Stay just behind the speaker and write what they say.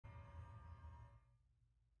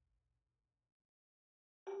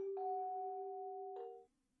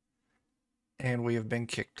And we have been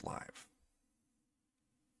kicked live.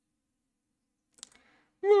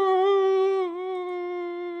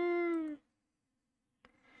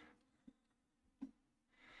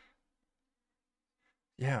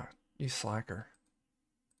 Yeah, you slacker.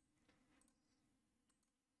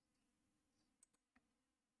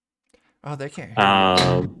 Oh, they can't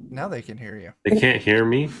hear you. Now they can hear you. They can't hear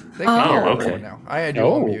me? They can hear okay. now. I had you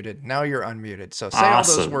all muted. Now you're unmuted. So say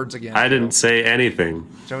awesome. all those words again. I didn't say anything.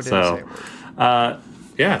 Joe didn't say a word.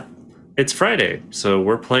 Yeah. It's Friday, so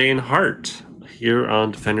we're playing Heart here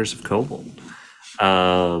on Defenders of Kobold.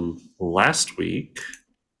 Last week,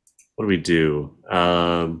 what did we do?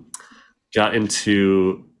 Got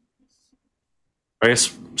into, I guess,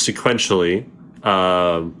 sequentially,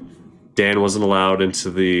 Dan wasn't allowed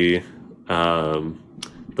into the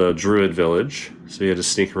Druid village, so you had to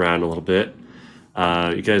sneak around a little bit.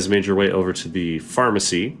 You guys made your way over to the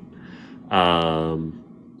pharmacy.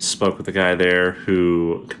 Spoke with the guy there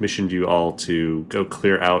who commissioned you all to go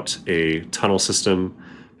clear out a tunnel system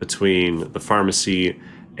between the pharmacy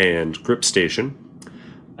and Grip Station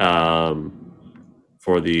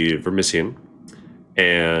for the Vermisian.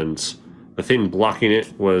 And the thing blocking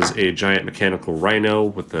it was a giant mechanical rhino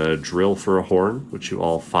with a drill for a horn, which you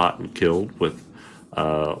all fought and killed with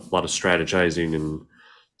a lot of strategizing and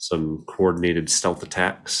some coordinated stealth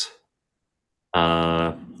attacks.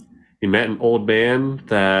 You met an old man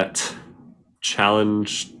that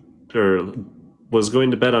challenged or was going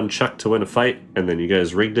to bet on Chuck to win a fight, and then you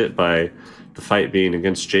guys rigged it by the fight being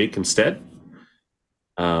against Jake instead.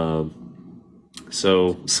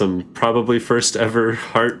 So some probably first ever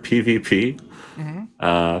Heart PvP.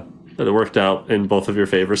 That it worked out in both of your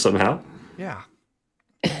favor somehow. Yeah.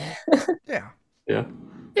 Yeah.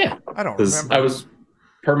 I don't remember. I was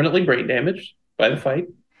permanently brain damaged by the fight.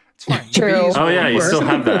 It's fine. True. Oh yeah, you still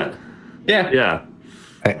have that. Yeah.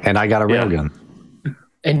 And I got a railgun.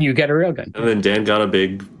 And you get a railgun. And then Dan got a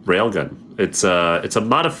big railgun. It's a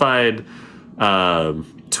modified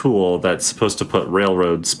tool that's supposed to put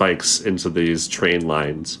railroad spikes into these train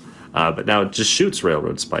lines, but now it just shoots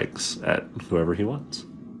railroad spikes at whoever he wants.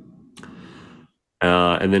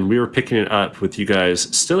 And then we were picking it up with you guys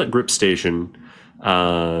still at Grip Station.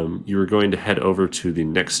 You were going to head over to the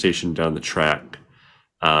next station down the track.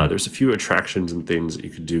 There's a few attractions and things that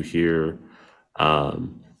you could do here.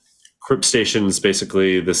 Grip Station is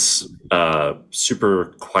basically this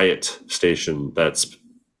super quiet station that's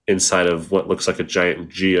inside of what looks like a giant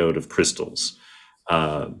geode of crystals.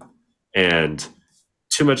 And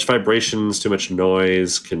too much vibrations, too much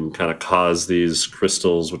noise can kind of cause these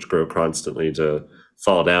crystals, which grow constantly, to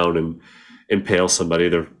fall down and impale somebody.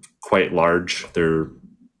 They're quite large. They're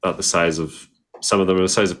about the size of, some of them are the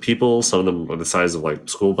size of people, some of them are the size of like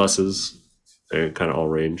school buses. They kind of all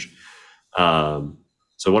range.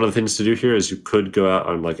 So one of the things to do here is you could go out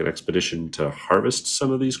on like an expedition to harvest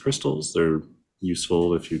some of these crystals. They're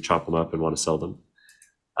useful if you chop them up and want to sell them.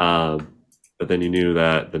 But then you knew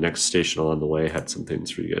that the next station along the way had some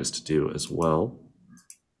things for you guys to do as well.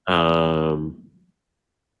 I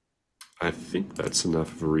think that's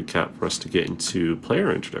enough of a recap for us to get into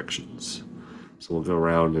player introductions. So we'll go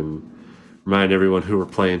around and remind everyone who we're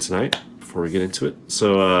playing tonight before we get into it.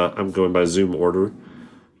 So I'm going by Zoom order.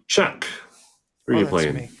 Chuck, who are you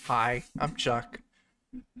playing? Me. Hi, I'm Chuck.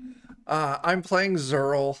 I'm playing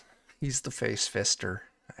Zerl. He's the face fister,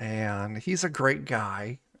 and he's a great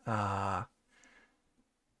guy.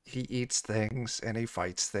 He eats things and he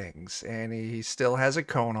fights things, and he still has a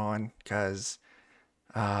cone on because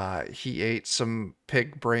he ate some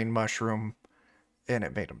pig brain mushroom and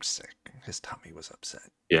it made him sick. His tummy was upset.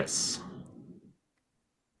 Yes.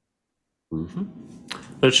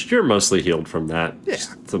 But you're mostly healed from that. Yeah.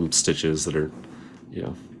 Just some stitches that are,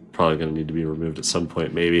 probably going to need to be removed at some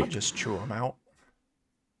point, maybe. I'll just chew them out.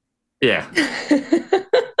 Yeah.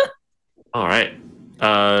 All right.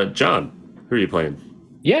 John, who are you playing?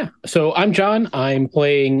 Yeah, so I'm John. I'm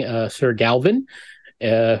playing Sir Galvin,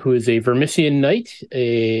 who is a Vermisian knight,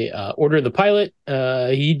 a Order of the Pilot.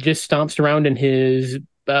 He just stomps around in his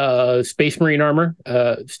space marine armor,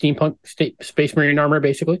 steampunk space marine armor,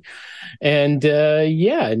 basically. And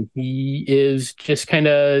and he is just kind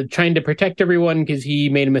of trying to protect everyone because he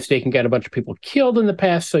made a mistake and got a bunch of people killed in the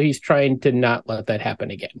past, so he's trying to not let that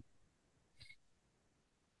happen again.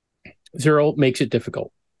 Zero makes it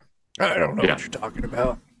difficult. I don't know what you're talking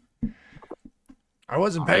about. I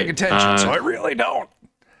wasn't paying attention, so I really don't.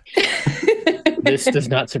 This does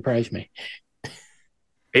not surprise me.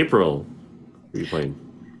 April, who are you playing?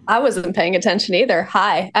 I wasn't paying attention either.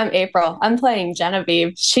 Hi, I'm April. I'm playing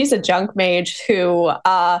Genevieve. She's a junk mage who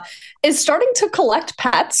is starting to collect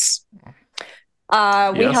pets. We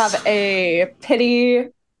Yes. have a pity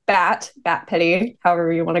bat pity,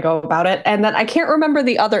 however you want to go about it. And then I can't remember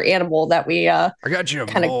the other animal that we I got you a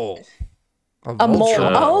Kinda- mole. a mole.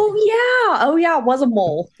 vulture Oh yeah, it was a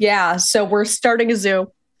mole. Yeah, so we're starting a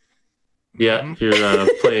zoo. Yeah, Mhm. you're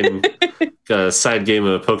playing a side game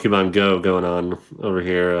of Pokemon Go going on over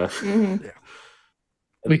here. Mhm.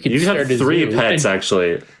 We could You start have a 3 zoo. pets,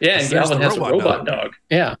 actually. Yeah, There's and Galvin the has a robot robot dog. dog.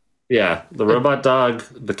 Yeah. Yeah, the robot dog,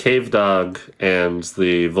 the cave dog, and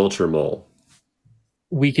the vulture mole.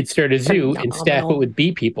 We could start a zoo and staff it Phenomenal. with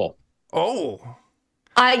bee people. Oh,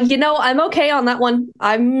 I'm okay on that one.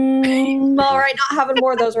 I'm all right not having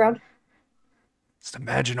more of those around. just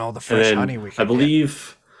imagine all the And fresh then honey we I could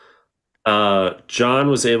believe John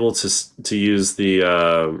was able to use the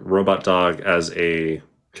robot dog as a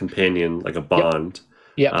companion, like a bond.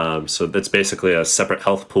 Yeah. So that's basically a separate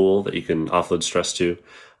health pool that you can offload stress to.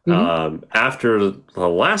 After the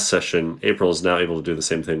last session, April is now able to do the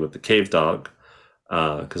same thing with the cave dog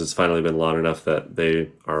because it's finally been long enough that they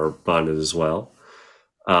are bonded as well.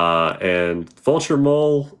 And vulture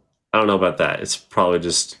mole, I don't know about that. It's probably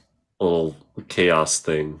just a little chaos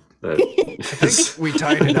thing. That get. I think we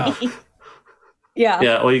tied it up. Yeah.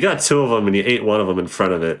 yeah, well, you got 2 of them, and you ate one of them in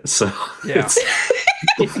front of it. So Yeah.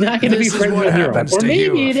 It's not going to be This is friends what with hero. happens Or to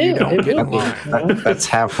maybe you it if you is. don't It get will in be. line. That's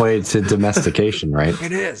halfway to domestication, right?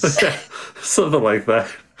 It is. something like that.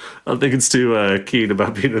 I don't think it's too keen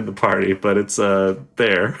about being in the party, but it's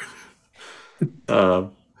there.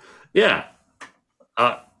 Yeah.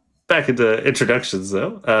 Back into introductions,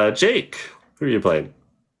 though. Jake, who are you playing?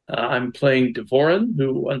 I'm playing Devoran,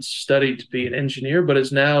 who once studied to be an engineer, but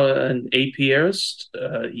is now an apiarist.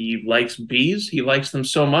 He likes bees. He likes them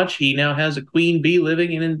so much, he now has a queen bee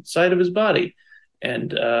living inside of his body,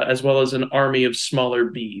 and as well as an army of smaller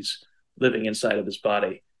bees living inside of his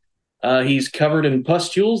body. He's covered in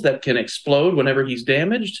pustules that can explode whenever he's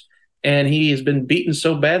damaged, and he has been beaten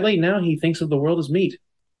so badly, now he thinks of the world as meat.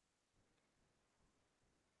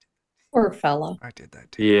 Poor fella. I did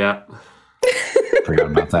that too. Yeah.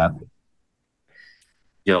 Forgot about that.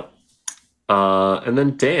 Yep. And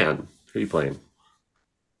then Dan, who are you playing?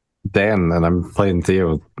 Dan, and I'm playing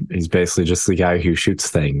Theo. He's basically just the guy who shoots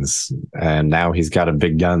things, and now he's got a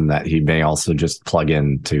big gun that he may also just plug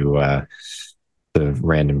into the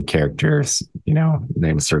random characters,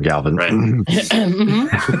 named Sir Galvin, Right.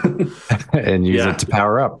 and use Yeah. it to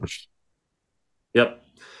power up. Yep.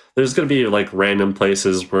 There's going to be like random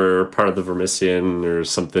places where part of the Vermisian or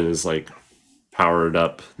something is like powered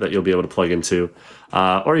up that you'll be able to plug into.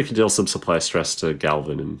 Or you can deal some supply stress to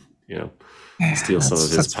Galvin and, steal some of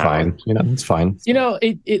his That's power. fine. It's fine.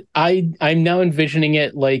 I'm now envisioning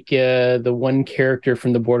it like the one character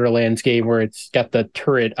from the Borderlands game where it's got the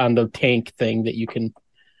turret on the tank thing that you can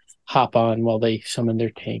hop on while they summon their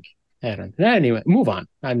tank. I don't know. Anyway, move on.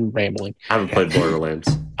 I'm rambling. I haven't played Borderlands.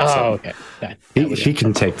 Oh, okay. He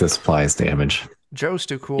can take the supplies damage. Joe's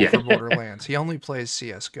too cool Yeah. for Borderlands. He only plays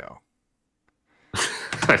CSGO.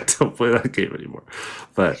 I don't play that game anymore,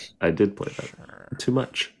 but I did play that too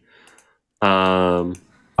much.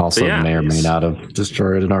 Also, yeah, may or may he's- not have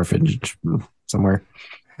destroyed an orphanage somewhere.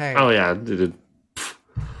 Hey, Oh yeah, it did.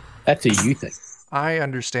 That's a you thing. I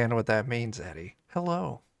understand what that means, Eddie.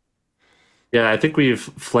 Hello. Yeah, I think we've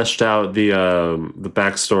fleshed out the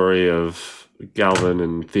backstory of Galvin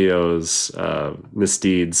and Theo's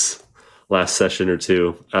misdeeds last session or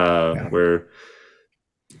two, where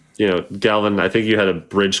Galvin, I think you had a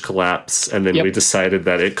bridge collapse, and then Yep. we decided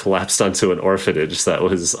that it collapsed onto an orphanage that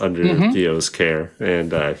was under Theo's care,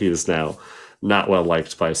 and he is now not well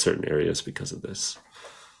liked by certain areas because of this.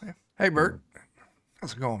 Hey, Bert.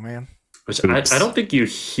 How's it going, man? Which I don't think you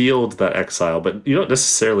healed that exile, but you don't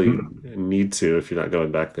necessarily need to if you're not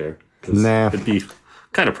going back there. 'Cause Nah. it'd be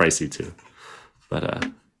kind of pricey too. But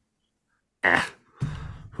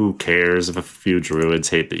who cares if a few druids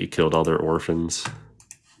hate that you killed all their orphans?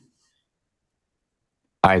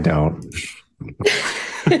 I don't.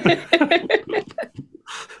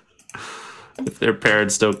 If their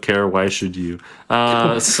parents don't care, why should you?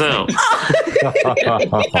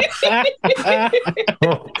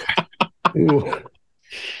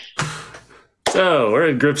 So we're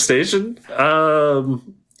in Grip Station.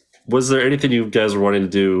 Was there anything you guys were wanting to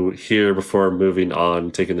do here before moving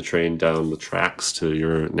on, taking the train down the tracks to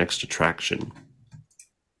your next attraction?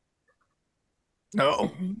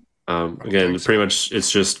 No. Again, pretty much it's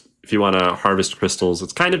just if you want to harvest crystals,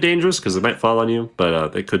 it's kind of dangerous because they might fall on you, but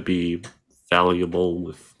they could be valuable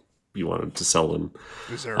if you wanted to sell them.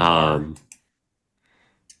 Is there a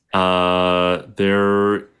bar?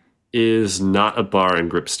 There is not a bar in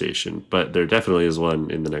Grip Station, but there definitely is one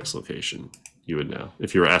in the next location. you would know.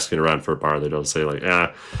 If you were asking around for a bar, they don't say like,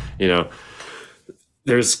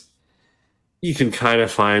 you can kind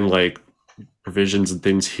of find like provisions and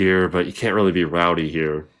things here, but you can't really be rowdy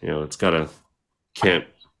here. It's can't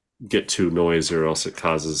get too noisy or else it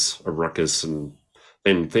causes a ruckus and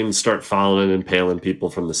then things start falling and impaling people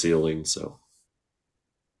from the ceiling. So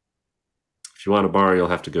if you want a bar, you'll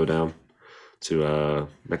have to go down to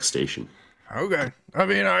next station. Okay. I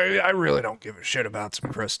mean, I really don't give a shit about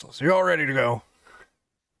some crystals. You all ready to go?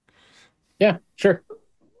 Yeah, sure.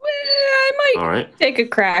 I might All right. take a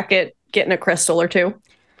crack at getting a crystal or two.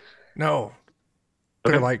 No.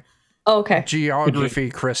 They're like Okay. geography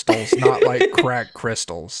crystals, not like crack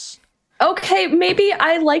crystals. Okay, maybe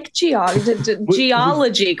I like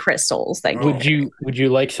geology crystals. Thank you. Would you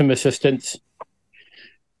like some assistance?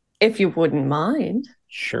 If you wouldn't mind.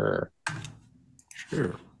 Sure.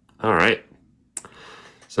 All right.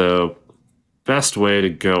 So, best way to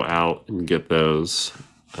go out and get those.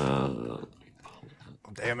 Damn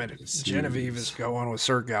it. If Genevieve is going with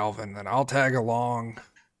Sir Galvin, then I'll tag along.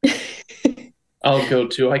 I'll go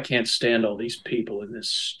too. I can't stand all these people in this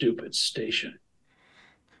stupid station.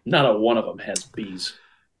 Not a one of them has bees.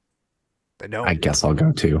 They don't. I guess I'll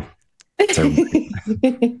go too. So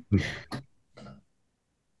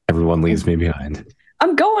everyone leaves me behind.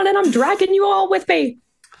 I'm going and I'm dragging you all with me.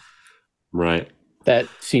 Right. That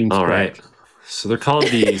seems all correct. Right. So they're called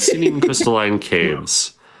the Singing Crystalline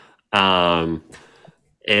Caves. And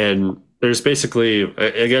there's basically,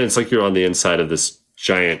 again, it's like you're on the inside of this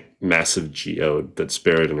giant, massive geode that's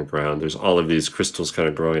buried in the ground. There's all of these crystals kind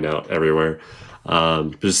of growing out everywhere.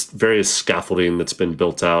 There's various scaffolding that's been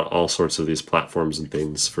built out, all sorts of these platforms and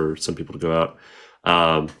things for some people to go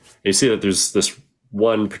out. You see that there's this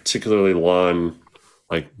one particularly long,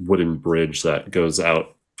 like wooden bridge that goes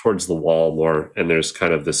out towards the wall more, and there's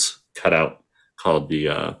kind of this cutout called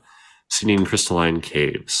the Singing Crystalline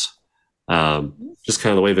Caves. Just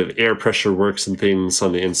kind of the way that air pressure works and things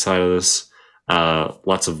on the inside of this.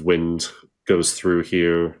 Lots of wind goes through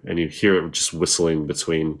here, and you hear it just whistling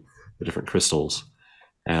between the different crystals.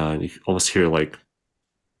 And you almost hear like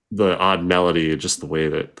the odd melody, just the way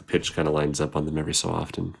that the pitch kind of lines up on them every so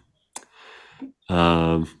often.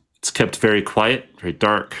 It's kept very quiet, very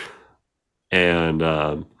dark, and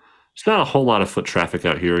there's not a whole lot of foot traffic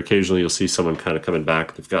out here. Occasionally you'll see someone kind of coming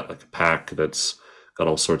back. They've got like a pack that's got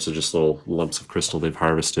all sorts of just little lumps of crystal they've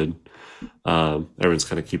harvested. Everyone's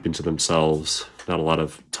kind of keeping to themselves. Not a lot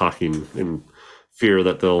of talking in fear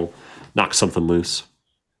that they'll knock something loose.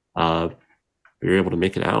 You're able to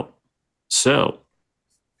make it out. So,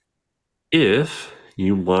 if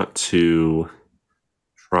you want to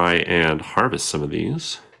try and harvest some of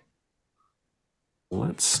these,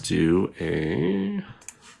 let's do a...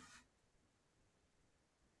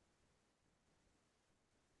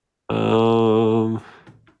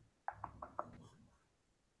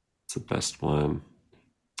 what's the best one?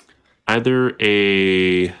 Either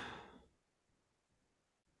a...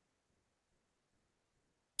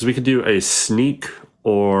 So we could do a sneak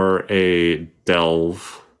or a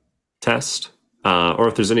delve test. Or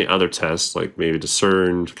if there's any other tests, like maybe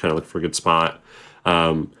discern, to kind of look for a good spot.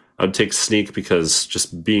 I would take sneak because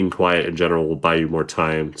just being quiet in general will buy you more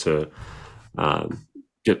time to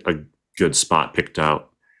get a good spot picked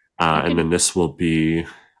out. And then this will be,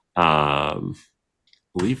 I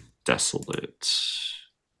believe, desolate.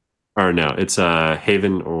 Or no, it's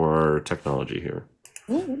haven or technology here.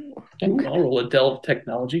 Ooh. Ooh, I'll roll a delve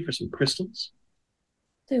technology for some crystals.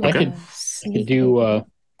 I could do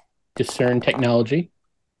discern technology.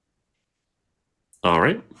 All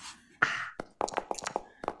right.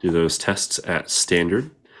 Do those tests at standard.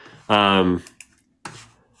 Are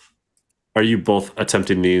you both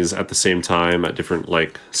attempting these at the same time at different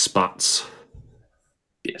like spots?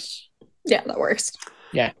 Yes. Yeah, that works.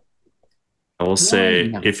 Yeah. I will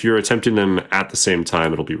say if you're attempting them at the same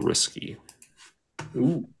time, it'll be risky.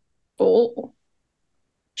 Ooh. Oh.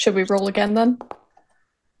 Should we roll again then?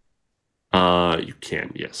 You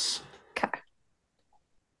can, yes. Okay.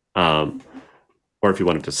 Or if you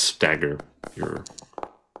wanted to stagger your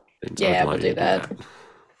things, Yeah, we'll do that.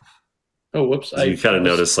 Oh, whoops. So you kind of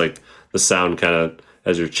notice like the sound kind of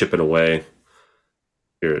as you're chipping away,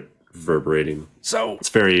 hear it reverberating. So it's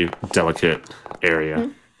a very delicate area.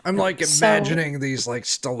 Mm-hmm. I'm like imagining these like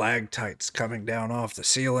stalactites coming down off the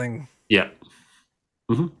ceiling. Yeah.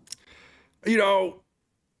 Mm-hmm. You know,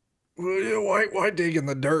 why dig in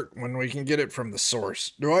the dirt when we can get it from the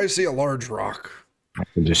source? Do I see a large rock? I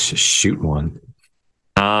can just shoot one.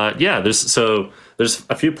 Yeah, there's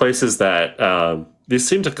a few places that these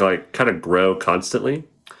seem to like kind of grow constantly.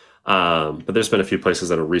 But there's been a few places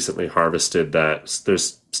that have recently harvested that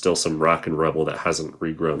there's still some rock and rubble that hasn't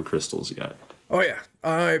regrown crystals yet. Oh yeah,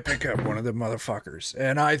 I pick up one of the motherfuckers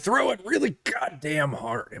and I throw it really goddamn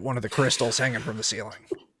hard at one of the crystals hanging from the ceiling.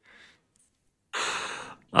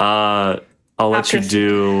 I'll let you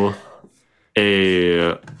do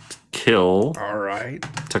a kill. All right.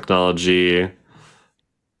 Technology.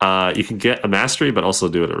 You can get a mastery, but also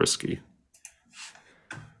do it a risky.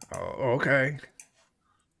 Oh, okay.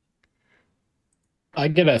 I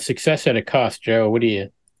get a success at a cost, Joe. What do you?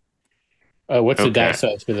 What's the die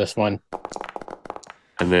size for this one?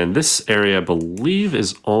 And then this area, I believe,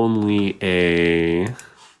 is only a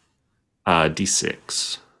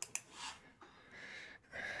D6.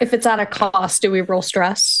 If it's at a cost, do we roll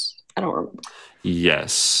stress? I don't remember.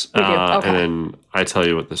 Yes. We do. Okay. And then I tell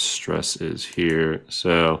you what the stress is here.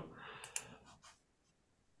 So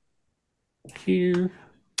here.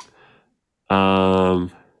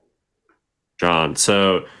 John,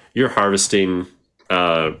 so you're harvesting,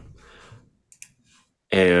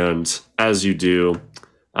 and as you do,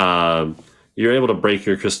 you're able to break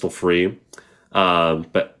your crystal free,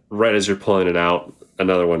 but right as you're pulling it out,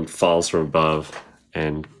 another one falls from above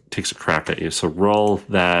and takes a crack at you. So roll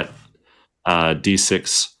that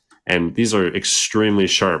D6, and these are extremely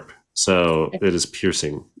sharp, so it is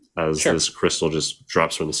piercing as this crystal just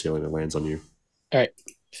drops from the ceiling and lands on you. All right.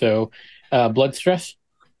 So blood stress?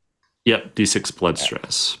 Yep, D6 blood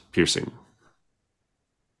stress, piercing.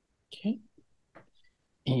 Okay.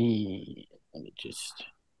 And let me just be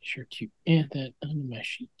sure to add that on my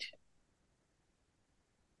sheet.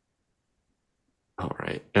 All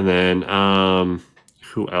right. And then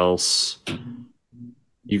who else?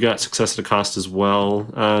 You got success at a cost as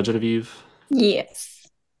well, Genevieve? Yes.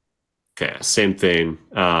 Okay, same thing.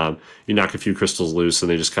 You knock a few crystals loose and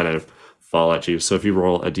they just kind of fall at you. So if you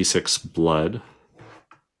roll a D6 blood,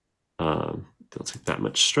 they'll take that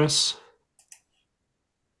much stress.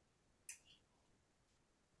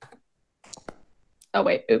 Oh,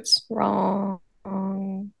 wait. Oops. Wrong.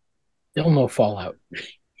 Still no fallout.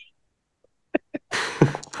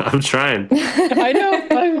 I'm trying. I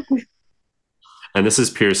know. And this is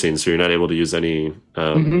piercing, so you're not able to use any...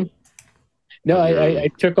 No, I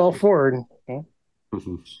took all forward.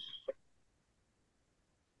 Mm-hmm.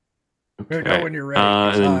 Okay. Go when you're ready,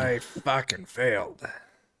 'cause I fucking failed.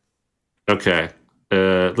 Okay.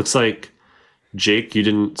 Looks like Jake, you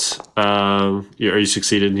didn't... you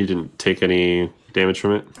succeeded and you didn't take any damage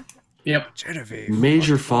from it? Yep. Genevieve.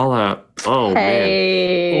 Major fallout. Oh,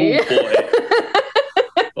 Hey.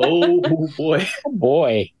 Oh, boy. Oh, boy. Oh,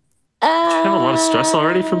 boy. Did you have a lot of stress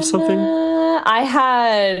already from something? I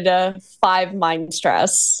had 5 mind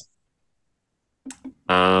stress.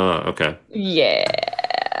 Okay.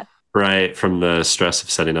 Yeah. Right, from the stress of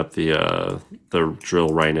setting up the drill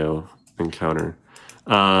rhino encounter.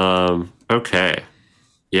 Okay.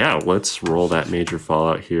 Yeah, let's roll that major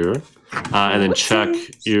fallout here. And then Chuck,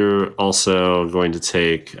 you're also going to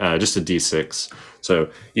take just a D6. So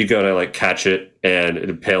you go to like catch it and it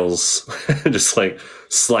impales, just like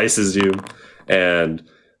slices you, and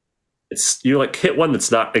you like hit one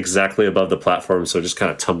that's not exactly above the platform, so it just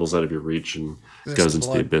kind of tumbles out of your reach and goes into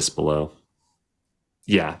the abyss below.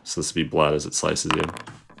 Yeah, so this would be blood as it slices you.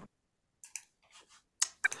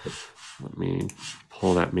 Let me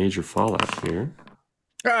pull that major fallout here.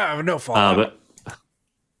 No fallout. But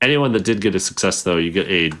anyone that did get a success, though, you get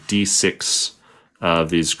a D6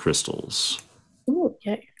 of these crystals. Ooh,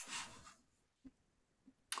 yay.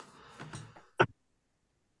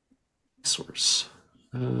 Source.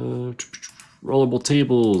 Rollable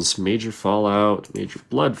tables, major fallout, major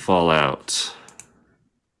blood fallout.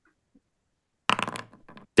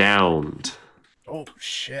 Downed. Oh,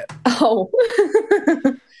 shit. Oh.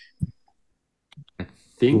 I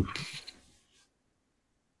think...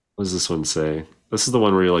 What does this one say? This is the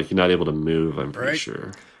one where you're not able to move, I'm pretty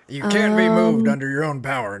sure. You can't be moved under your own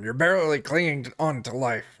power, and you're barely clinging on to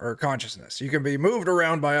life or consciousness. You can be moved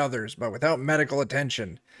around by others, but without medical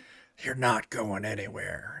attention, you're not going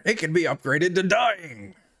anywhere. It can be upgraded to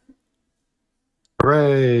dying.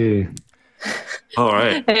 Hooray! All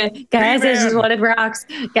right. Guys, I just wanted rocks.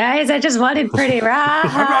 Guys, I just wanted pretty rocks.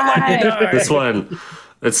 I'm not letting you die. This one,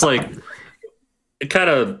 it's like, it kind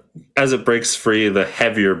of, as it breaks free, the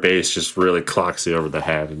heavier base just really clocks you over the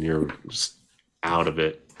head, and you're just out of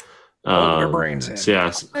it. Your brain's in. So yeah,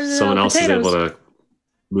 someone else is able to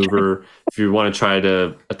move her. If you want to try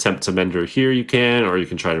to attempt to mend her here, you can, or you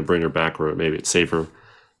can try to bring her back where maybe it's safer.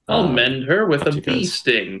 I'll mend her with a you bee guys.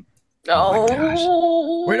 sting.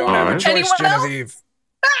 Oh, We don't have a choice, Genevieve.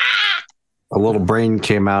 A little brain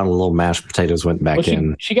came out, a little mashed potatoes went back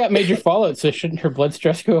in. She got major fallout, so shouldn't her blood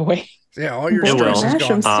stress go away? Yeah, all your It stress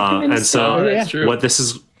will. is gone. And so that's true. what this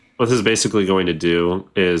is basically going to do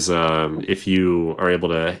is if you are able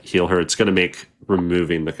to heal her, it's going to make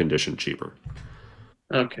removing the condition cheaper.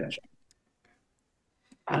 Okay.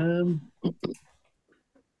 I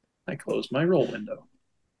closed my roll window.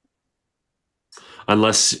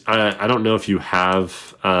 Unless I don't know if you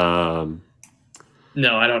have.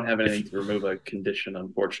 No, I don't have anything to remove a condition,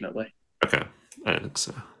 unfortunately. Okay, I think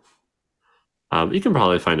so. You can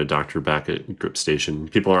probably find a doctor back at Grip Station.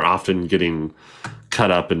 People are often getting cut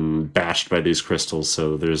up and bashed by these crystals,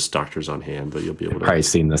 so there's doctors on hand that you'll be able to. Probably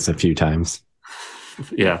seen this a few times.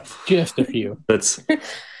 Yeah, Just a few. that's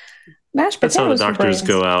Mashed how the potatoes for doctors brains.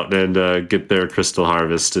 go out and get their crystal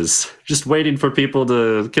harvest, is just waiting for people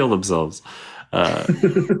to kill themselves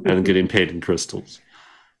and getting paid in crystals.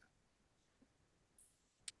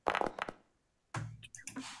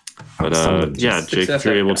 But yeah, Jake, if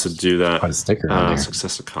you're able to do that, Put a sticker on there.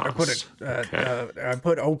 success of cost. I put it. I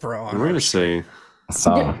put Oprah on. And we're gonna say I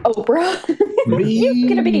saw Oprah. You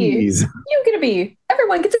get a bee. bees. You get a bee.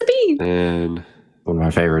 Everyone gets a bee. and One of my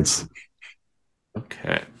favorites.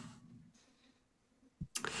 okay,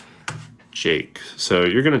 Jake. So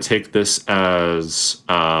you're gonna take this as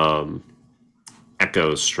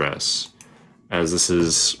echo stress, as this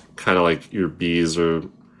is kind of like your bees are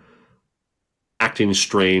acting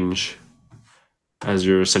strange as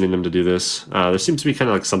you're sending them to do this. There seems to be kind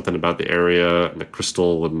of like something about the area and the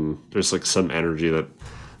crystal, and there's like some energy that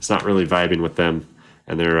it's not really vibing with them,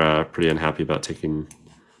 and they're pretty unhappy about taking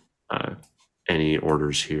any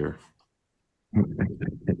orders here. All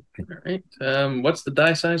right. What's the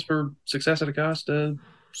die size for success at a cost?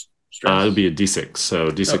 Stress? It'll be a D6, so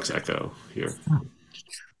D6 Okay. echo here.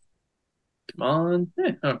 Come on.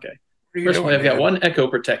 Okay. What are you First of all, doing, I've got man? one echo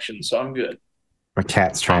protection, so I'm good. My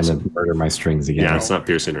cat's trying to murder my strings again. Yeah, it's not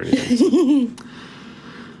piercing or anything.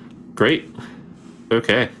 Great.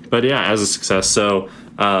 Okay. But yeah, as a success. So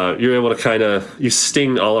you're able to kind of, you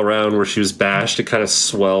sting all around where she was bashed. It kind of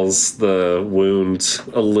swells the wound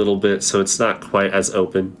a little bit, so it's not quite as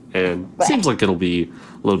open. And it seems like it'll be a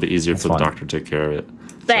little bit easier for the fine. doctor to take care of it.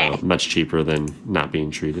 So much cheaper than not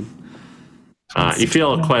being treated. You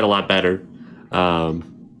feel quite a lot better.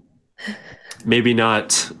 Maybe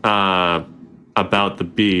not about the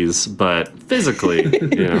bees, but physically,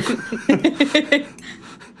 you know,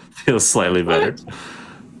 feels slightly better.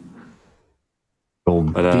 Will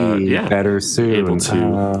But, be yeah, better soon. able to-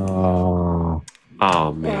 Oh.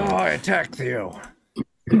 Oh man, Oh, I attacked you.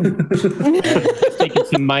 Taking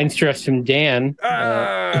some mind stress from Dan.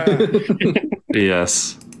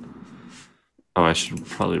 yes. Oh, I should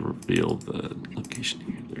probably reveal the location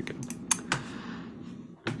here. There we go.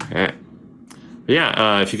 Okay.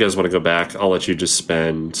 Yeah, if you guys want to go back, I'll let you just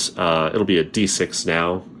spend. It'll be a D6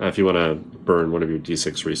 now. If you want to burn one of your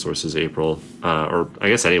D6 resources, April, or I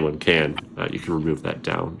guess anyone can. You can remove that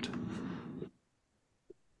down.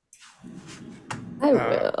 I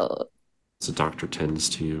will So doctor tends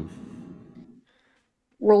to you.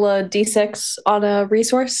 roll a d6 on a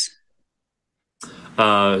resource.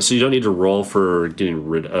 So you don't need to roll for getting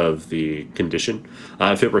rid of the condition.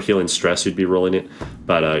 If it were healing stress, you'd be rolling it,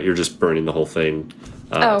 but you're just burning the whole thing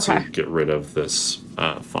to get rid of this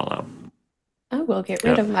fallout. I will get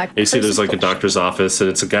rid of my. You see, there's like a doctor's office, and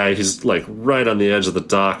it's a guy who's like right on the edge of the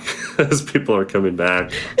dock as people are coming back.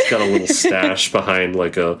 He's got a little stash behind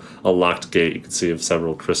like a locked gate. You can see of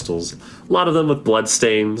several crystals, a lot of them with blood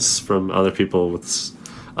stains from other people with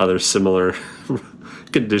other similar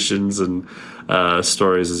conditions and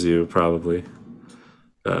stories as you probably.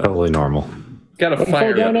 Totally normal. Got a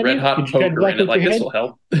fire down with on red you? hot Did you try to poker black in it. with Like your this head? will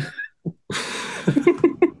help.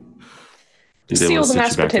 He's able Seal to the sit you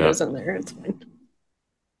mashed back potatoes up. in there. It's fine.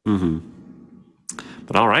 Mm-hmm.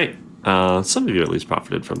 But all right, some of you at least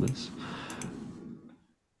profited from this.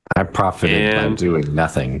 I profited by And- doing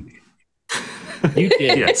nothing. You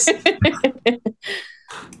did. Yes.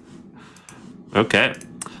 Okay.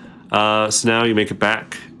 So now you make it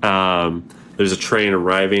back. There's a train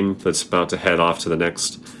arriving that's about to head off to the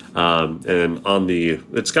next. And on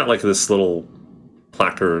it's got like this little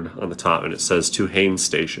placard on the top, and it says to Haines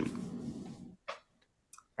Station.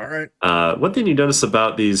 All right. One thing you notice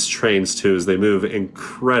about these trains too is they move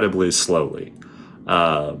incredibly slowly.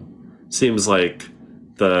 Seems like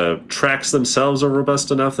the tracks themselves are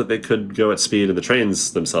robust enough that they could go at speed, and the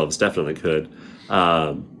trains themselves definitely could.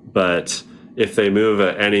 But if they move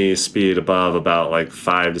at any speed above about like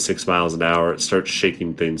 5 to 6 miles an hour, it starts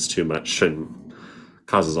shaking things too much and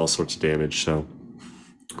causes all sorts of damage. So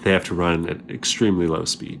they have to run at extremely low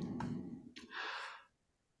speed.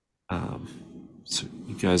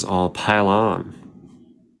 guys all pile on.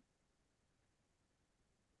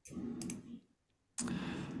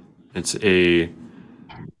 It's a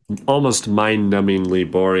almost mind-numbingly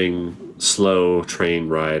boring, slow train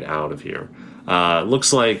ride out of here.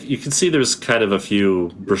 Looks like you can see there's kind of a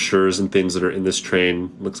few brochures and things that are in this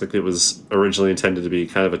train. Looks like it was originally intended to be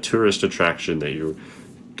kind of a tourist attraction, that you're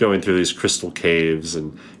going through these crystal caves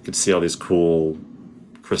and you can see all these cool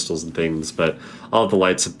crystals and things, but all of the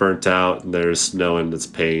lights have burnt out and there's no one that's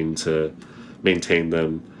paying to maintain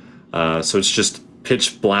them. So it's just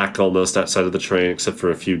pitch black almost outside of the train, except for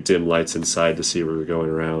a few dim lights inside to see where we're going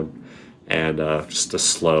around, and just a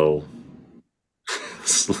slow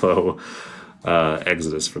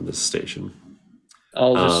exodus from this station.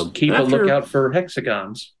 I'll just keep a lookout for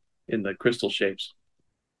hexagons in the crystal shapes.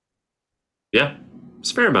 Yeah,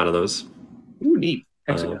 there's a fair amount of those. Ooh, neat.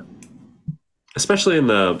 Hexagon. Especially in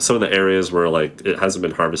some of the areas where like it hasn't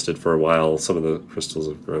been harvested for a while. Some of the crystals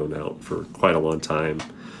have grown out for quite a long time,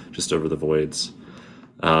 just over the voids.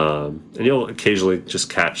 And you'll occasionally just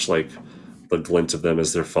catch like the glint of them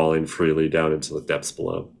as they're falling freely down into the depths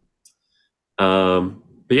below.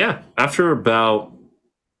 But yeah, after about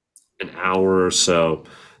an hour or so,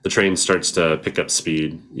 the train starts to pick up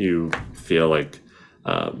speed. You feel like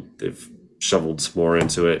they've shoveled some more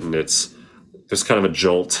into it, and there's kind of a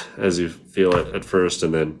jolt as you feel it at first,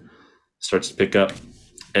 and then starts to pick up.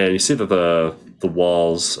 And you see that the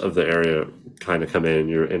walls of the area kind of come in.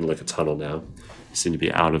 You're in like a tunnel now. You seem to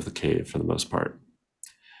be out of the cave for the most part.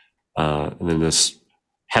 And then this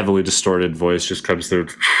heavily distorted voice just comes through,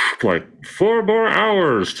 like, 4 more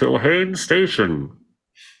hours till Hain Station.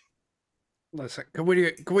 Listen, could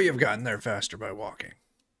we have gotten there faster by walking?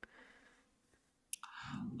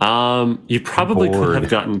 You probably could have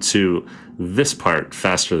gotten to this part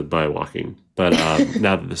faster by walking, but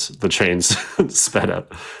now that the train's sped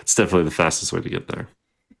up, it's definitely the fastest way to get there.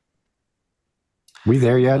 We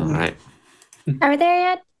there yet? All right. Are we there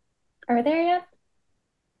yet? Are we there yet?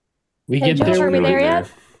 We Hey, get Josh, there. are we when there get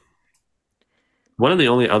yet? One of the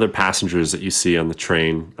only other passengers that you see on the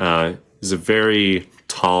train is a very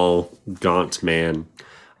tall, gaunt man.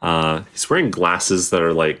 He's wearing glasses that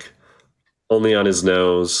are like only on his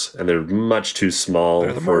nose, and they're much too small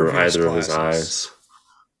They're the for Morpheus either of his glasses.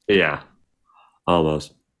 eyes. Yeah,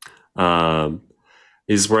 almost.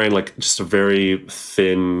 He's wearing like just a very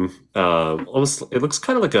thin, almost, it looks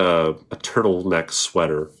kind of like a turtleneck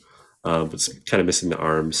sweater, but it's kind of missing the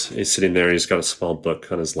arms. He's sitting there, he's got a small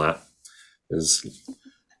book on his lap, his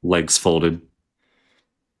legs folded,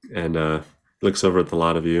 and looks over at the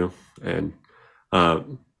lot of you, and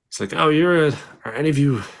it's like, oh, are any of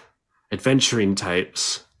you adventuring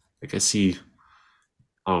types? Like, I see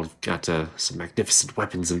all got some magnificent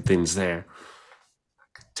weapons and things there.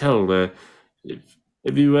 I can tell,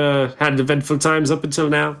 have you had eventful times up until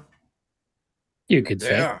now? You could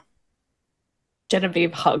say. Yeah.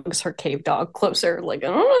 Genevieve hugs her cave dog closer, like, I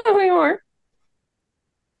don't know anymore.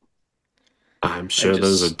 I'm sure just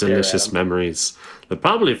those are stare at delicious him. memories. They'll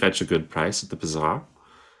probably fetch a good price at the bazaar.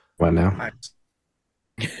 What now?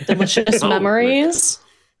 Delicious Oh, memories.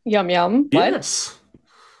 Yum yum. What? Yes.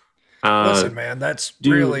 Listen, man, that's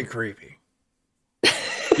do- really creepy.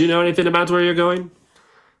 Do you know anything about where you're going?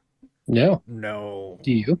 No. No.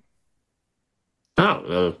 Do you?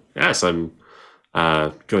 Oh, yes, I'm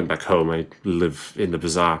going back home. I live in the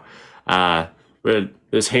bazaar.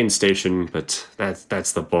 There's Hain Station, but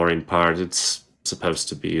that's the boring part. It's supposed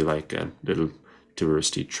to be like a little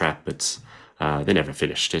touristy trap, but they never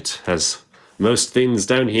finished it, as most things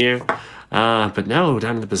down here. But no,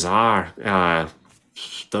 down in the bazaar,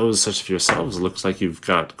 those such of yourselves, looks like you've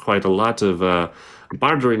got quite a lot of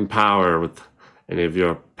bartering power with any of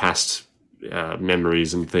your past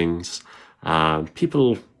memories and things.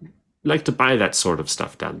 People like to buy that sort of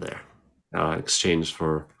stuff down there, in exchange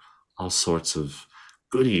for all sorts of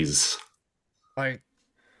goodies. Like,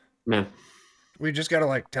 Man, we just gotta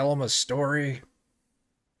like tell them a story.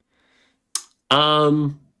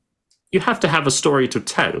 you have to have a story to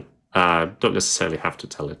tell. Don't necessarily have to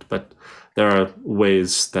tell it, but there are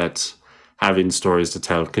ways that having stories to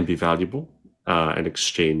tell can be valuable and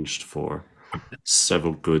exchanged for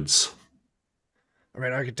several goods. I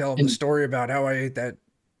mean, I could tell them the story about how I ate that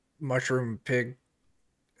mushroom pig,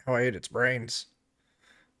 how I ate its brains.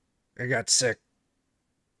 I got sick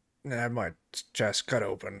and I had my chest cut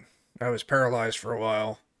open. I was paralyzed for a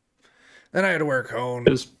while. Then I had to wear a cone.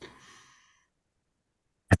 I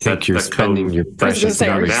think you're spending your precious say,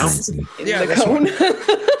 memories. now? Yeah, the this cone.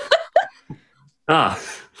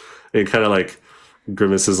 It kind of like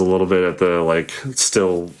grimaces a little bit at the like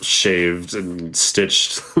still shaved and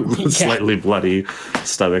stitched, slightly bloody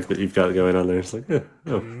stomach that you've got going on there. It's like,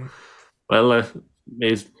 well,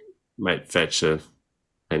 might fetch a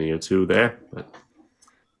penny or two there, but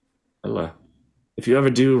well, if you ever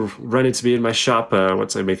do run into me in my shop,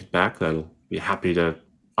 once I make it back, I'll be happy to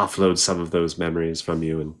offload some of those memories from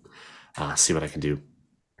you and see what I can do.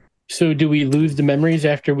 So do we lose the memories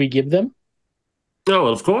after we give them? Oh,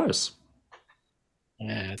 well, of course.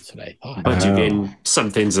 Yeah, that's what I thought. But you gain some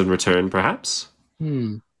things in return, perhaps.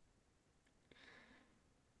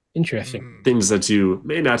 Interesting. Things that you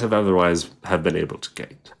may not have otherwise have been able to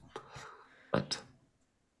get. But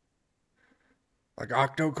Like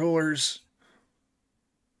octo coolers.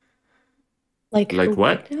 Like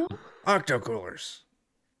what? Octo coolers.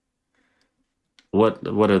 What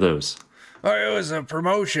are those? Oh, it was a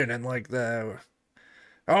promotion and like the.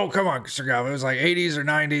 Oh, come on, Sir Gav. It was like 80s or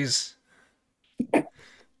 90s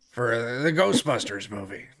for the Ghostbusters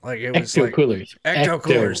movie. Like it was Ecto like coolers. Ecto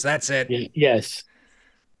coolers. That's it. Yes.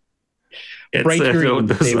 It's Bright green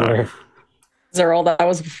they were. Zerl, that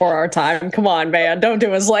was before our time. Come on, man. Don't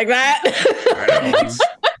do us like that. I know.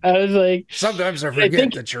 I was like, Sometimes I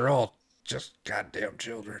forget that you're all just goddamn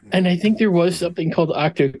children. and I think there was something called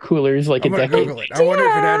octo coolers like I'm a gonna decade. Google it. I wonder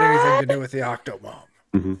if it had anything to do with the Octomom.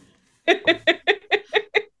 Mm-hmm.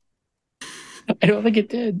 I don't think it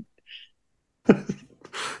did.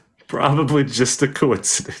 Probably just a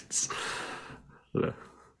coincidence.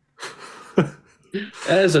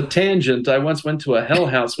 As a tangent, I once went to a hell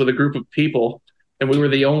house with a group of people, and we were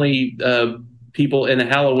the only people in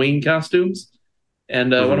Halloween costumes.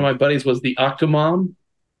 And one of my buddies was the Octomom.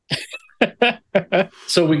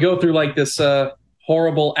 So we go through like this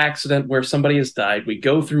horrible accident where somebody has died. We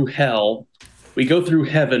go through hell. We go through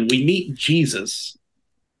heaven. We meet Jesus.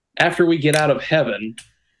 After we get out of heaven,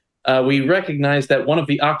 we recognize that one of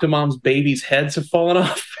the Octomom's baby's heads have fallen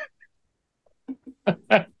off.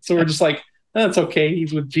 So we're just like, that's okay.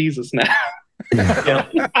 He's with Jesus now. That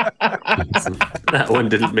one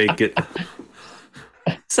didn't make it.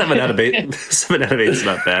 7 out of 8. 7 out of 8 is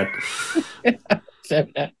not bad. It's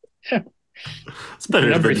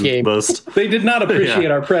better than most. They did not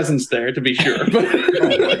appreciate our presence there, to be sure. But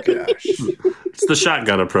Oh my gosh. It's the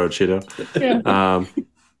shotgun approach, you know. Yeah.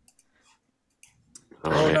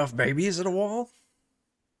 Throw enough babies at a wall?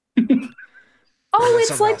 Oh,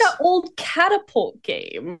 That's it's like something that old catapult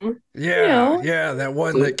game. Yeah, know. yeah, that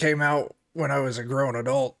one that came out when I was a grown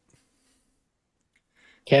adult.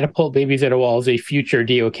 Catapult Babies at a Wall is a future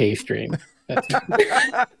DOK stream. I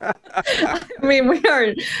mean, we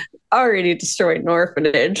are already destroyed an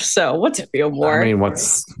orphanage, so what's a few more? I mean,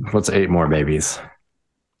 what's 8 more babies?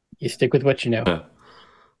 You stick with what you know.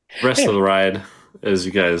 Rest of the ride, as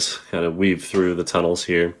you guys kind of weave through the tunnels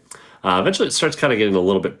here, eventually it starts kind of getting a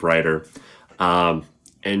little bit brighter. And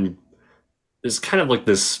there's kind of like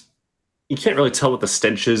this, you can't really tell what the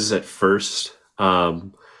stench is at first,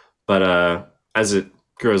 but as it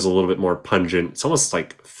grows a little bit more pungent, it's almost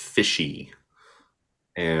like fishy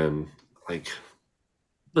and like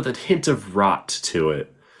with a hint of rot to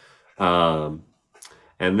it. And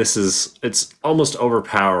it's almost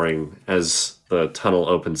overpowering as the tunnel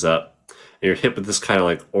opens up and you're hit with this kind of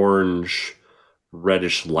like orange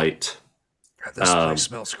reddish light. God, this place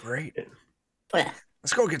smells great.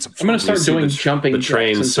 Let's go get some food. I'm going to start doing jumping The jacks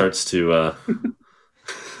train and starts to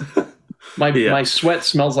my sweat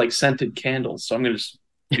smells like scented candles, so I'm going to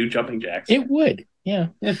do jumping jacks. It would. Yeah.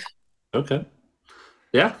 okay.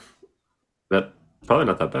 Yeah. That probably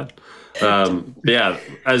not that bad. Yeah,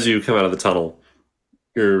 as you come out of the tunnel,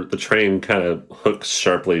 the train kind of hooks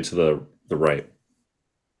sharply to the right.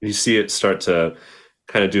 You see it start to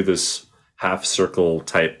kind of do this half circle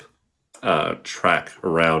type track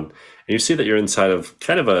around, and you see that you're inside of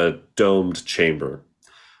kind of a domed chamber.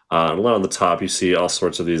 And on the top, you see all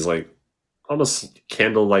sorts of these like almost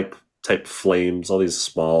candle-like type flames, all these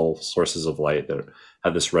small sources of light that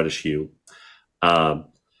have this reddish hue. And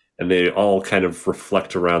they all kind of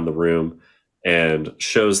reflect around the room and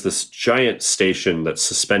shows this giant station that's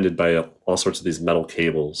suspended by all sorts of these metal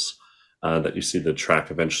cables that you see the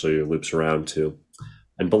track eventually loops around to.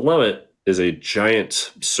 And below it is a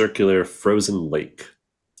giant circular frozen lake.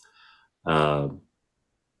 And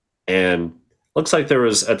looks like there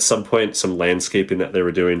was at some point some landscaping that they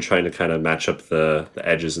were doing, trying to kind of match up the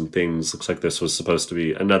edges and things. Looks like this was supposed to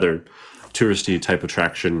be another touristy type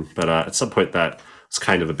attraction, but at some point that was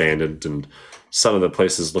kind of abandoned, and some of the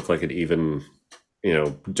places look like an even,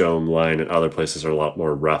 dome line, and other places are a lot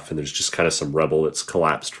more rough, and there's just kind of some rubble that's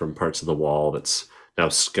collapsed from parts of the wall that's now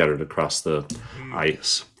scattered across the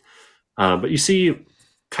ice. But you see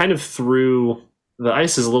kind of through the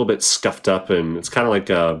ice is a little bit scuffed up, and it's kind of like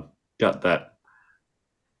got that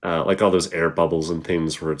like all those air bubbles and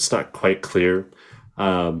things where it's not quite clear.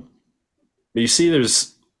 But you see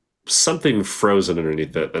there's something frozen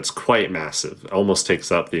underneath it that's quite massive. It almost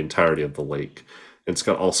takes up the entirety of the lake. And it's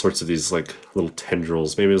got all sorts of these like little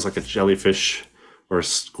tendrils. Maybe it's like a jellyfish or a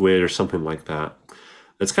squid or something like that.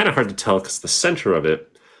 It's kind of hard to tell because the center of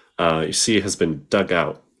it, you see, has been dug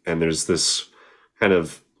out, and there's this kind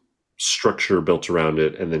of structure built around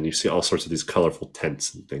it, and then you see all sorts of these colorful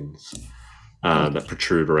tents and things that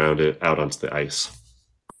protrude around it out onto the ice.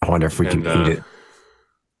 I wonder if we can eat it.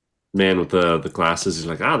 Man with the glasses, he's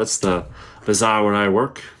like, that's the bazaar where I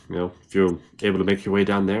work. You know, if you're able to make your way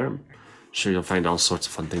down there, I'm sure you'll find all sorts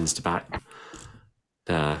of fun things to buy.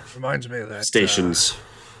 Reminds me of that stations.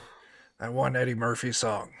 That one Eddie Murphy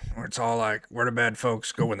song where it's all like, where do bad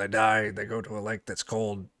folks go when they die? They go to a lake that's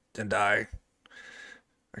cold and die.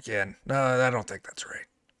 Again, no, I don't think that's right.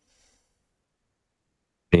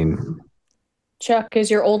 I mean, Chuck,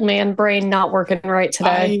 is your old man brain not working right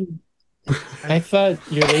today? I thought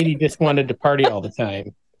your lady just wanted to party all the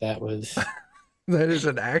time. That was... That is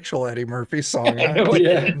an actual Eddie Murphy song.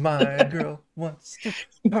 Yeah. My girl wants to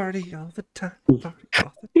party all the time. Party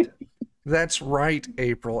all the time. That's right,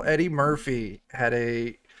 April. Eddie Murphy had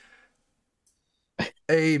a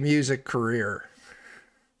music career.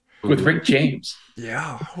 With Rick James.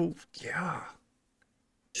 Yeah. Oh, yeah.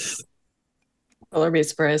 Will be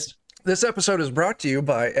surprised. This episode is brought to you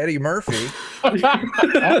by Eddie Murphy. I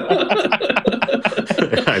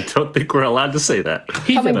don't think we're allowed to say that.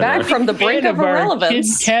 Coming back from the brink of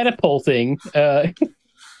irrelevance. Kid catapulting.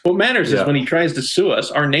 What matters is when he tries to sue us,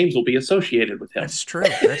 our names will be associated with him. That's true.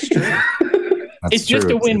 That's true. It's just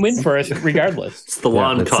a win-win for us, regardless. It's the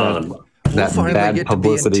lawn con. That bad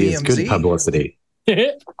publicity is good publicity.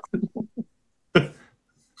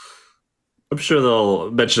 I'm sure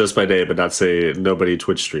they'll mention us by name but not say nobody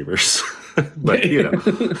Twitch streamers. But, you know.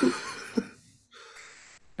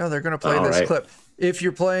 No, they're going to play this clip. If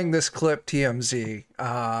you're playing this clip, TMZ,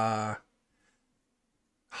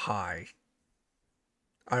 hi.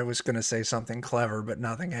 I was going to say something clever, but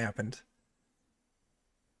nothing happened.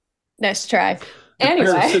 Nice try. Anyway.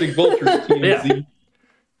 Parasitic vultures, TMZ. Yeah.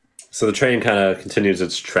 So the train kind of continues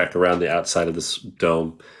its trek around the outside of this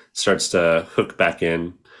dome, starts to hook back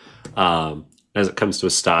in. As it comes to a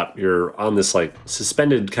stop, you're on this like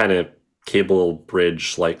suspended kind of cable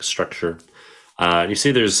bridge like structure. And you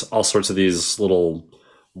see there's all sorts of these little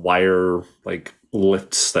wire like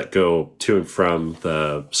lifts that go to and from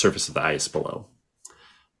the surface of the ice below.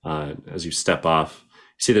 As you step off,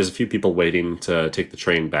 you see there's a few people waiting to take the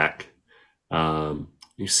train back.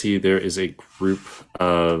 You see there is a group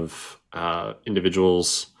of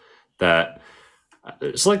individuals that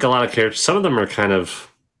it's like a lot of characters. Some of them are kind of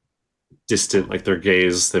distant, like their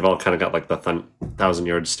gaze. They've all kind of got like the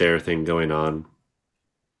 1,000-yard stare thing going on.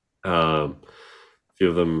 A few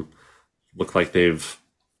of them look like they've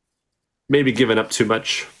maybe given up too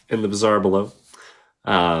much in the bazaar below.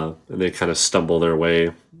 And they kind of stumble their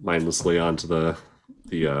way mindlessly onto the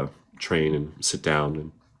train and sit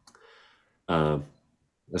down. And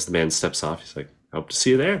as the man steps off, he's like, "I hope to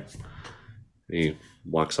see you there." And he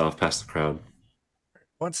walks off past the crowd.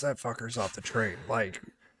 Once that fucker's off the train, like,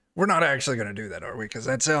 we're not actually going to do that, are we? Because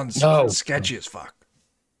that sounds sketchy as fuck.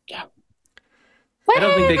 Yeah. I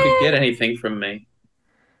don't think they could get anything from me.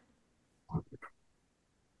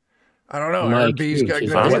 I don't know. RB's got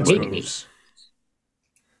good dance moves.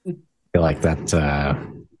 I feel like that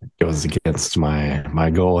goes against my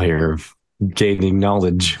goal here of gaining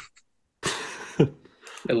knowledge.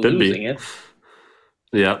 Losing it.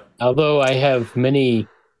 Yeah. Although I have many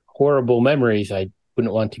horrible memories, I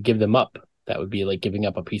wouldn't want to give them up. That would be like giving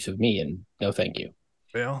up a piece of me, and no thank you.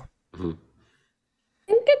 Yeah. Mm-hmm. I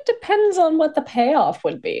think it depends on what the payoff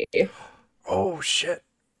would be. Oh, shit.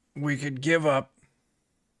 We could give up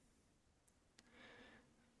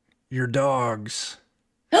your dog's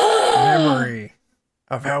memory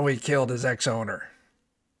of how we killed his ex-owner.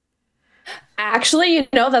 Actually, you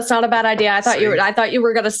know, that's not a bad idea. I thought you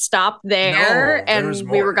were gonna stop there, No, and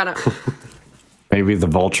we were gonna. Maybe the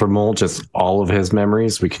vulture mole, just all of his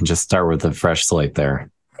memories. We can just start with a fresh slate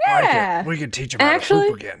there. Yeah, we could teach him how to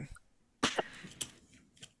poop again.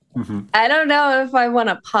 Mm-hmm. I don't know if I want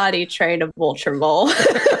to potty train a vulture mole.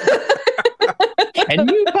 Can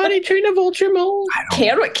you potty train a vulture mole?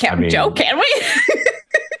 Can we? Joe, can we?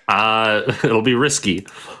 It'll be risky.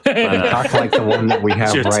 Talk like the one that we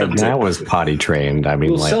have right now is potty trained. I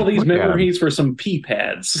mean, We'll like, sell these memories for some pee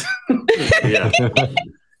pads. Yeah.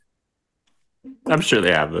 I'm sure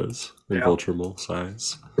they have those in vulture mole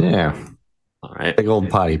size. Yeah. All right. Big old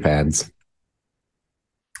potty pads.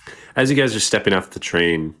 as you guys are stepping off the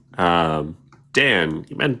train, Dan,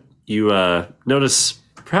 you notice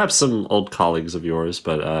perhaps some old colleagues of yours,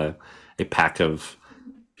 but a pack of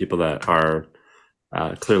people that are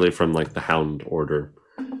clearly from like the Hound Order,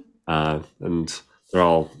 and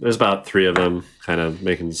there's about 3 of them kind of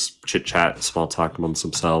making chit chat, small talk amongst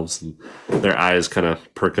themselves, and their eyes kind of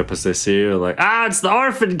perk up as they see you, like, it's the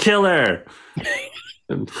orphan killer.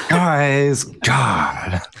 And, Guys,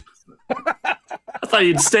 God. I thought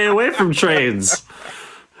you'd stay away from trains.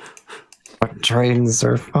 But trains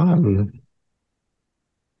are fun.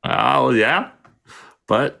 Oh, yeah.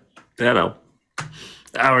 But, we're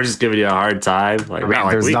just giving you a hard time. Like,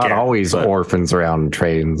 There's not always orphans around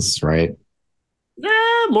trains, right?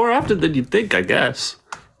 Yeah, more often than you'd think, I guess.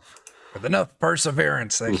 With enough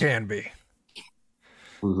perseverance, they can be.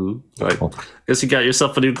 Mm-hmm. Like, I guess you got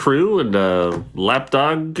yourself a new crew and a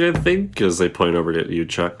lapdog, I think, as they point over to you,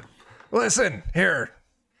 Chuck. Listen, here.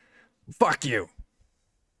 Fuck you.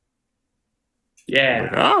 Yeah.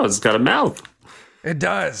 Like, oh, it's got a mouth. It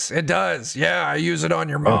does. It does. Yeah, I use it on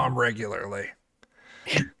your mom regularly.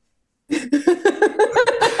 She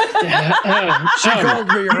called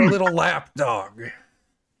me her little lapdog.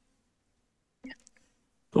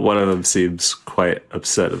 One of them seems quite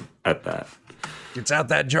upset at that. Gets out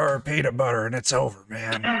that jar of peanut butter and it's over,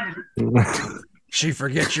 man. She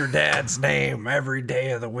forgets your dad's name every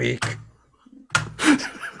day of the week.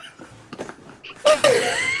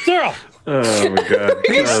 Cyril! Oh my god.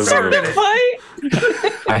 He started it.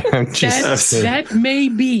 I'm just That may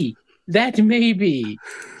be. That may be.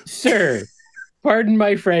 Sir, pardon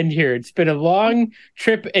my friend here. It's been a long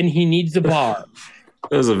trip and he needs a bar.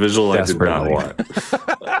 That was a visual I did not Desperately. want.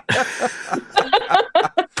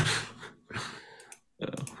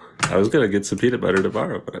 I was going to get some peanut butter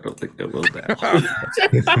tomorrow, but I don't think I will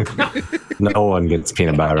now. no one gets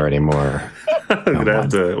peanut butter anymore. I'm going to have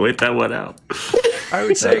to wait that one out. I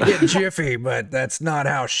would say get Jiffy, but that's not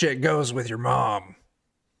how shit goes with your mom.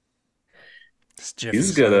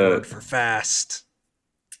 Jiffy's gonna- word for fast.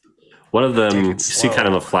 One of them, Take you it see slow. kind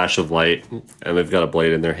of a flash of light, and they've got a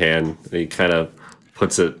blade in their hand, and he kind of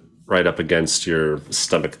puts it right up against your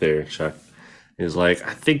stomach there, Chuck. He's like,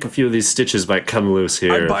 I think a few of these stitches might come loose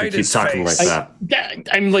here if you bite keep his talking face. like that.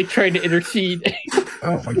 I'm like trying to intercede.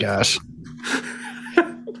 Oh my gosh.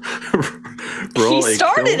 Roll He a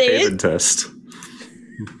started kill it. Haven test.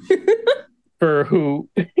 For who?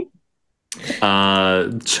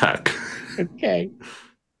 Chuck. Okay.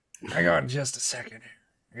 Hang on just a second.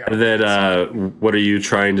 And then, what are you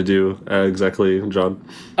trying to do exactly, John?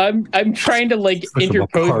 I'm trying to like Push 'em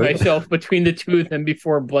interpose apart. myself between the two of them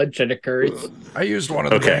before bloodshed occurs. I used one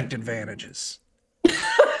of the Okay. banked advantages.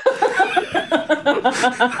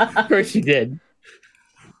 Of course you did.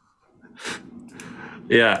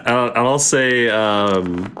 Yeah, I'll say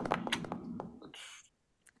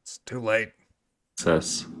It's too late.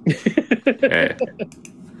 success. Okay.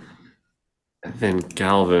 And then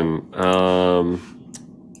Galvin,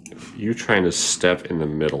 you trying to step in the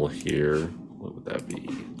middle here. What would that be?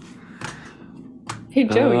 Hey,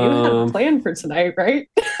 Joe, you had a plan for tonight, right?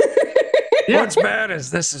 What's bad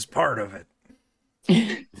is this is part of it.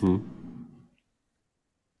 There's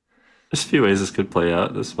a few ways this could play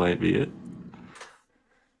out. This might be it.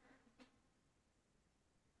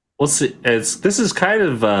 We'll see. This is kind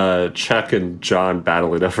of Chuck and John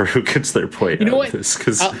battling over who gets their point. You know out what? of this,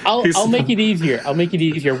 'cause I'll make it easier. I'll make it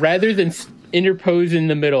easier. Rather than interpose in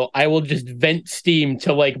the middle, I will just vent steam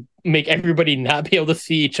to like make everybody not be able to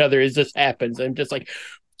see each other as this happens. I'm just like,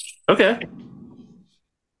 Okay.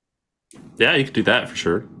 Yeah, you could do that for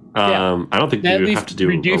sure. Yeah. I don't think that at you least have to do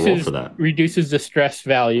a roll for that. reduces the stress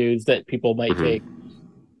values that people might Mhm. take.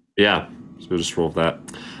 Yeah, so we'll just roll that.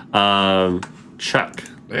 Chuck,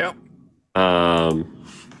 Yep.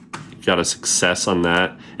 you got a success on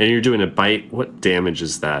that, and you're doing a bite. What damage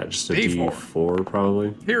is that? Just a D4. D4,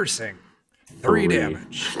 probably. Piercing. 3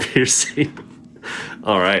 damage. Piercing.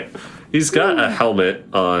 All right. He's got a helmet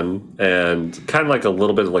on, and kind of like a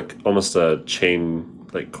little bit of like almost a chain,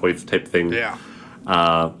 like coif type thing. Yeah.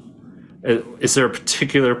 Is there a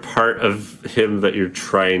particular part of him that you're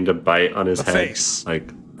trying to bite on his The head? face. Like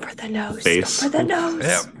For the nose. Face. For the nose.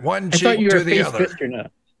 Yep. One I thought cheek you were to a the face other. fister,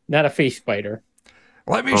 not a face biter.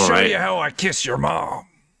 Let me All show right. you how I kiss your mom.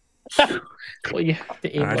 Well, you have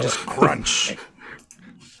to aim And I low. just crunch.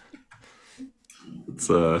 it's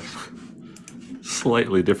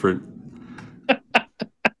slightly different.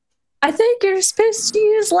 I think you're supposed to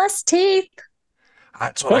use less teeth.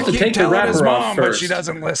 That's what I Supposed to keep take the telling his wrapper off mom, but first. she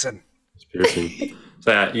doesn't listen. It's piercing.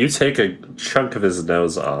 So yeah, you take a chunk of his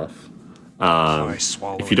nose off. I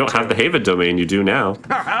swallow If you don't have the Haven domain, you do now.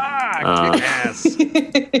 Kick ass.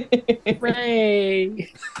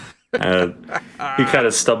 Hooray! And he kind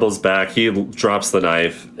of stumbles back. He drops the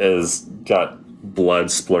knife. Has got blood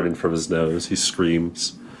splurting from his nose. He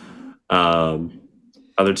screams.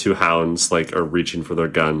 Other two hounds are reaching for their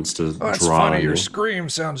guns to That's draw. funny. on Your you. scream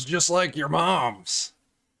sounds just like your mom's.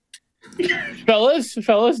 fellas,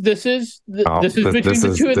 this is between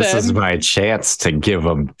the two of them. This is my chance to give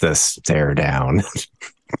them the stare down.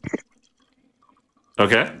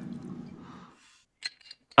 Okay.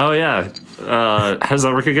 Oh yeah. How does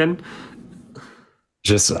that work again?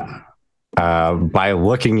 Just by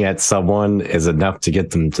looking at someone is enough to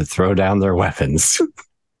get them to throw down their weapons.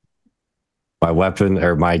 My weapon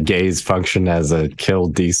or my gaze function as a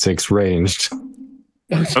kill D6 ranged.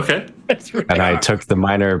 Okay. That's right. And I took the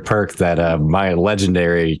minor perk that my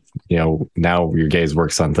legendary, now your gaze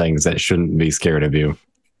works on things that shouldn't be scared of you.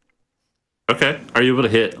 Okay. Are you able to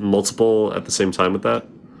hit multiple at the same time with that?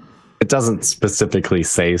 It doesn't specifically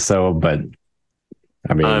say so, but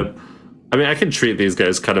I mean, I can treat these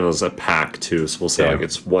guys kind of as a pack too, so we'll say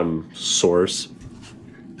it's one source.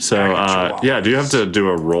 So do you have to do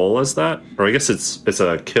a roll as that, or I guess it's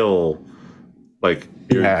a kill?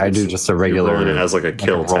 I do just a regular rolling it as a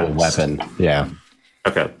kill roll test. weapon. Yeah.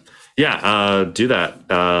 Okay. Yeah. Do that.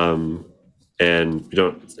 And you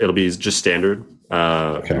don't. It'll be just standard.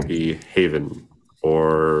 It'll be Haven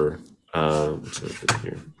or what's it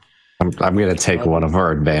here? I'm going to take one of our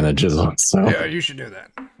advantages. So Yeah, you should do that.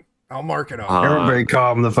 I'll mark it off. everybody,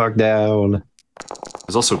 calm the fuck down.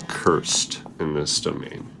 There's also cursed in this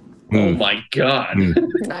domain. Oh my god.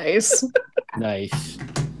 Nice. Nice.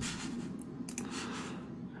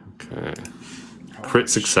 Okay. Crit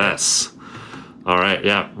success. All right.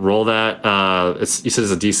 Yeah. Roll that. You said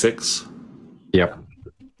it's a D6. Yep.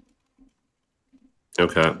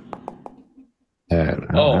 Okay.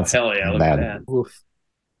 Oh, that's hell yeah. Look bad. at that. Oof.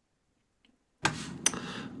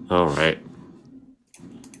 All right.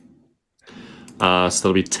 So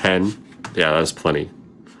that'll be 10. Yeah, that's plenty.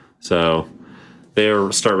 So they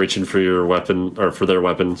start reaching for your weapon or for their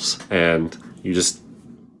weapons, and you just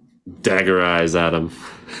dagger eyes at them,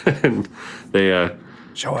 and they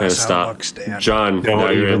Show kind of us how it stop. looks, Dan. John, now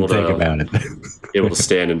Don't you're even able think to about it. able to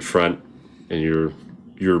stand in front, and you're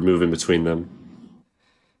moving between them.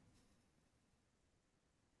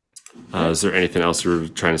 Is there anything else you were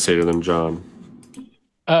trying to say to them, John?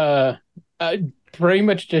 Pretty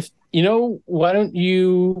much just, why don't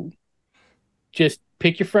you just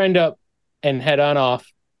pick your friend up and head on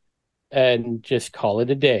off and just call it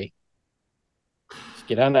a day. Just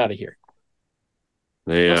get on out of here.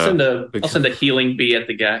 They, I'll send a healing bee at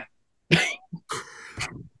the guy.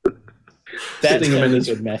 That's Sitting him in a his-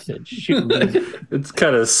 good message. Shoot him. it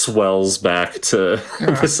kind of swells back to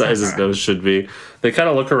the size his nose should be. They kind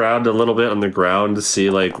of look around a little bit on the ground to see,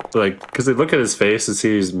 because they look at his face and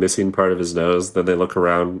see he's missing part of his nose. Then they look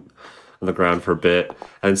around on the ground for a bit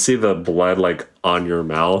and see the blood on your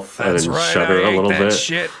mouth. That's and then right. shudder I a ate little that bit.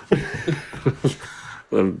 shit.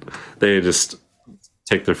 And they just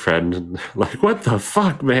take their friend and what the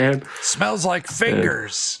fuck, man? Smells like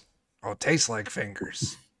fingers. Oh, tastes like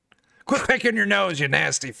fingers. Quit picking your nose, you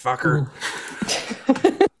nasty fucker.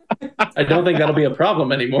 I don't think that'll be a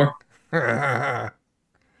problem anymore. Probably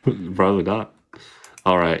not.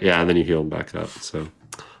 All right, yeah, and then you heal him back up. So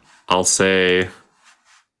I'll say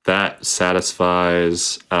that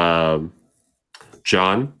satisfies.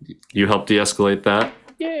 John, you helped de-escalate that.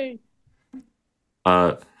 Yay.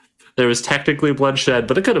 There was technically bloodshed,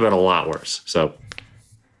 but it could have been a lot worse. So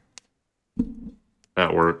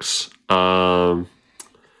that works.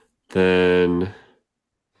 Then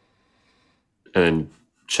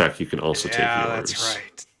check. You can also take yours. Yeah, that's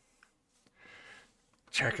right.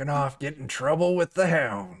 Checking off, get in trouble with the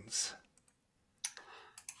hounds.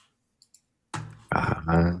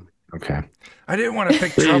 Okay. I didn't want to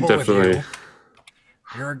pick Yeah, trouble with definitely. you.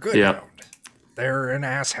 You're a good Yep. hound. They're an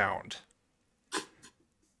ass hound.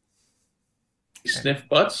 Sniff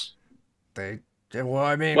butts? Well,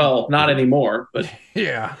 I mean, Well, not anymore, but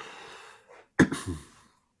yeah.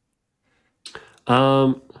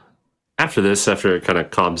 After it kind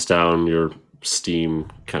of calms down, your steam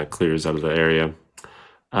kind of clears out of the area.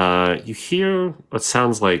 You hear what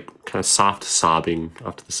sounds like kind of soft sobbing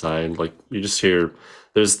off to the side. You just hear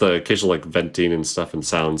there's the occasional venting and stuff and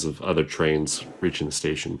sounds of other trains reaching the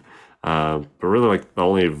station. But really the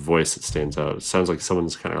only voice that stands out. It sounds like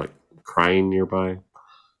someone's kind of crying nearby.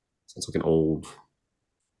 Sounds like an old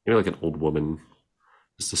woman.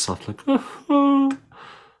 Just a soft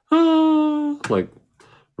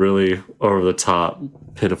really over the top,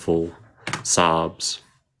 pitiful sobs.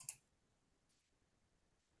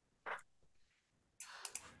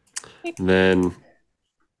 And then it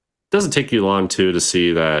doesn't take you long too to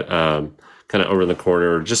see that kind of over in the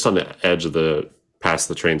corner, just on the edge of past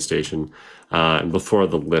the train station, and before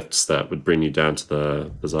the lifts that would bring you down to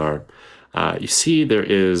the bazaar, you see there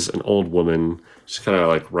is an old woman. She's kind of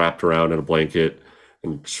like wrapped around in a blanket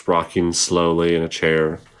and just rocking slowly in a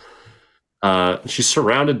chair. She's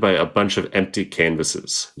surrounded by a bunch of empty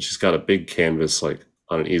canvases. She's got a big canvas like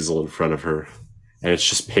on an easel in front of her, and it's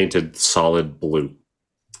just painted solid blue.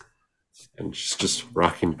 And she's just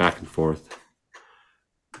rocking back and forth.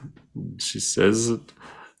 She says,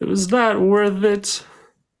 "It was not worth it.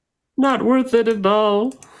 Not worth it at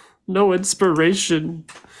all. No inspiration."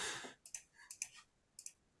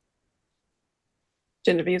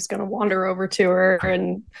 Genevieve's gonna wander over to her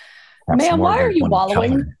and, Have some ma'am, more why are than you one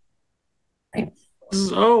wallowing? color.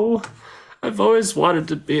 So, I've always wanted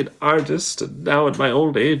to be an artist, and now at my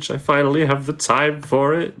old age, I finally have the time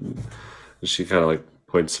for it. And she kind of like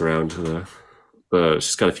points around to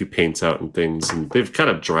she's got a few paints out and things, and they've kind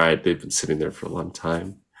of dried. They've been sitting there for a long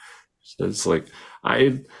time. So it's like,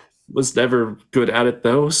 I was never good at it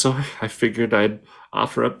though, so I figured I'd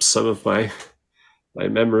offer up some of my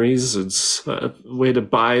memories. It's a way to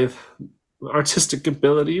buy artistic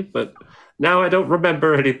ability, but now I don't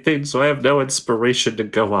remember anything, so I have no inspiration to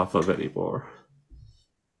go off of anymore.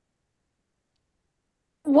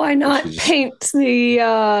 Why not She's- paint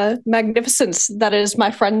the magnificence that is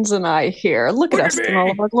my friends and I here? Look at us in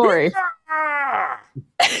all of our glory.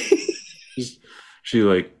 She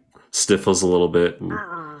like sniffles a little bit and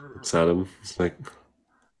looks at him. It's like,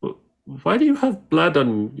 why do you have blood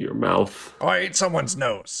on your mouth? Oh, I ate someone's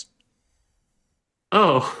nose.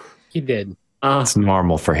 Oh, He did. It's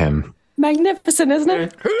normal for him. Magnificent, isn't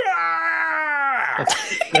it?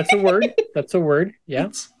 That's a word. That's a word. Yeah.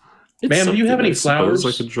 It's Ma'am, do you have something any I suppose flowers?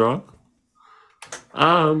 I could draw.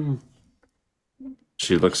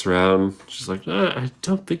 She looks around. She's like, I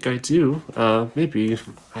don't think I do. Maybe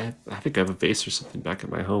I think I have a vase or something back at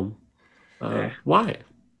my home. Why?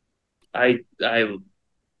 That's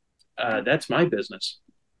my business.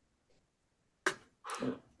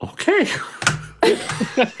 Okay.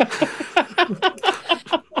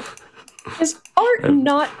 Is art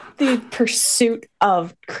not the pursuit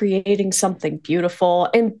of creating something beautiful?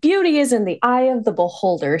 And beauty is in the eye of the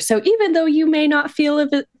beholder. So even though you may not feel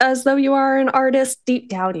as though you are an artist, deep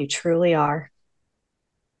down you truly are.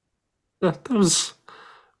 That was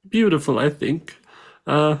beautiful, I think.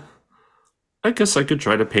 I guess I could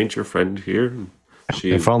try to paint your friend here.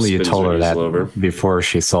 She If only you spins told her easel that over. before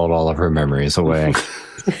she sold all of her memories away.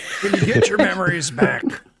 When you get your memories back,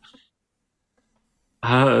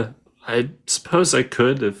 I suppose I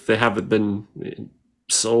could if they haven't been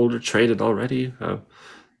sold or traded already.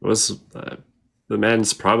 The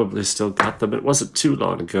man's probably still got them. It wasn't too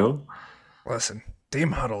long ago. listen,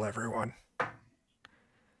 team huddle, everyone.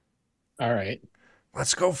 All right.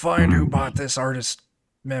 Let's go find who bought this artist's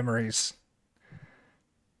memories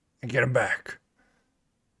and get them back.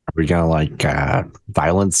 Are we gonna like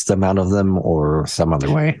violence them out of them or some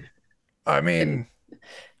other way? I mean,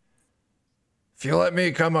 if you let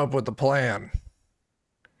me come up with a plan,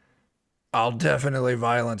 I'll definitely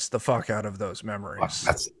violence the fuck out of those memories.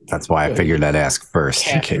 That's why I figured I'd ask first.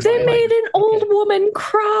 In Yeah. case They Right. made an old woman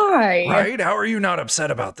cry. Right? How are you not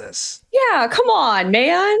upset about this? Yeah, come on,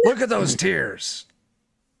 man. Look at those tears.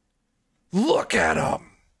 Look at them.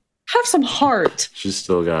 Have some heart. She's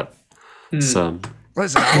still got some.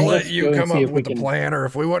 Listen, I'll let Let's you go and come see up if we with the can- plan, or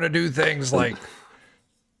if we want to do things like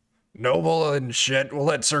noble and shit, we'll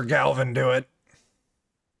let Sir Galvin do it.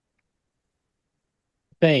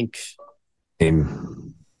 Thanks.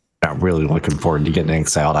 I'm not really looking forward to getting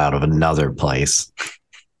exiled out of another place.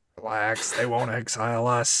 Relax, they won't exile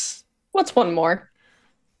us. What's one more?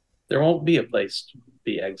 There won't be a place to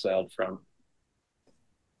be exiled from.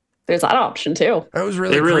 There's that option too. That was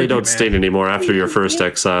really They really creepy, don't man. sting anymore after your first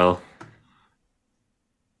exile.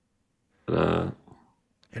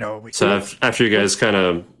 You know, we So after you guys kind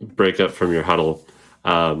of break up from your huddle,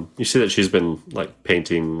 you see that she's been like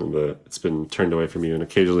painting. It's been turned away from you, and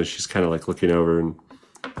occasionally she's kind of like looking over and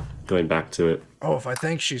going back to it. Oh, if I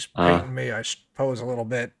think she's painting me, I should pose a little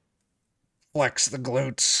bit. Flex the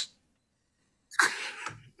glutes.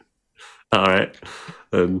 All right.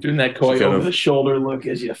 And Doing that coy She kind over of- the shoulder look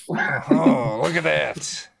as you fly. Oh, look at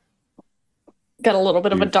that. Got a little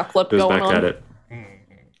bit of a duck lip goes going back on. at it.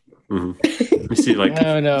 You see like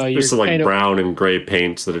No, you're there's some like kind of brown and gray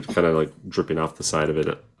paints that are kind of like dripping off the side of it,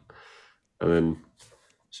 and then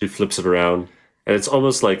she flips it around, and it's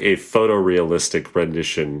almost like a photorealistic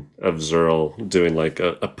rendition of Zerl doing like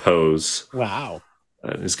a pose. wow.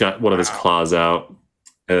 He's got one of his claws out,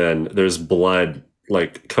 and there's blood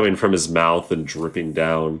like coming from his mouth and dripping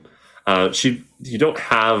down. You don't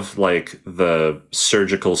have like the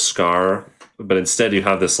surgical scar, but instead you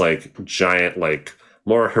have this like giant, like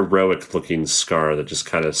more heroic looking scar that just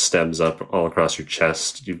kind of stems up all across your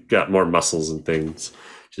chest. You've got more muscles and things.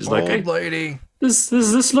 She's like, Old lady, does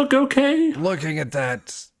this look okay? looking at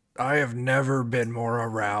that, I have never been more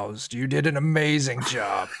aroused. You did an amazing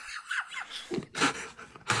job.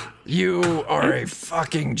 You are a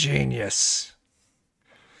fucking genius.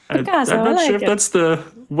 I'm not sure if that's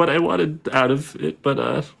what I wanted out of it,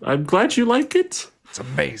 but I'm glad you like it. It's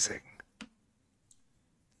amazing.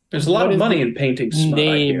 There's a lot of money in painting smut, I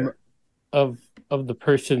name hear. of the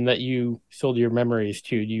person that you sold your memories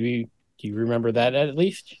to? Do you remember that at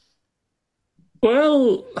least?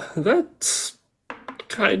 Well, that's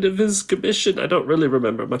kind of his commission. I don't really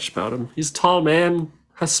remember much about him. He's a tall man,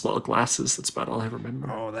 has small glasses. That's about all I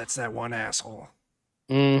remember. Oh, that's that one asshole.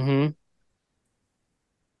 Mm-hmm.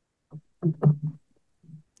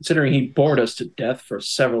 Considering he bored us to death for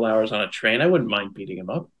several hours on a train, I wouldn't mind beating him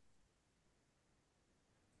up.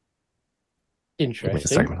 Wait a Interesting.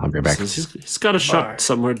 second, I'll be back. He's got a shop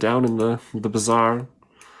somewhere down in the bazaar,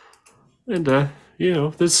 and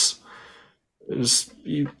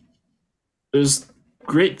there's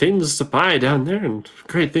great things to buy down there and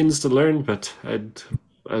great things to learn, but I'd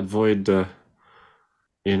avoid.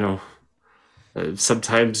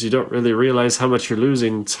 Sometimes you don't really realize how much you're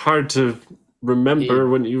losing. It's hard to remember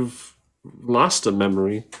when you've lost a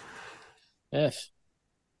memory. Yes,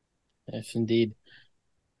 indeed.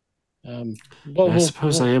 I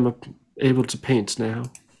suppose I am able to paint now.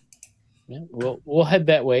 Yeah, we'll head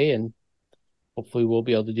that way, and hopefully we'll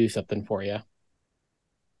be able to do something for you.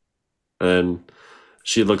 And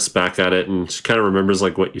she looks back at it and she kind of remembers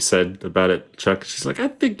like what you said about it, Chuck. She's like, I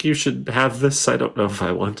think you should have this. I don't know if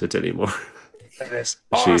I want it anymore. That is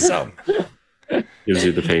awesome. Gives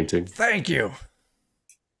you the painting. Thank you.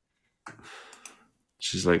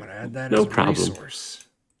 She's like, I'm gonna add that no as a problem. resource.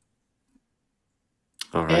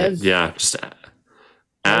 All right. Yeah, just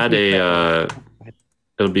add it'll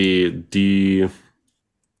be D8.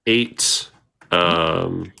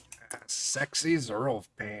 Sexy Zerl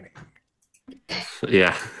painting.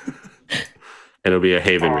 Yeah. And it'll be a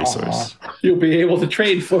haven resource. You'll be able to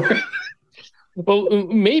trade for it. Well,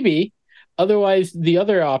 maybe. Otherwise, the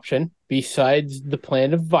other option, besides the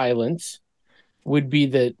plan of violence, would be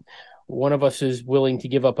that one of us is willing to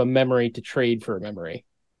give up a memory to trade for a memory.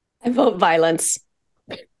 I vote violence.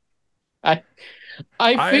 I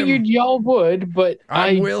figured y'all would, but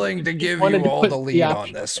I'm willing to give you all the lead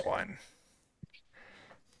on this one.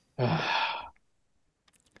 I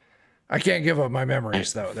can't give up my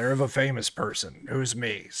memories, though. They're of a famous person, who's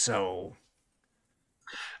me, so...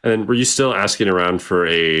 And then were you still asking around for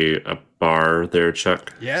a bar there,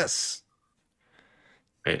 Chuck? Yes.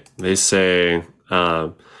 Right. They say,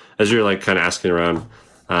 as you're like kind of asking around,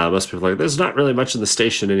 most people are like, there's not really much in the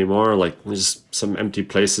station anymore. Like, there's some empty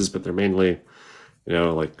places, but they're mainly,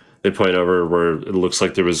 like they point over where it looks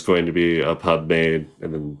like there was going to be a pub made,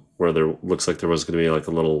 and then where there looks like there was going to be like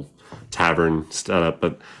a little tavern set up,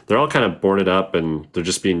 but they're all kind of boarded up and they're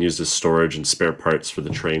just being used as storage and spare parts for the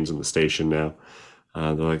trains in the station now.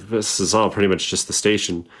 They're like, this is all pretty much just the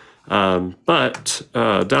station. But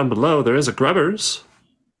down below, there is a Grubbers.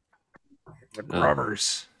 The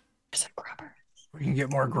Grubbers. There's a grubber. We can get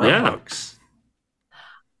more grub bugs.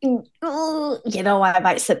 I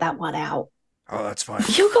might sit that one out. Oh, that's fine.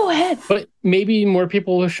 You go ahead. But maybe more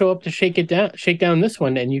people will show up to shake down this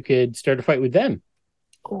one, and you could start a fight with them.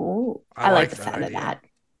 Ooh, I like like the that sound idea. of that.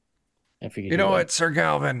 I figured You know what, Sir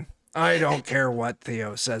Galvin? I don't care what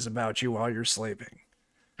Theo says about you while you're sleeping.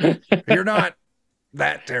 You're not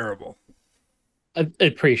that terrible.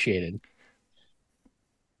 Appreciated.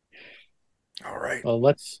 All right. Well,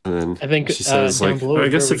 let's. And I think she says, down like, below I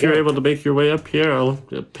is guess where if we you're go. able to make your way up here, I'll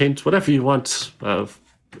paint whatever you want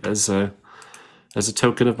as a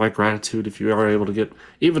token of my gratitude if you are able to get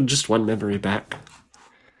even just one memory back.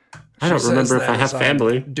 I don't remember if I have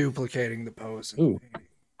family. Duplicating the pose. Ooh.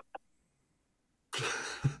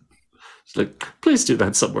 It's like, please do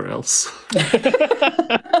that somewhere else.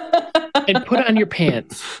 And put on your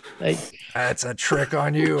pants. That's a trick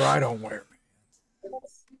on you. I don't wear.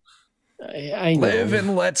 I know. Live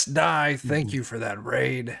and let's die. Thank you for that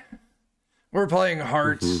raid. We're playing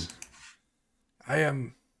Hearts. Mm-hmm. I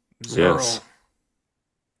am Zerl. Yes.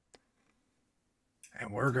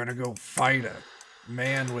 And we're going to go fight a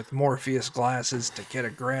man with Morpheus glasses to get a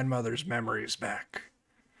grandmother's memories back.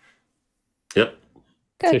 Yep.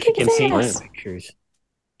 So she can see his my ass. pictures.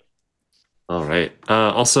 All right.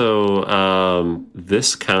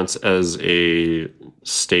 This counts as a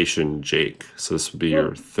station, Jake. So this would be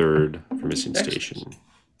your third for missing station.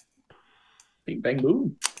 Bing bang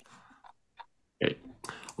boom. Okay.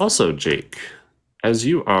 Also, Jake, as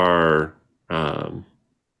you are,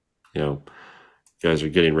 you guys are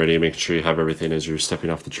getting ready, making sure you have everything as you're stepping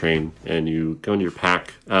off the train, and you go into your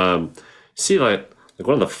pack. See, like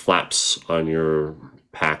one of the flaps on your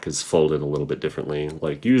pack is folded a little bit differently.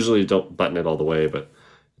 Like usually, don't button it all the way, but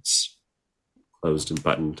it's closed and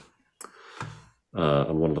buttoned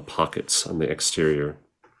on one of the pockets on the exterior.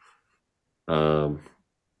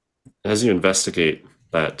 As you investigate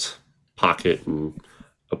that pocket and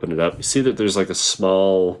open it up, you see that there's like a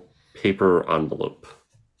small paper envelope.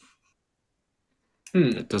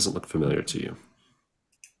 It doesn't look familiar to you.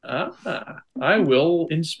 I will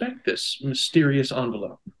inspect this mysterious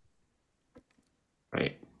envelope.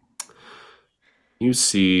 Right. You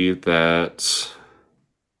see that.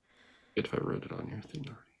 If I wrote it on your thing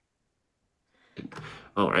already.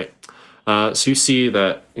 All right. So you see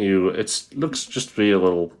that it looks just to be a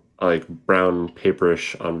little like brown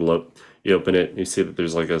paperish envelope. You open it, and you see that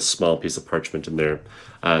there's like a small piece of parchment in there,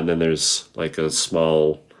 and then there's like a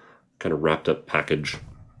small kind of wrapped up package.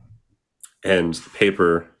 And the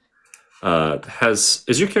paper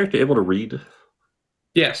is your character able to read?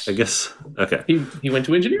 Yes. I guess. Okay. He went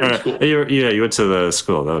to engineering school. You went to the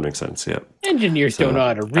school. That would make sense. Yeah. Engineers don't know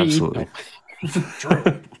how to read. Absolutely.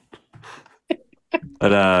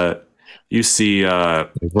 But you see,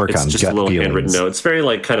 it's just a little handwritten note. It's very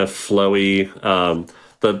like kind of flowy.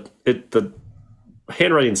 The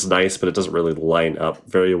handwriting's nice, but it doesn't really line up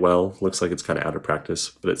very well. Looks like it's kind of out of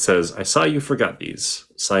practice. But it says, "I saw you forgot these."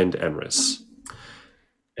 Signed, Emrys.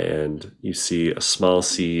 And you see a small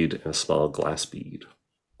seed and a small glass bead.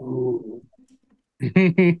 Ooh.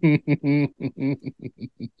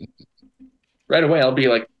 Right away, I'll be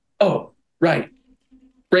like, "Oh, right.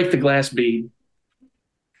 Break the glass bead."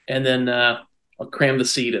 And then I'll cram the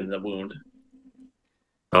seed in the wound.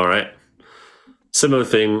 All right. Similar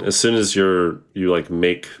thing. As soon as you like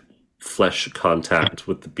make flesh contact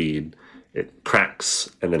with the bead, it cracks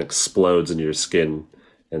and then explodes into your skin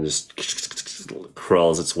and just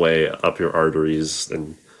crawls its way up your arteries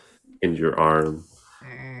and into your arm.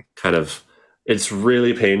 Kind of, it's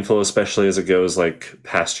really painful, especially as it goes like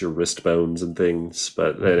past your wrist bones and things.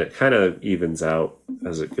 But then it kind of evens out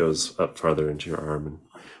as it goes up farther into your arm and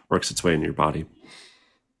works its way into your body.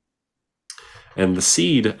 And the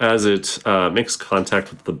seed, as it makes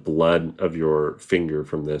contact with the blood of your finger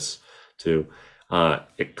from this, too,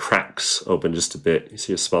 it cracks open just a bit. You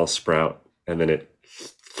see a small sprout, and then it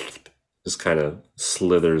just kind of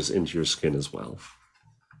slithers into your skin as well.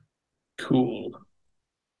 Cool.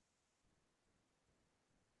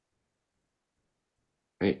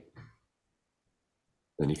 Right.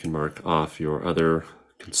 Then you can mark off your other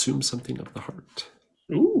consume something of the heart.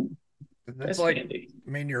 Ooh. That's That's like, handy. I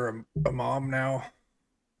mean, you're a mom now.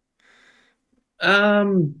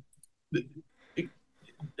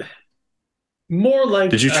 More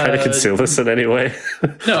like. Did you try to conceal this in any way?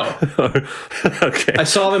 No. Okay. I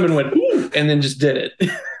saw them and went, "Ooh," and then just did it.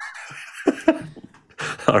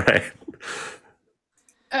 All right.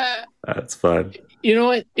 That's fine. You know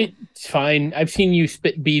what? It's fine. I've seen you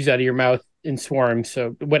spit bees out of your mouth in swarms,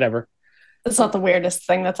 so whatever. It's not the weirdest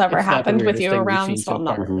thing that's ever It's not the happened with weirdest you thing we've around, seen so so I'm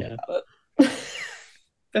not far. worried Yeah. about it.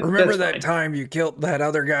 Remember that's that fine. time you killed that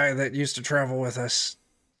other guy that used to travel with us?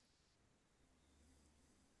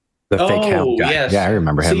 The fake hound guy. Yes. Yeah, I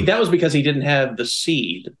remember him. See, that was because he didn't have the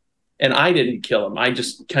seed, and I didn't kill him. I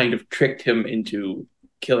just kind of tricked him into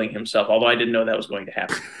killing himself, although I didn't know that was going to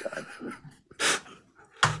happen at the time.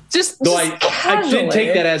 Though I did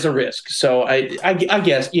take that as a risk, so I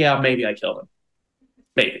guess, yeah, maybe I killed him.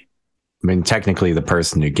 Maybe. I mean, technically, the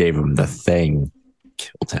person who gave him the thing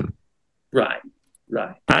killed him. Right.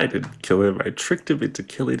 I didn't kill him. I tricked him into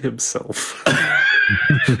killing himself.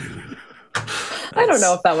 I don't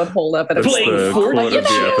know if that would hold up in a That's the court. quote of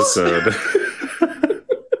the episode.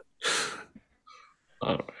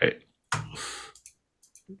 All right.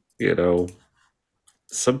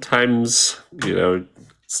 Sometimes,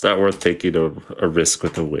 it's not worth taking a risk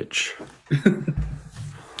with a witch.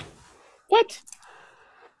 What?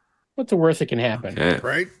 What's the worst that can happen? Okay.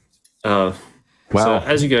 Right? Well, so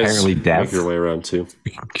as you guys apparently make death. your way around too.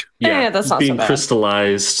 Yeah, that's not so being bad.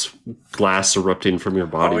 crystallized, glass erupting from your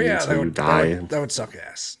body Oh, yeah. until you die. That would suck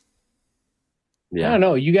ass. I Yeah. don't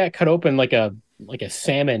know. You got cut open like a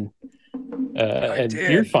salmon, I and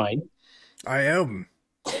did. you're fine. I am.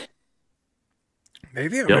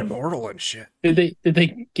 Maybe I'm Yep. immortal and shit. Did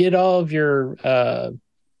they get all of your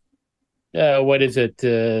What is it?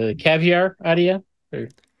 Caviar, Adia?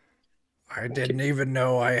 I didn't even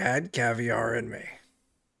know I had caviar in me.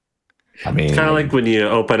 I mean, Kind of like when you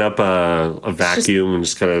open up a vacuum and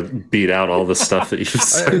just kind of beat out all the stuff that you've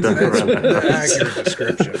set up That's around the the house. accurate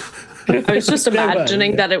description. I was just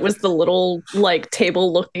imagining that it was the little like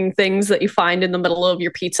table looking things that you find in the middle of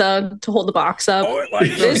your pizza to hold the box up. Oh, it like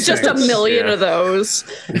those There's just a things. million Yeah. of those.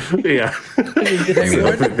 Yeah. They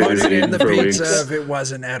wouldn't put it in the For pizza weeks. if it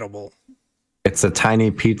wasn't edible, it's a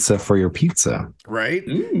tiny pizza for your pizza. right?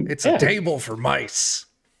 It's yeah. a table for mice.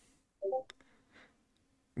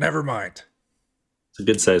 Never mind. It's a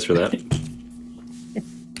good size for that.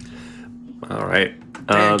 All right.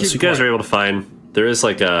 Man, So keep you guys quiet. are able to find there's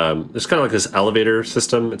kind of like this elevator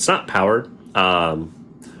system. It's not powered, or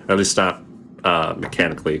at least not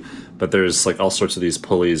mechanically, but there's like all sorts of these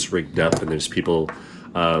pulleys rigged up, and there's people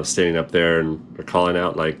standing up there, and they're calling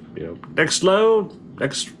out like, next load,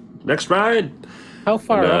 next ride. How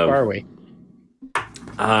far And, up are we?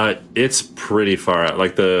 It's pretty far out.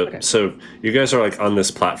 Like so you guys are like on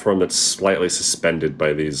this platform that's slightly suspended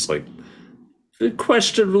by these like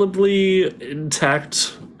questionably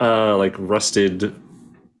intact, like rusted,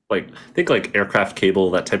 like think like aircraft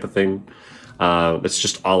cable, that type of thing. It's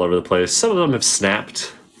just all over the place. Some of them have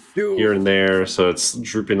snapped Dude, here and there, so it's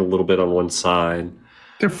drooping a little bit on one side.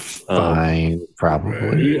 They're fine,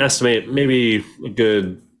 probably. You estimate maybe a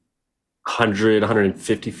good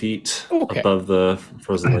 150 feet Okay. above the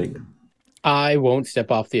frozen lake. I won't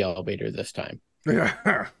step off the elevator this time.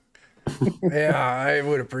 yeah. Yeah, I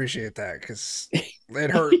would appreciate that because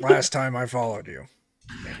it hurt last time I followed you.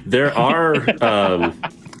 There are,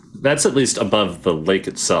 that's at least above the lake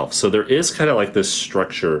itself. So there is kind of like this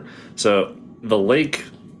structure. So the lake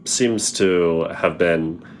seems to have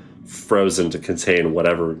been frozen to contain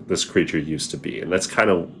whatever this creature used to be. And that's kind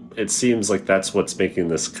of, it seems like that's what's making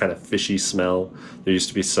this kind of fishy smell. There used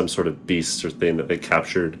to be some sort of beast or thing that they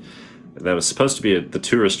captured that was supposed to be the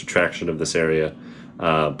tourist attraction of this area.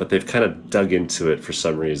 But they've kind of dug into it for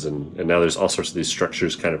some reason, and now there's all sorts of these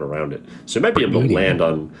structures kind of around it. So you might be able to land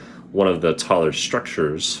on one of the taller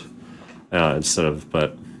structures instead of,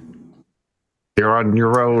 but You're on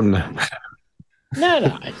your own.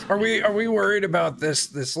 No. Are we worried about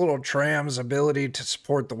this little tram's ability to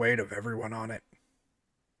support the weight of everyone on it?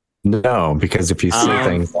 No, because if you see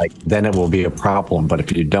things like, then it will be a problem. But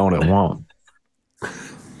if you don't, it won't.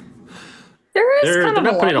 There is they're kind of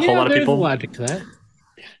not a putting a lot. whole lot of there's people. logic to that.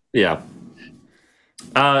 Yeah.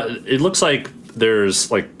 It looks like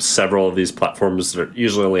there's like several of these platforms that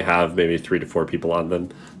usually only have maybe 3 to 4 people on them.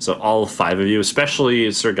 So all 5 of you,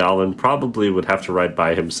 especially Sir Galvin, probably would have to ride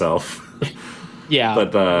by himself. Yeah.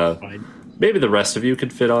 But fine. maybe the rest of you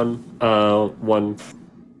could fit on one.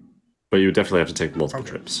 But you would definitely have to take multiple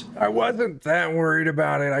trips. I wasn't that worried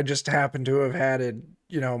about it. I just happened to have had it,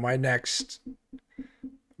 my next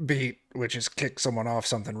beat, which is kick someone off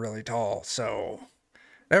something really tall. So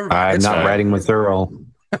never mind. I'm It's not fine. riding with Earl.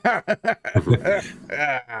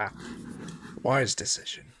 Wise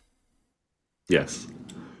decision. Yes.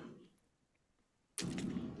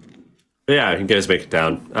 But yeah, you guys make it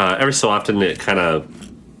down. Every so often it kind of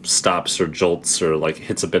stops or jolts or like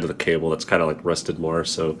hits a bit of the cable that's kind of like rusted more,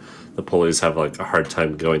 so the pulleys have like a hard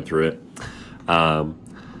time going through it.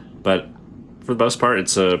 But for the most part,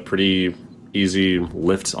 it's a pretty easy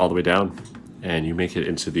lift all the way down, and you make it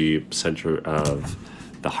into the center of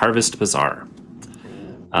the Harvest Bazaar.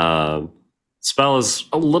 Spell is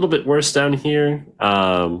a little bit worse down here,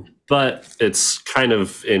 but it's kind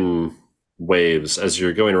of in waves. As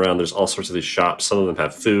you're going around, there's all sorts of these shops. Some of them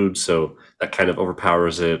have food, so that kind of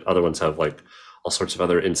overpowers it. Other ones have like all sorts of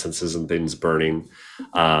other incenses and things burning.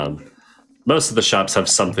 Most of the shops have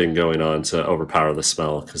something going on to overpower the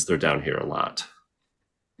smell because they're down here a lot.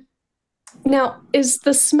 Now, is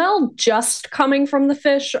the smell just coming from the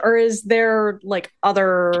fish, or is there like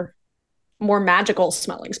other more magical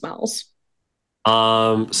smelling smells?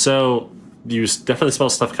 So you definitely smell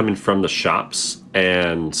stuff coming from the shops,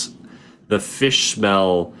 and the fish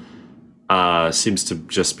smell seems to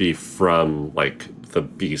just be from like the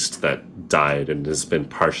beast that died and has been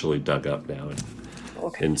partially dug up now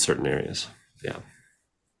in certain areas. Yeah.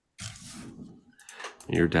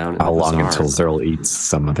 You're down in How the long bazaar. until Zerl eats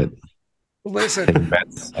some of it? Any Listen,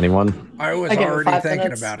 bets? Anyone? I was I give it already 5 thinking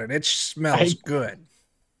minutes. about it. It smells good.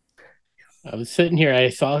 I was sitting here, I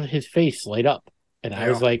saw his face light up, and I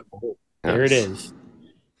was Yeah. like, oh, there it is.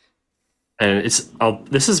 And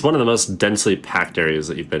this is one of the most densely packed areas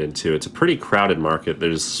that you've been into. It's a pretty crowded market.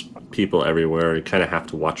 There's people everywhere. You kind of have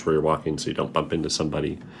to watch where you're walking so you don't bump into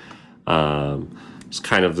somebody. It's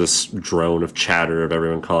kind of this drone of chatter of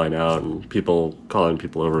everyone calling out and people calling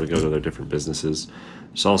people over to go to their different businesses.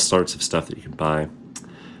 There's all sorts of stuff that you can buy.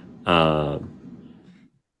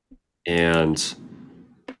 And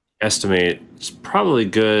estimate it's probably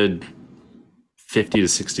good 50 to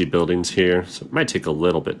 60 buildings here. So it might take a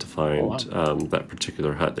little bit to find that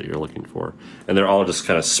particular hut that you're looking for. And they're all just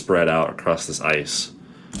kind of spread out across this ice.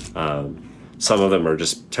 Some of them are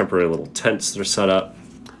just temporary little tents that are set up.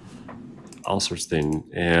 All sorts of things.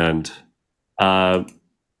 And a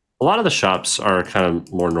lot of the shops are kind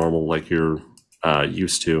of more normal like you're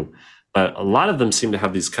used to. But a lot of them seem to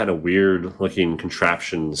have these kind of weird looking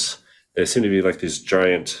contraptions. They seem to be like these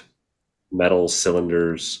giant metal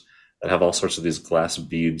cylinders that have all sorts of these glass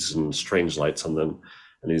beads and strange lights on them,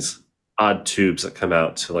 and these odd tubes that come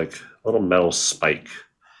out to like a little metal spike.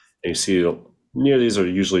 And you see near these are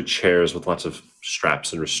usually chairs with lots of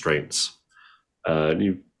straps and restraints. And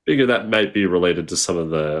you figure that might be related to some of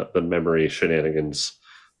the memory shenanigans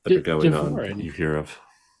that are going on that you hear of.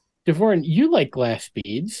 Devorin, you like glass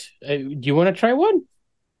beads. Do you want to try one?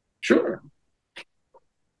 Sure.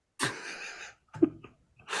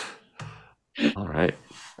 All right.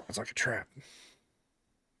 It's like a trap.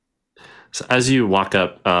 So as you walk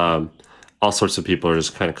up, all sorts of people are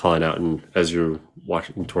just kind of calling out, and as you're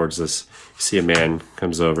walking towards this, you see a man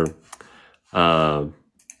comes over.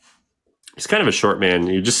 He's kind of a short man.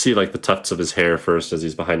 You just see like the tufts of his hair first as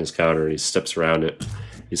he's behind his counter, and he steps around it.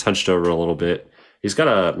 He's hunched over a little bit. He's got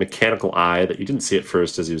a mechanical eye that you didn't see at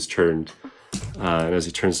first as he was turned. And as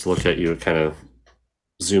he turns to look at you, it kind of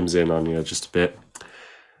zooms in on you just a bit.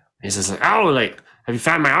 He says, "Oh, like, have you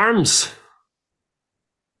found my arms?"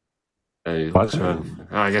 What? Oh,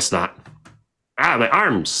 I guess not. My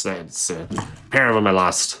arms. That's a pair of them I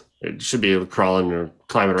lost. They should be crawling or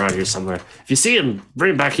climbing around here somewhere. If you see them,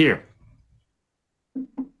 bring them back here.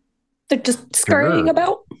 They're just scurrying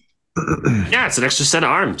about. Yeah, it's an extra set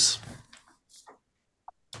of arms.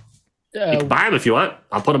 You can buy them if you want.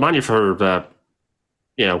 I'll put them on you for,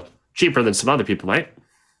 cheaper than some other people might.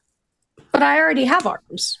 But I already have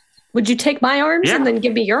arms. Would you take my arms and then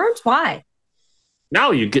give me your arms? Why?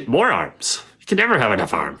 No, you get more arms. You can never have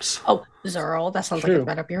enough arms. Oh, Zerl, that sounds like it's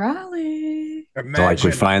right up your alley. So like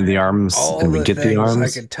we find the arms and we get the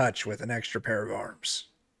arms? I can touch with an extra pair of arms.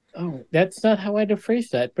 Oh, that's not how I'd have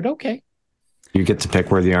phrased that, but okay. You get to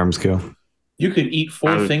pick where the arms go. You could eat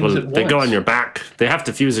four things at once. They go on your back. They have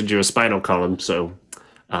to fuse into your spinal column, so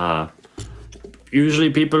usually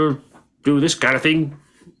people do this kind of thing.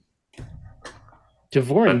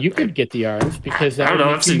 Devorin, you could get the arms because I don't know.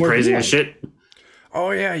 I've seen crazy as shit.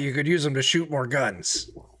 Oh yeah, you could use them to shoot more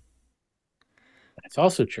guns. That's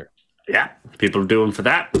also true. Yeah, people do them for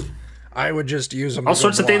that. I would just use them. All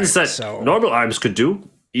sorts of things that normal arms could do.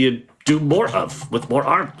 You do more of with more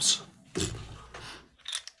arms.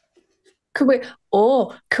 Could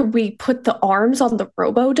we put the arms on the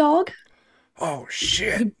Robo Dog? Oh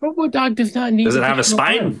shit! The Robo Dog does not need. Does it have a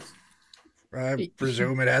spine? Arms. I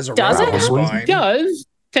presume it has a spine. It does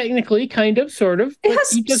technically, kind of, sort of. It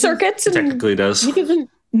has circuits. It technically does. He doesn't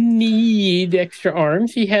need extra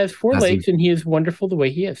arms. He has four legs, and he is wonderful the way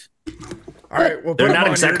he is. All right, well, they're not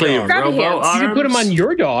exactly robo arms. You can put them on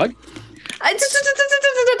your dog. Hey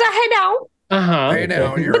now. Hey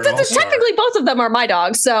now, you're but technically both of them are my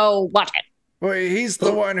dogs, so watch it. Well, he's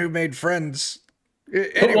the one who made friends.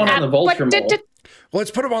 Put one on the vulture mole.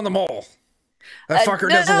 Let's put him on the mole. That fucker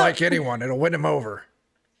doesn't like anyone. It'll win him over.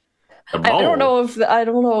 I don't know if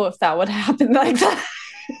that would happen like that.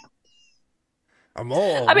 A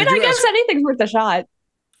mole. I mean, I guess anything's worth a shot.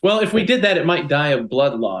 Well, if we did that, it might die of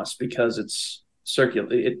blood loss because it's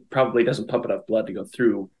it probably doesn't pump enough blood to go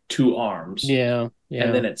through two arms. Yeah.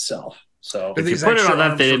 And then itself. So if you put it on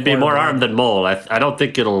that, it'd be more arm than mole. I don't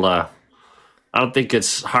think it'll. I don't think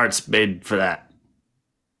its heart's made for that.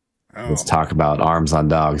 Oh. Let's talk about arms on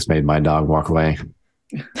dogs. Made my dog walk away.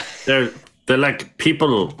 They're like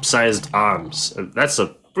people-sized arms. That's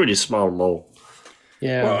a pretty small mole.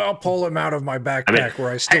 Yeah. Well, I'll pull him out of my backpack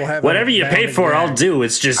where I still have. Whatever you pay for, I'll do.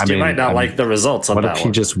 It's just you might not like the results on that one. What if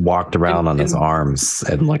he just walked around on his arms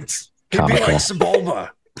and looked comical? He'd be like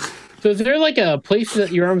Sebulba. So is there like a place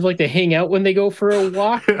that your arms like to hang out when they go for a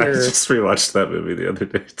walk? Or? I just rewatched that movie the other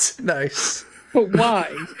day. Nice. But why?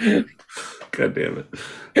 God damn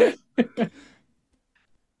it.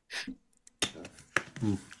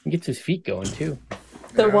 He gets his feet going too.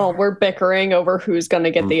 So while we're bickering over who's going to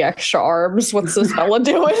get the extra arms, what's this fella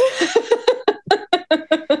doing?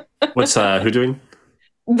 What's who doing?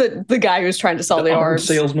 The guy who's trying to sell the arms.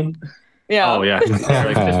 Salesman. Yeah. Oh yeah.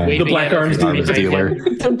 The black arms dealer.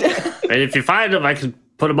 And if you find them, I can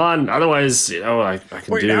put them on. Otherwise, I can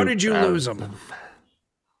do. Wait, how did you lose them?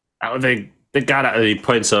 They got it. He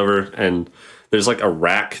points over, and there's like a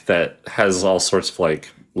rack that has all sorts of like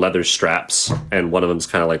leather straps, and one of them's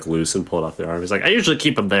kind of like loose and pulled off the arm. He's like, I usually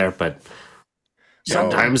keep them there, but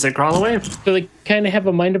sometimes they crawl away. So they kind of have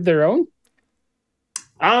a mind of their own?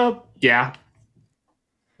 Yeah.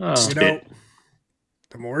 Oh. You know,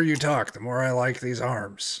 the more you talk, the more I like these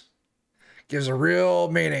arms. Gives a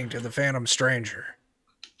real meaning to the Phantom Stranger.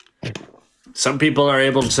 Some people are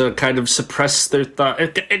able to kind of suppress their thought.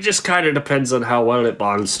 It just kind of depends on how well it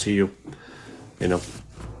bonds to you. You know.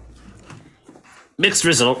 Mixed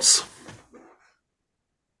results.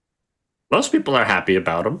 Most people are happy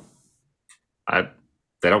about them.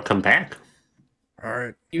 They don't come back. All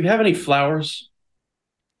right. Do you have any flowers?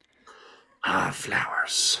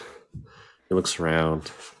 Flowers. He looks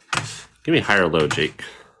around. Give me high or low, Jake.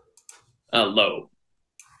 Low.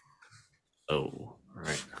 Oh, all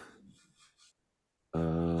right.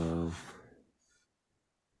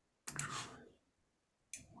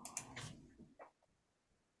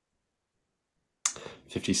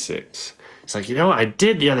 56. It's like, I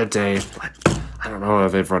did the other day, but I don't know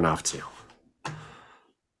if they've run off to.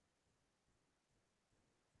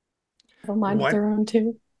 Don't mind if they're on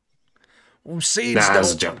too. Well, seeds Nah,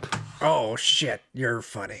 that's a don't... joke. Oh, shit. You're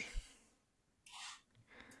funny.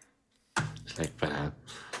 It's like,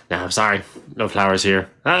 no, I'm sorry. No flowers here.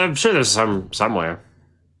 I'm sure there's some somewhere.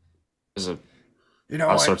 There's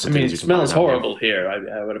all sorts of things. It smells horrible here.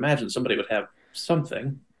 I would imagine somebody would have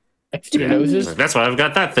something. Extra noses? Like, that's why I've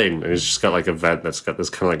got that thing. And it's just got like a vent that's got this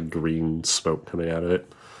kind of like green smoke coming out of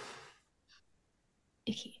it.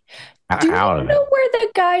 Do you know where the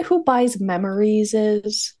guy who buys memories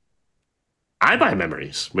is? I buy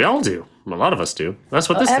memories. We all do. A lot of us do. That's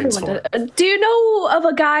what this thing's for. Do you know of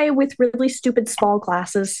a guy with really stupid small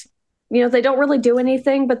glasses? They don't really do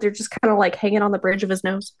anything, but they're just kind of like hanging on the bridge of his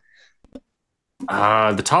nose.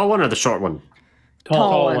 The tall one or the short one?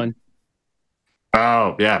 Tall one.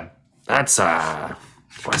 Oh, yeah. That's,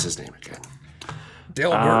 what's his name again?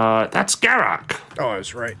 Dilbert. That's Garak. Oh, I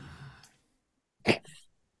was right.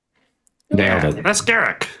 Nailed it. That's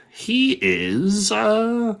Garak. He is,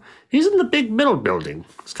 he's in the big middle building.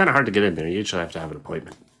 It's kind of hard to get in there. You usually have to have an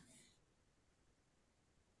appointment.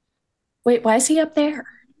 Wait, why is he up there?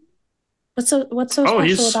 What's so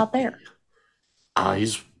special about there?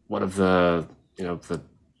 He's one of the,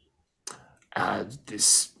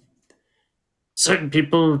 this certain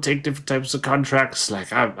people take different types of contracts.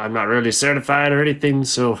 Like, I'm not really certified or anything,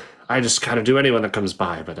 so I just kind of do anyone that comes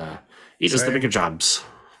by, but he does the bigger jobs.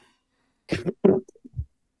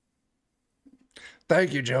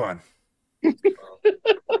 Thank you, John. Wait,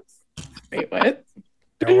 what?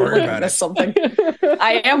 Don't worry about it. Something.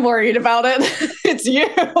 I am worried about it. It's you.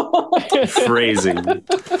 Phrasing.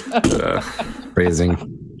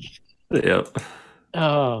 Phrasing. Yep.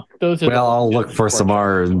 Oh, those are. Well, I'll look for some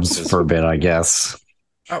arms for a bit, I guess.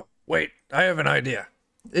 Oh, wait. I have an idea.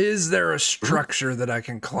 Is there a structure that I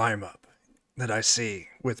can climb up that I see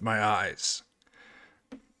with my eyes?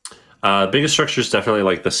 Biggest structure is definitely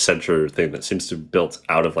like the center thing that seems to be built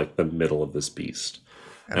out of like the middle of this beast.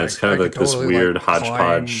 And it's kind of like this weird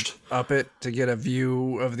hodgepodge. Up it to get a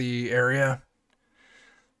view of the area?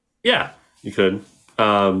 Yeah, you could.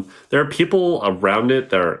 There are people around it.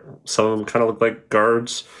 Some of them kind of look like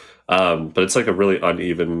guards. But it's like a really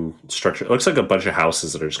uneven structure. It looks like a bunch of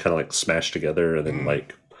houses that are just kind of like smashed together and then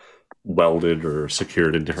like welded or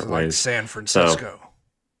secured in different ways. Like San Francisco.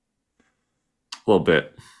 A little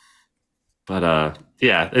bit. But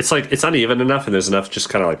yeah, it's uneven enough, and there's enough just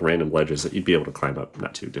kind of like random ledges that you'd be able to climb up.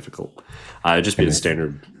 Not too difficult. It'd just be the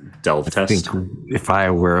standard delve test. I think if I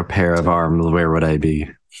were a pair of arms, where would I be?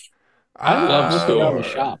 I love looking around the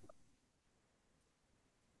shop.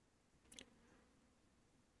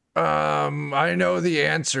 I know the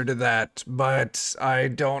answer to that, but I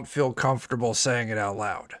don't feel comfortable saying it out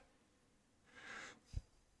loud.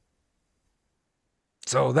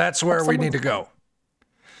 So that's where we need to go.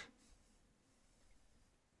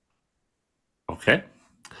 Okay.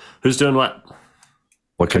 Who's doing what?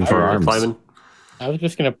 Looking for arms. Climbing? I was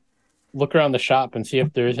just going to look around the shop and see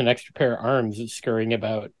if there's an extra pair of arms scurrying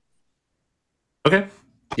about. Okay.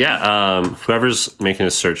 Yeah. Whoever's making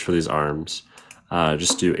a search for these arms,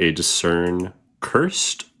 just do a discern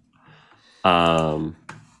cursed, or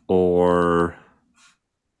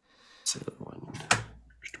what's the other one?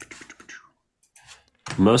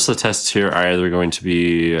 Most of the tests here are either going to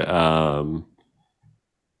be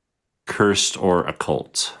cursed or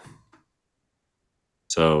occult.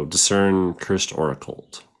 So discern, cursed, or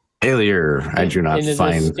occult. Failure. I do not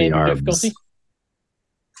find the arms. Difficulty?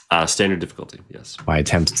 Standard difficulty, yes. My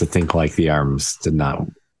attempts to think like the arms did not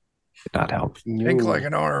Not help. Think like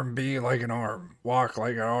an arm, be like an arm, walk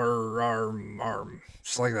like an arm.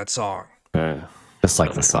 Just like that song. Just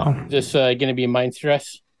like the song. Is this going to be mind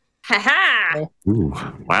stress? Ha Ooh.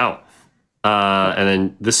 Wow. And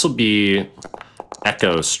then this will be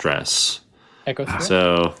echo stress. Echo stress?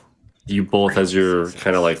 So you both, as you're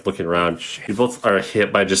kind of like looking around, you both are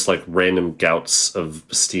hit by just like random gouts of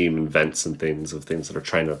steam and vents and things that are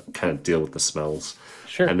trying to kind of deal with the smells.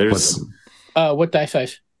 Sure. And there's what die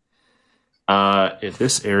size? in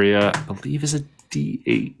this area, I believe, is a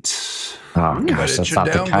D8. Oh But gosh, it that's should not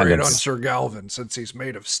the kind downgrade of. on Sir Galvin since he's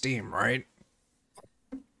made of steam, right?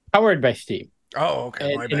 Powered by steam Oh, okay.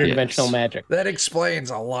 and My bad. interdimensional Yes. magic. That explains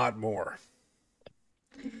a lot more.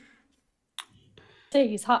 Say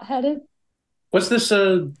he's hot-headed. What's this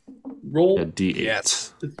roll? A D8.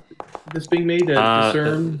 Yes. This being made?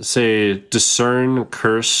 Discern? Say discern,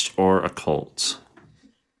 cursed, or occult.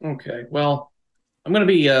 Okay, well, I'm going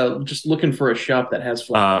to be just looking for a shop that has Or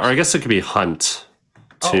flowers. I guess it could be hunt,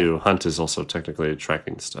 too. Hunt is also technically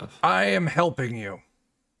tracking stuff. I am helping you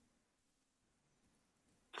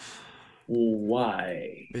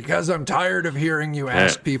Why? because I'm tired of hearing you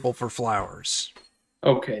ask people for flowers.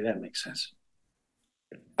 Okay, that makes sense.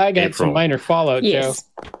 I got April. some minor fallout, Yes.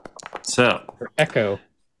 Joe. So, For Echo.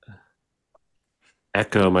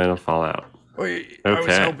 Echo might fall out. Wait, I was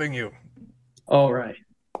Okay. helping you. All right.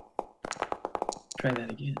 Try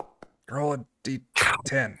that again. Roll a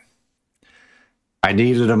D10. I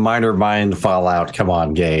needed a minor mind fallout. Come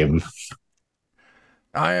on, game.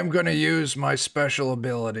 I am going to use my special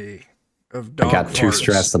ability of dog I got 2 farts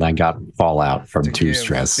stress and I got fallout from to 2 give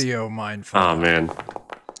stress. Theo mind Oh, fallout. man.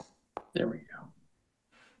 There we go.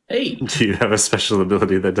 Hey, Do you have a special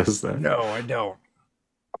ability that does that? No, I don't.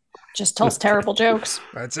 Just tells terrible jokes.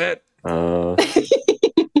 That's it.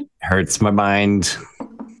 Hurts my mind.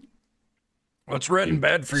 What's red and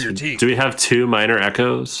bad for your teeth? Do we have 2 minor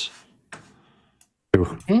echoes?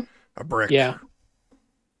 A brick. Yeah.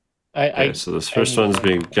 Okay, so this first one's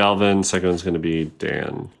being Galvin, second one's going to be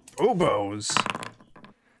Dan. Oboes.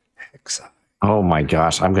 Hexa. Oh my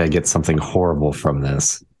gosh, I'm gonna get something horrible from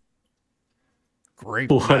this. Great.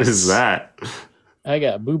 What is that? I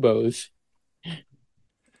got boobos.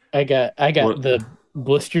 I got What? the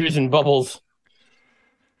blisters and bubbles.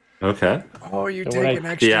 Okay. Oh, you So take when an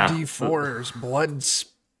extra Yeah. D4's blood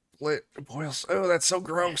split boils. Oh, that's so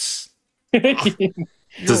gross.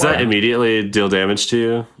 Does that immediately deal damage to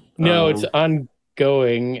you? No, it's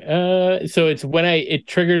ongoing. So it's when it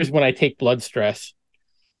triggers when I take blood stress.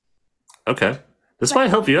 Okay. This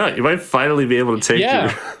might help you out. You might finally be able to take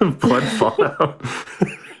Yeah. your blood fallout.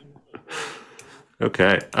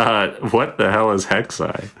 Okay. What the hell is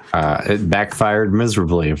Hexai? It backfired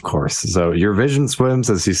miserably, of course. So your vision swims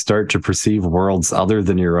as you start to perceive worlds other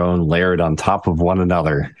than your own layered on top of one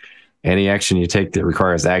another. Any action you take that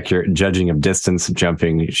requires accurate judging of distance,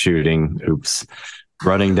 jumping, shooting,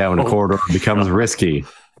 running down a corridor becomes risky.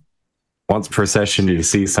 Once per session, you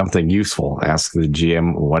see something useful. Ask the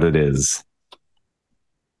GM what it is.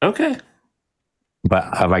 Okay.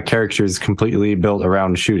 But my character is completely built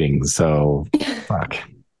around shooting, so fuck.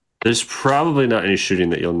 There's probably not any shooting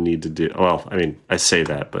that you'll need to do. Well, I mean, I say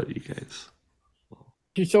that, but you guys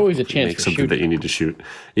There's always a chance make for something shooting. that you need to shoot.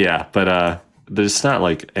 Yeah, but there's not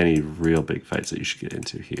like any real big fights that you should get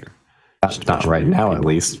into here. Not right now, at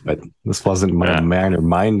least. But this wasn't my minor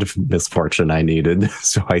mind misfortune I needed,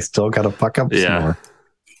 so I still got to fuck up some more.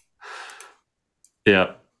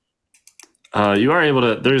 Yeah. You are able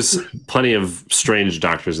to. There's plenty of strange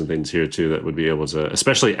doctors and things here too that would be able to,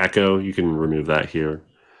 especially Echo. You can remove that here.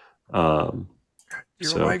 So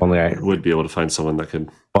only I would be able to find someone that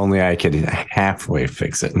could. Only I could halfway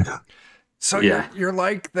fix it. So you're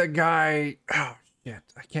like the guy. Oh shit,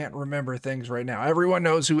 I can't remember things right now. Everyone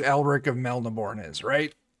knows who Elric of Melniborn is,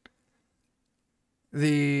 right?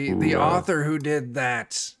 The author who did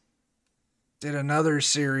that did another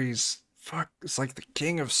series. Fuck, it's like the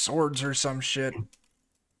King of Swords or some shit.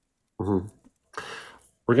 Mm-hmm.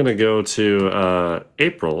 We're gonna go to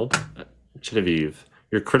April, Genevieve.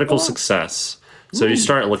 Your critical success. So you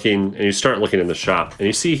start looking, and you start looking in the shop, and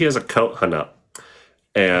you see he has a coat hung up,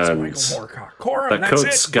 and Michael Moorcock. Corum, that that's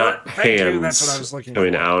coat's it. got Thank you. hands That's what I was looking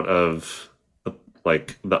going for. out of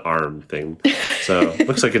the arm thing. So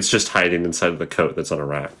looks like it's just hiding inside of the coat that's on a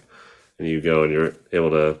rack, and you go and you're able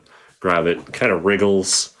to grab it. It kind of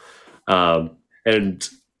wriggles, and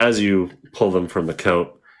as you pull them from the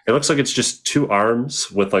coat, it looks like it's just 2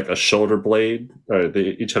 arms with like a shoulder blade, or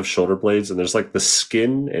they each have shoulder blades, and there's like the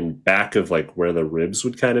skin and back of like where the ribs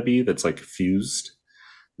would kind of be that's like fused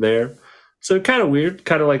there. So kind of weird,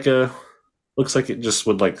 kind of like looks like it just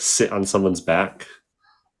would like sit on someone's back.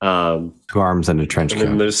 2 arms and a trench And then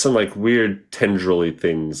coat. there's some like weird tendril-y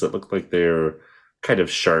things that look like they're kind of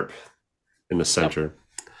sharp in the center.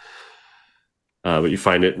 But you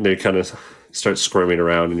find it, and they kind of start squirming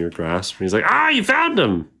around in your grasp. And he's like, you found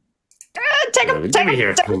him! Take him! Get Take me him!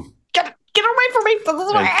 here. Get away from me!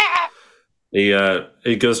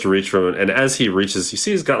 He goes to reach for him, and as he reaches, you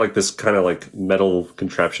see he's got like this kind of like metal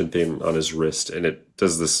contraption thing on his wrist, and it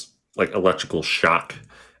does this like electrical shock,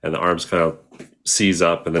 and the arms kind of seize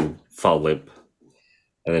up and then fall limp.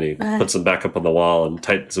 And then he puts them back up on the wall and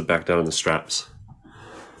tightens it back down in the straps.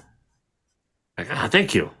 Like,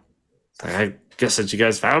 thank you. I guess that you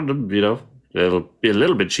guys found them, it'll be a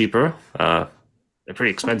little bit cheaper. They're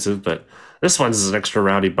pretty expensive, but this one's an extra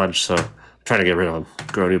rowdy bunch, so I'm trying to get rid of them.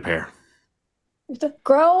 Grow a new pair.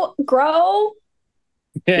 Grow?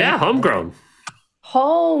 Yeah, homegrown.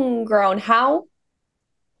 Homegrown. How?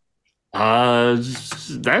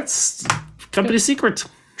 That's company secret.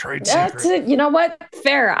 Trade That's secret. it. You know what?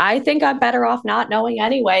 Fair. I think I'm better off not knowing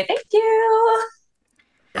anyway. Thank you.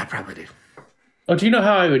 Yeah, probably do. Oh, do you know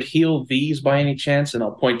how I would heal these by any chance? And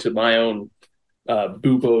I'll point to my own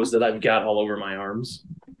buboes that I've got all over my arms.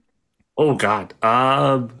 Oh God.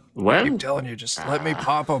 I Well, keep telling you, just let me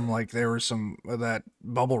pop them like they were some of that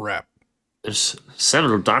bubble wrap. there's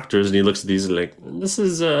several doctors, and he looks at these and like, this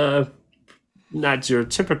is not your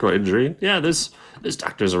typical injury. Yeah, there's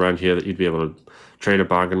doctors around here that you'd be able to trade a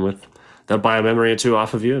bargain with. They'll buy a memory or two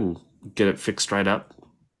off of you and get it fixed right up.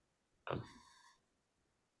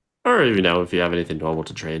 Or if you have anything normal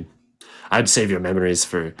to trade. I'd save your memories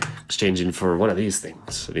for exchanging for one of these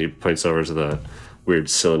things. And he points over to the weird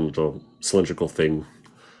cylindrical thing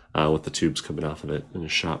with the tubes coming off of it in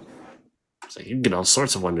his shop. So you can get all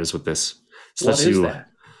sorts of wonders with this. What is that?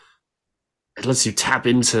 It lets you tap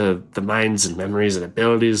into the minds and memories and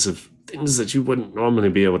abilities of things that you wouldn't normally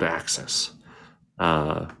be able to access.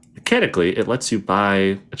 Mechanically, it lets you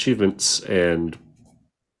buy achievements and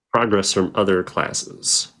progress from other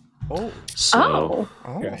classes. Oh. So,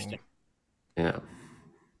 Interesting. yeah.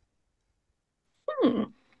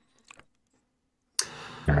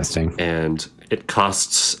 Interesting. And it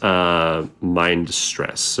costs mind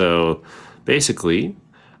stress. So basically,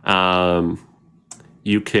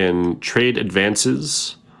 you can trade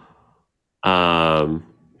advances.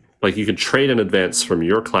 Like you can trade an advance from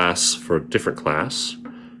your class for a different class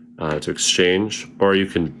to exchange, or you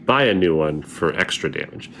can buy a new one for extra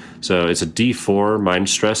damage. So it's a D4 mind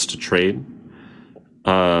stress to trade,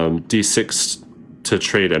 D6 to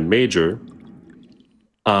trade a major,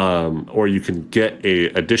 or you can get a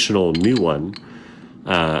additional new one,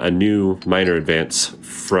 a new minor advance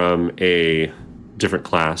from a different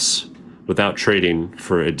class without trading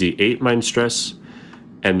for a D8 mind stress,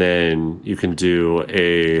 and then you can do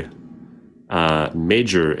a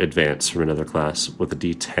major advance from another class with a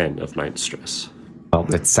D10 of mind stress.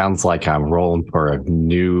 Well, it sounds like I'm rolling for a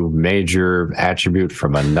new major attribute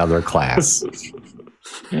from another class.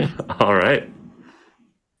 All right.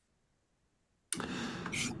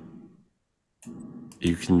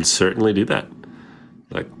 You can certainly do that.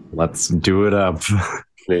 Like, Let's do it up.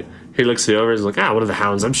 he looks you over. He's like, what are the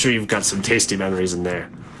Hounds? I'm sure you've got some tasty memories in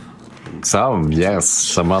there. Some, yes.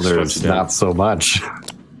 Some others, Stretch it down. not so much.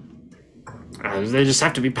 They just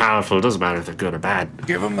have to be powerful. It doesn't matter if they're good or bad.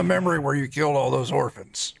 Give him the memory where you killed all those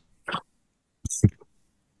orphans.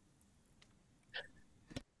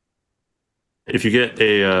 If you get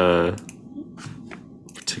a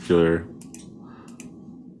particular...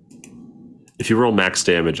 If you roll max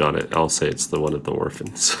damage on it, I'll say it's the one of the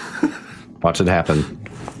orphans. Watch it happen.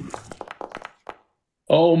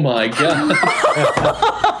 Oh my god.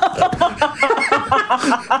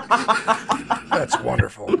 That's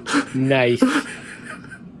wonderful. Nice.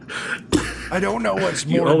 I don't know what's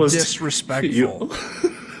You more almost- disrespectful.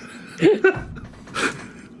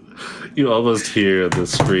 You almost hear the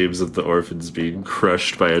screams of the orphans being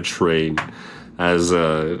crushed by a train as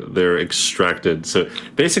they're extracted. So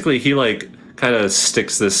basically, he like kind of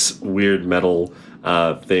sticks this weird metal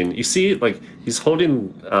thing. You see, like he's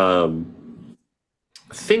holding,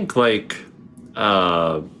 think like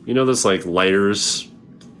those like lighters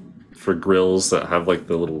for grills that have like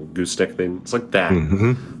the little gooseneck thing. It's like that,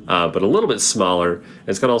 but a little bit smaller. And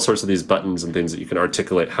it's got all sorts of these buttons and things that you can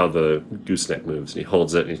articulate how the gooseneck moves. And he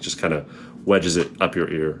holds it and he just kind of wedges it up your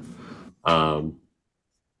ear.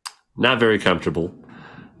 Not very comfortable.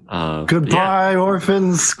 Goodbye,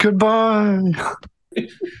 orphans. Goodbye. And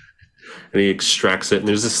he extracts it, and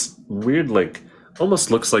there's this weird, like,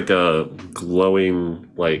 almost looks like a glowing,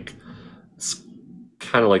 like, it's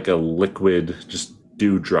kind of like a liquid, just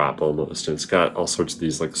dewdrop almost. And it's got all sorts of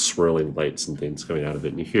these, like, swirling lights and things coming out of it.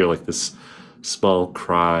 And you hear, like, this small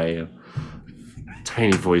cry,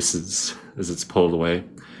 tiny voices as it's pulled away.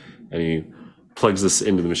 And he plugs this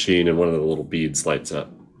into the machine, and one of the little beads lights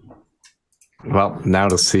up. Well, now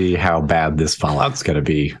to see how bad this fallout's going to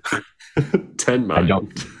be. 10 mind.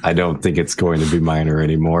 I don't think it's going to be minor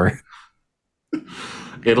anymore.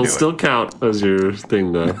 It'll still count as your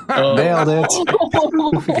thing, though. Nailed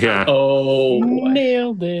it. Yeah. Oh,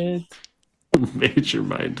 Nailed it. Major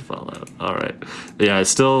mind fallout. All right. Yeah,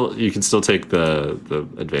 you can still take the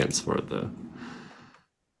advance for it, though.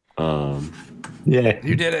 Yeah.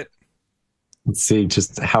 You did it. Let's see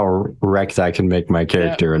just how wrecked I can make my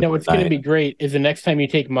character. No, what's going to be great is the next time you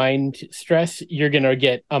take mind stress, you're going to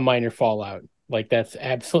get a minor fallout. Like, that's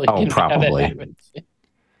absolutely Oh, probably. how that happens.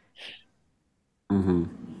 Mm-hmm.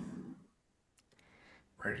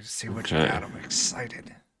 Ready to see what you got. I'm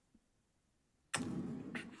excited.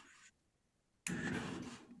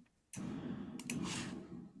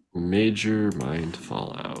 Major mind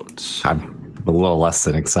fallout. I'm a little less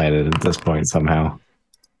than excited at this point somehow.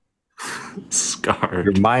 Scarred.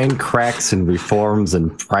 Your mind cracks and reforms in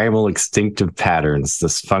primal extinctive patterns.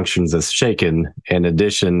 This functions as shaken. In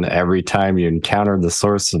addition, every time you encounter the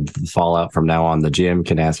source of the fallout from now on, the GM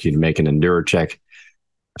can ask you to make an endure check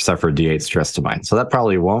or suffer D8 stress to mind. So that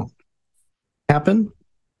probably won't happen.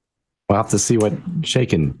 We'll have to see what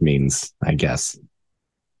shaken means, I guess.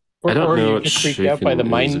 I don't or know you're what just freaked out by the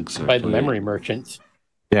shaken mind is by the exactly. memory merchants.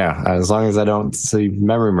 Yeah, as long as I don't see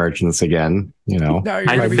memory merchants again, you know. No, you're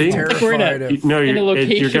I going to be think- terrified of... No, In a you're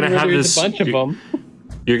location going to where have there's this. a bunch of them.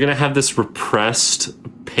 You're going to have this repressed,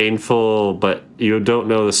 painful, but you don't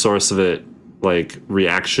know the source of it, like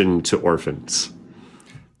reaction to orphans.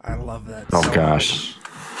 I love that. Oh so gosh.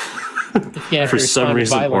 Yeah, For if some you're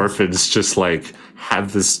reason, violence. orphans just like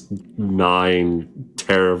have this gnawing,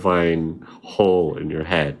 terrifying hole in your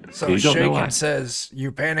head. So you don't know why. Shaken says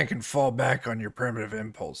you panic and fall back on your primitive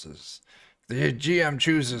impulses. The GM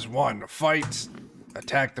chooses one: fight,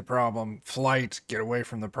 attack the problem; flight, get away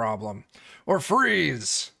from the problem; or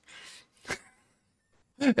freeze.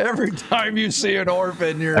 Every time you see an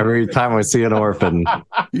orphan, Every time I see an orphan,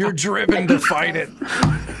 you're driven to fight it.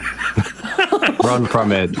 run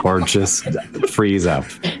from it or just freeze up.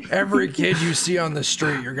 Every kid you see on the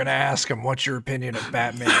street, you're gonna ask him, "What's your opinion of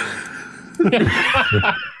Batman?"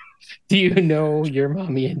 Do you know your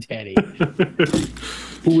mommy and daddy?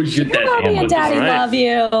 who is your dad? Mommy and Daddy Right. love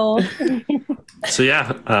you. So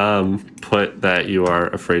yeah, put that you are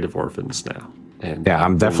afraid of orphans now. And Yeah,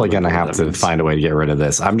 I'm definitely going to have to find a way to get rid of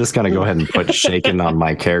this. I'm just going to go ahead and put shaken on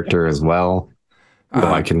my character as well, so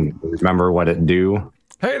I can remember what it do.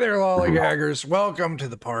 Hey there, lollygaggers! Welcome to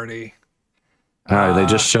the party. They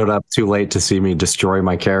just showed up too late to see me destroy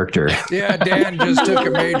my character. Yeah, Dan just took a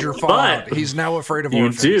major fallout. But He's now afraid of You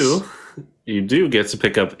orphans. you do get to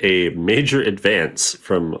pick up a major advance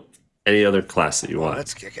from any other class that you Well, want.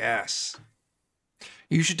 that's kick ass.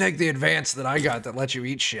 You should take the advance that I got that lets you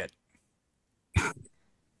eat shit.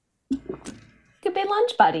 Could be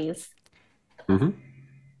lunch buddies.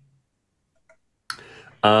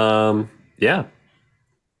 Yeah.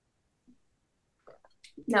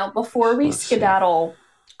 Now, before we Let's see. skedaddle,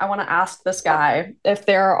 I want to ask this guy if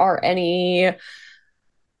there are any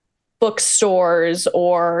bookstores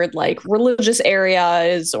or like religious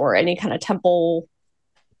areas or any kind of temple.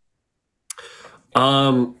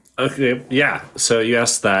 Okay. Yeah. So you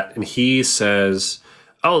asked that, and he says,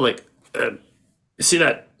 "Oh, like, you see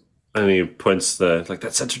that?" And he points that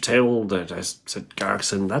center table that I said,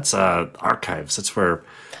 Garrickson. That's archives. That's where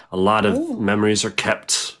a lot of memories are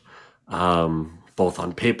kept, both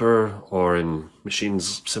on paper or in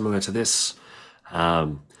machines similar to this.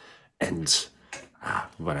 And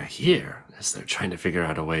what I hear is they're trying to figure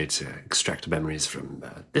out a way to extract memories from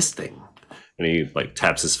this thing. And he like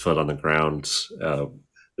taps his foot on the ground.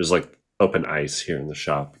 There's like open ice here in the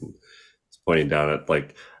shop, and he's pointing down at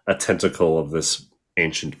like a tentacle of this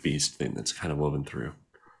ancient beast thing that's kind of woven through.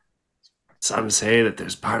 Some say that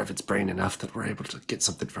there's part of its brain enough that we're able to get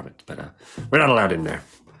something from it, but we're not allowed in there.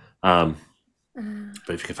 But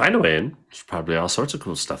if you can find a way in, there's probably all sorts of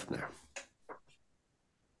cool stuff in there.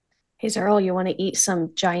 Hey, Zerl, you want to eat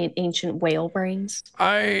some giant ancient whale brains?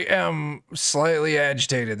 I am slightly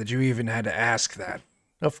agitated that you even had to ask that.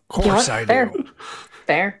 Of course I Fair. do.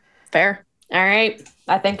 Fair. All right.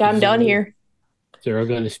 I think I'm done here. Zero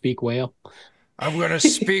going to speak whale. I'm going to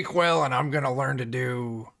speak well, and I'm going to learn to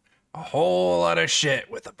do a whole lot of shit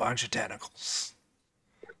with a bunch of tentacles.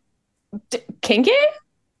 Kinky?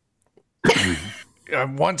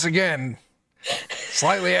 Once again,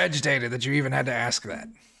 slightly agitated that you even had to ask that.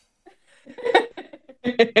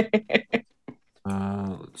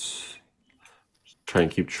 Let's try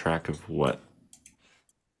and keep track of what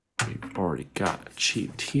We've already got a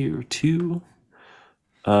cheat here too.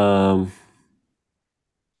 But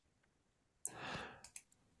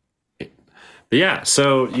yeah,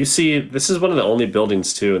 so you see, this is one of the only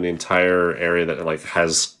buildings too in the entire area that like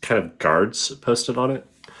has kind of guards posted on it,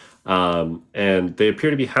 and they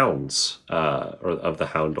appear to be hounds, or of the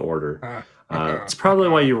Hound Order. It's probably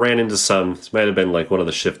why you ran into some. This might have been like one of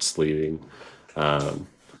the shifts leaving,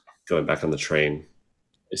 going back on the train.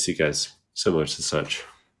 I see guys similar to such.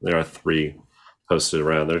 There are 3 posted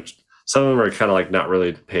around. Some of them are kind of like not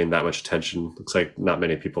really paying that much attention. Looks like not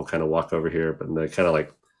many people kind of walk over here, but they kind of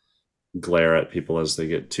like glare at people as they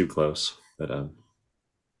get too close. But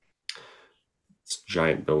it's a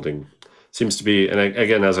giant building. Seems to be, and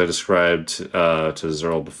again, as I described to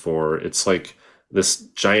Zerl before, it's like this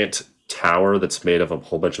giant tower that's made of a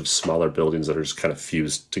whole bunch of smaller buildings that are just kind of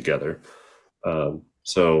fused together.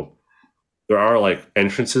 So there are like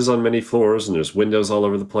entrances on many floors, and there's windows all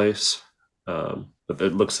over the place. But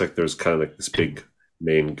it looks like there's kind of like this big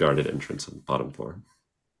main guarded entrance on the bottom floor.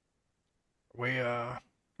 Are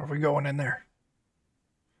we going in there?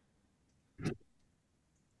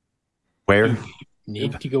 Where?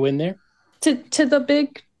 Need to go in there? To the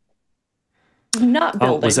big not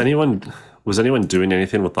building. Was anyone doing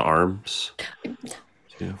anything with the arms?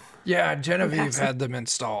 Yeah, Genevieve had them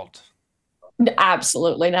installed.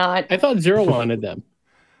 Absolutely not. I thought Zero wanted them.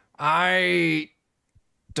 I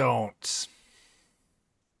don't.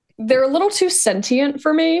 They're a little too sentient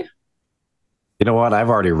for me. You know what? I've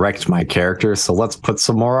already wrecked my character, so let's put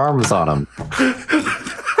some more arms on him.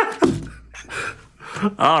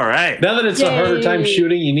 All right. Now that it's a harder time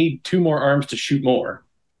shooting, you need 2 more arms to shoot more.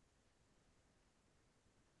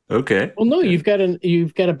 Okay. Well, no, you've got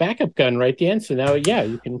a backup gun right at the end, so now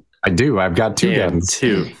you can. I do. I've got 2 guns.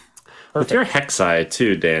 2. With your Hexi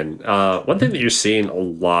too, Dan. One thing that you're seeing a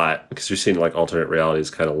lot, because you're seeing like alternate realities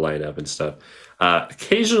kind of line up and stuff.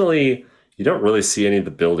 Occasionally, you don't really see any of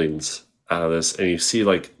the buildings out of this, and you see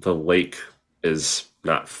like the lake is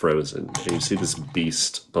not frozen, and you see this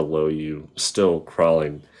beast below you still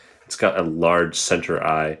crawling. It's got a large center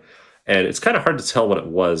eye, and it's kind of hard to tell what it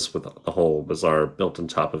was with the whole bazaar built on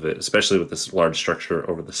top of it, especially with this large structure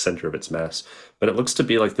over the center of its mass. But it looks to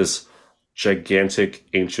be like this gigantic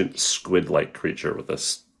ancient squid-like creature with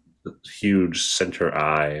this huge center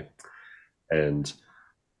eye, and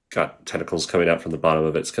got tentacles coming out from the bottom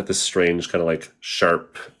of it. It's got this strange kind of like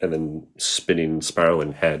sharp and then spinning,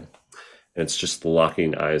 spiraling head. And it's just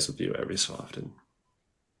locking eyes with you every so often.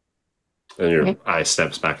 And your eye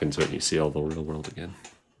steps back into it and you see all the real world again.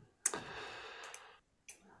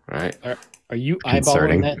 Right. Are you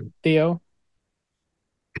eyeballing that, Theo?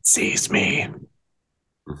 It sees me.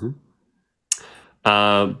 Mm-hmm.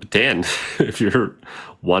 Dan, if you're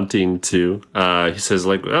wanting to, he says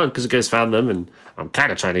like, oh, because you guys found them and I'm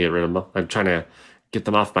kind of trying to get rid of them. I'm trying to get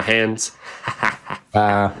them off my hands.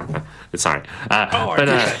 It's sorry. I get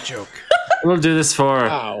that joke. We'll do this for,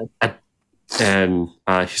 Wow. And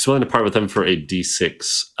he's willing to part with them for a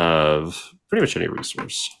D6 of pretty much any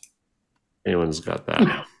resource. Anyone's got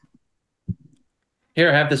that?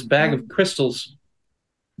 Here, I have this bag of crystals.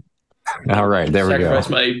 All right, there we go. Sacrifice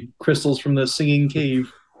my crystals from the singing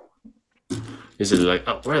cave. Is it like,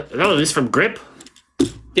 oh, this from Grip?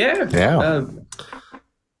 Yeah. Yeah.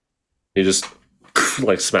 He just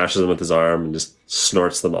like smashes them with his arm and just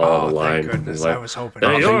snorts them all on the line. Thank goodness. Like, I was hoping.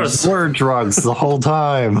 they're yours. Were drugs the whole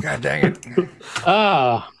time. God dang it.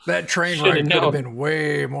 That train Should've ride could have known. been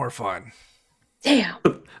way more fun. Damn.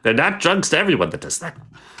 They're not drugs to everyone that does that.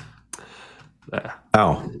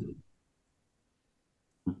 Oh.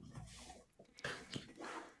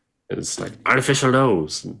 It's like artificial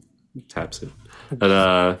nose. And he taps it.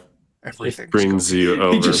 And Everything brings you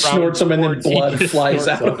over. He just snorts them and then blood He flies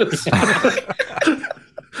snorts out. them.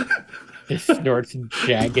 It snorts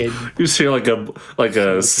jagged. You just hear like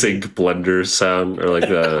a sink blender sound or like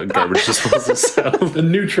a garbage disposal sound. The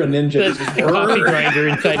Nutra Ninja. The coffee grinder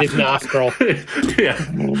inside his nostril. Yeah.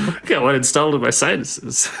 Got one installed in my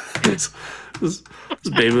sinuses. This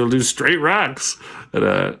baby will do straight rocks.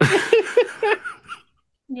 And,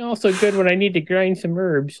 Also good when I need to grind some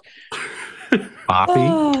herbs. Poppy.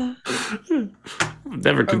 Oh,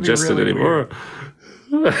 never That'd be congested really anymore.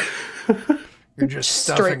 You're just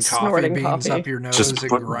stuffing Straight coffee snorting beans coffee. up your nose Just and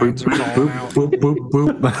boop, grinds them all out. boop, boop,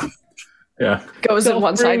 boop. Yeah. goes in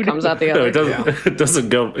one side, comes out the No, other. it doesn't. Yeah. It doesn't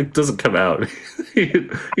go. It doesn't come out. He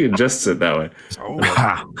ingests it that way. Oh,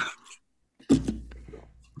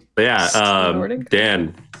 But yeah, Snorting.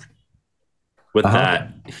 Dan. With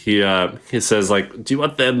that, he says like, "Do you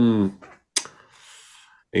want them?"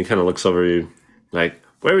 And he kind of looks over you, like,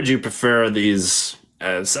 "Where would you prefer these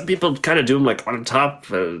Some people kind of do them like on top,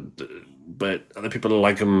 but other people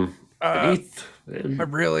like them beneath.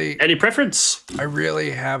 Any preference? I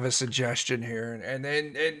really have a suggestion here, and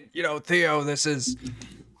Theo, this is.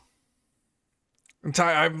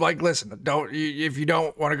 I'm like, listen, if you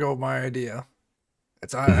don't want to go with my idea,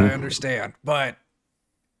 I understand, but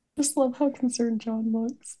I just love how concerned John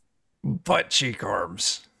looks. Butt cheek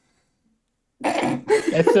arms.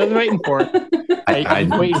 That's what I was waiting for. I'm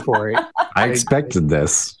waiting for it. I expected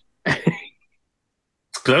this.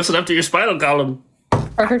 It's close enough to your spinal column.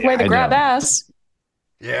 Perfect way to grab ass.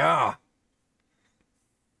 Yeah.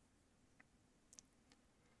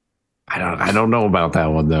 I don't know about that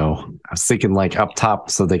one though. I was thinking like up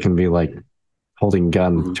top so they can be like holding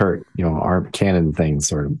gun turret, arm cannon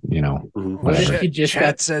things or whatever.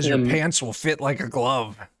 Chat says your pants will fit like a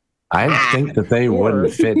glove. I think that they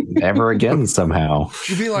wouldn't fit ever again somehow.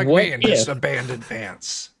 You'd be like me in just abandoned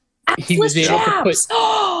pants. He was able to put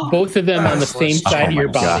both of them on the same side of your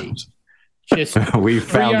body. God. Just we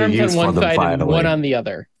found three a use arms on for one them side and finally. one on the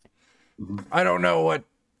other. I don't know what,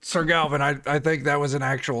 Sir Galvin, I think that was an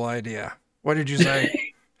actual idea. What did you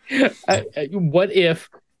say? What if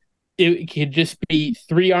it could just be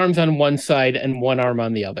 3 arms on one side and 1 arm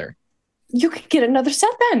on the other? You could get another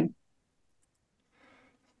set then.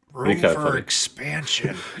 Room for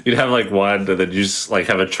expansion. You'd have like one, and then you just like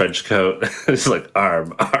have a trench coat. It's like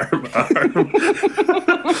arm.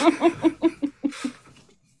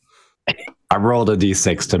 I rolled a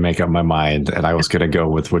d6 to make up my mind, and I was going to go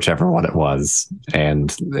with whichever one it was.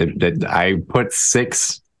 And I put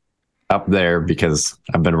 6 up there because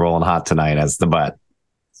I've been rolling hot tonight as the butt.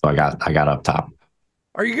 So I got up top.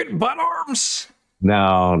 Are you getting butt arms?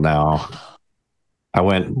 No. I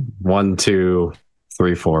went 1, 2,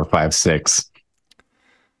 3, 4, 5, 6.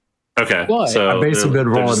 Okay. What? So I've basically been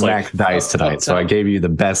rolling like, max dice tonight, so I gave you the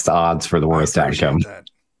best odds for the worst outcome. That.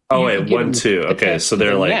 Oh wait, 1, 2. Okay, so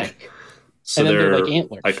they're like, so they're like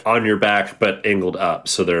antlers, like on your back but angled up,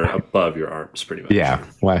 so they're above your arms, pretty much. Yeah,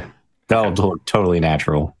 why? That'll look totally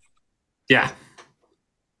natural. Yeah.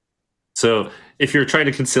 So if you're trying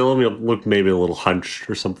to conceal them, you'll look maybe a little hunched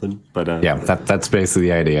or something. But Yeah, that's basically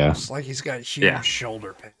the idea. It's like he's got huge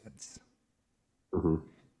shoulder pads. Mm-hmm.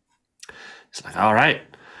 It's like, all right,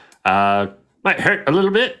 might hurt a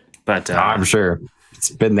little bit, but I'm sure it's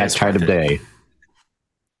been that kind of day.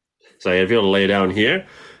 So if you'll lay down here,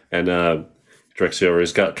 and directs you over.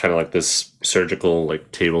 He's got kind of like this surgical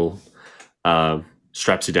like table,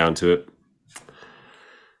 straps you down to it.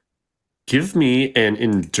 Give me an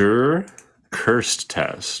endure cursed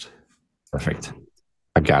test. Perfect.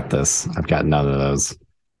 I've got this. I've got none of those.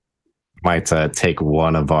 Might take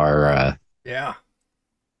one of our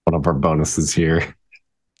bonuses here.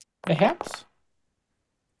 Perhaps.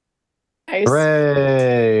 Nice.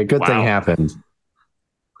 Hooray! Good thing happened.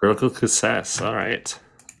 Critical success. All right.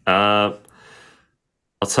 I'll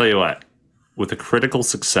tell you what. With a critical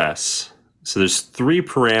success, so there's 3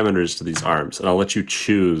 parameters to these arms, and I'll let you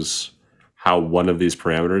choose how one of these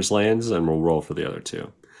parameters lands, and we'll roll for the other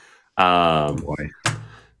 2.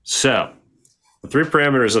 So, the 3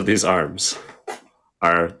 parameters of these arms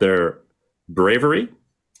are their bravery,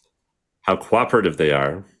 how cooperative they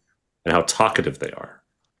are, and how talkative they are.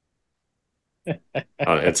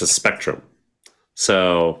 It's a spectrum.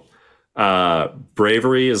 So,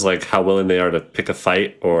 bravery is like how willing they are to pick a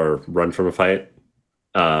fight or run from a fight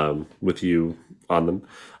with you on them.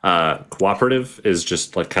 Cooperative is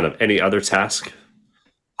just like kind of any other task,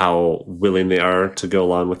 how willing they are to go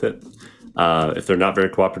along with it. If they're not very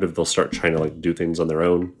cooperative, they'll start trying to like do things on their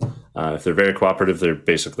own. If they're very cooperative, they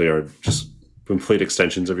basically are just complete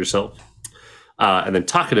extensions of yourself. And then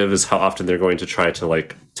talkative is how often they're going to try to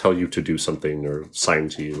like tell you to do something or sign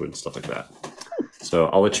to you and stuff like that. So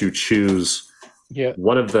I'll let you choose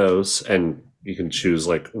one of those, and you can choose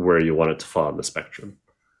like where you want it to fall on the spectrum.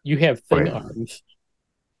 You have thing arms.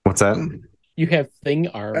 What's that? You have thing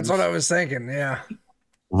arms. That's what I was thinking. Yeah.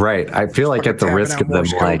 Right. I feel like at the risk of them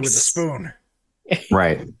like with a spoon.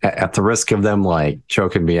 Right. At the risk of them like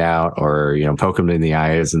choking me out or poking me in the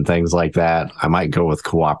eyes and things like that, I might go with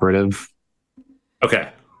cooperative. Okay.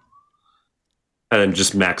 And then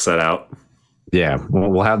just max that out. Yeah,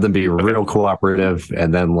 we'll have them be real cooperative,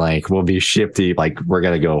 and then like we'll be shifty. Like we're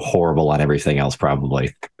gonna go horrible on everything else,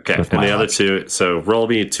 probably. Okay, and the other 2. So roll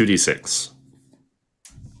me 2d6.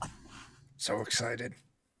 So excited.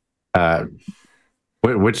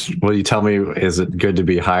 Which will you tell me? Is it good to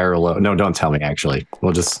be high or low? No, don't tell me. Actually,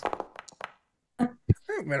 we'll just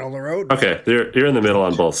middle of the road. Okay, you're in the middle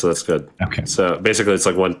on both, so that's good. Okay. So basically, it's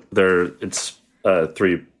like it's a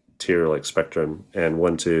 3-tier like spectrum, and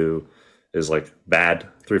 1, 2, is like bad,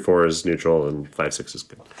 3-4 is neutral, and 5-6 is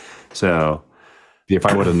good. So if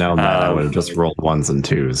I would have known that, I would have just rolled 1s and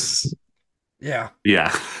 2s. Yeah.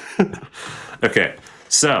 Okay,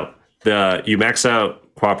 so you max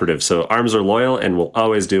out cooperative. So arms are loyal and will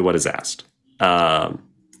always do what is asked, and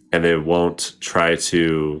they won't try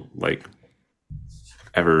to like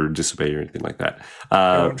ever disobey or anything like that.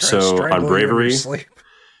 So on bravery,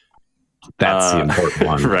 that's the important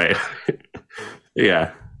one, right?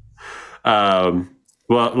 Yeah.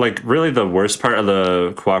 Well, like really the worst part of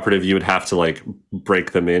the cooperative, you would have to like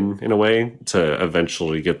break them in a way to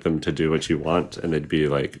eventually get them to do what you want, and they'd be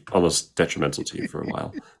like almost detrimental to you for a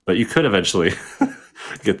while. But you could eventually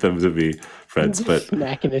get them to be friends. But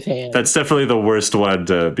smacking his hand. That's definitely the worst one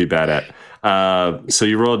to be bad at. So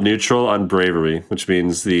you rolled neutral on bravery, which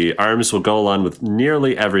means the arms will go along with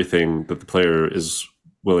nearly everything that the player is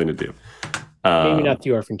willing to do. Maybe not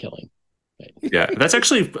the orphan killing. Yeah, that's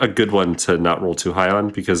actually a good one to not roll too high on,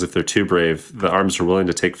 because if they're too brave, the arms are willing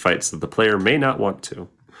to take fights that the player may not want to.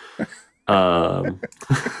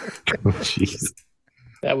 Jeez.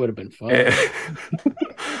 That would have been fun. And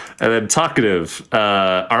then talkative.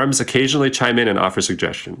 Arms occasionally chime in and offer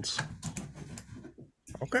suggestions.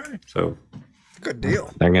 Okay. So good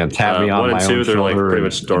deal. They're going to tap me on 1 my and 2, own they're like shoulder. pretty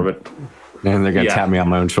much dormant. And they're going to tap me on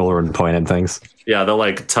my own shoulder and point at things. Yeah, they'll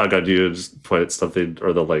like tug on you and just point at something,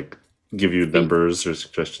 or they'll like give you numbers or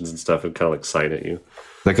suggestions and stuff and kind of like sign at you.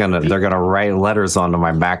 They're gonna write letters onto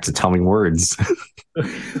my back to tell me words.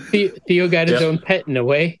 Theo got his own pet in a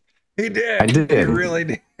way. He did. I did. He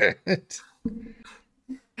really did.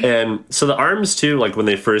 And so the arms too, like when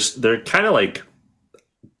they're kind of like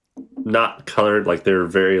not colored, like they're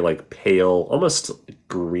very like pale, almost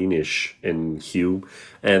greenish in hue,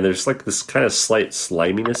 and there's like this kind of slight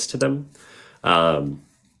sliminess to them.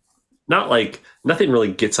 Not like nothing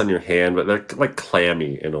really gets on your hand, but they're like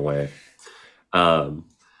clammy in a way.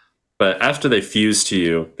 But after they fuse to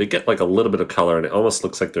you, they get like a little bit of color, and it almost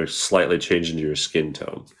looks like they're slightly changing your skin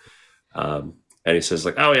tone. And he says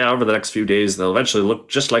like, oh yeah, over the next few days, they'll eventually look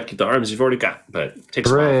just like the arms you've already got, but it takes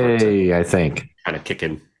a while for it to I think. kind of kick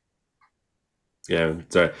in. Yeah,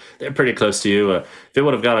 so they're pretty close to you. If it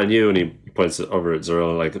would have gone on you, and he points it over at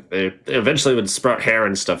Zoro, like they eventually would sprout hair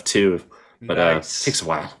and stuff too, but it takes a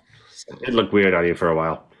while. It looked weird on you for a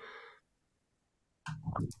while.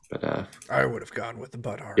 But I would have gone with the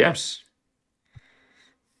butt arms. Yes.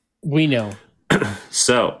 We know.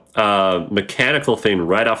 So, mechanical thing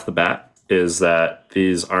right off the bat is that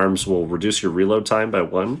these arms will reduce your reload time by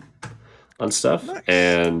 1 on stuff,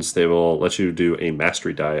 and they will let you do a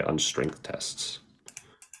mastery die on strength tests.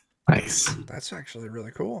 Nice. That's actually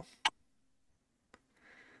really cool.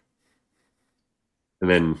 And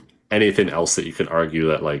then anything else that you could argue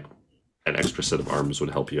that like an extra set of arms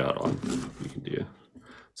would help you out on, you can do.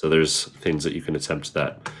 So there's things that you can attempt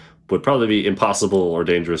that would probably be impossible or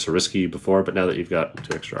dangerous or risky before, but now that you've got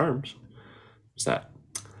 2 extra arms, there's that.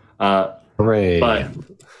 Hooray. But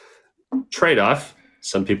trade-off,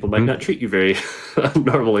 some people might not treat you very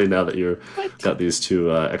normally now that you've got these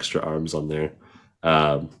 2 extra arms on there.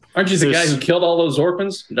 Aren't you the guy who killed all those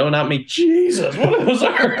orphans? No, not me. Jesus, what are those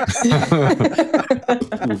arms?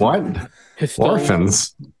 What?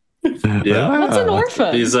 Orphans? Yeah. What's an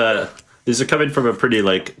orphan? These are coming from a pretty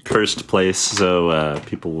like cursed place, so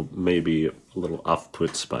people may be a little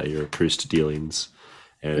off-put by your cursed dealings,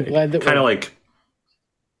 and it kind of like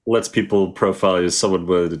lets people profile you as someone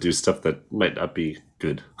willing to do stuff that might not be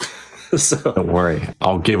good. So don't worry,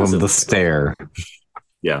 I'll give them the stare.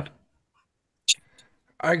 Yeah,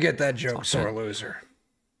 I get that joke, sore loser.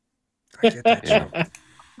 I get that joke.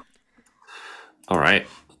 All right.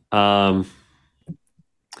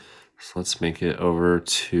 So let's make it over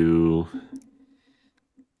to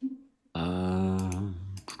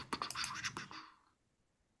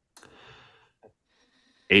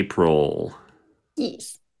April.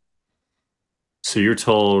 Yes. So you're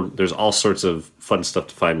told there's all sorts of fun stuff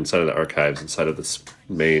to find inside of the archives, inside of this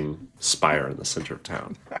main spire in the center of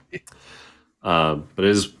town. But it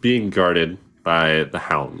is being guarded by the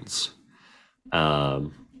Hounds.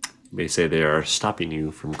 You may say they are stopping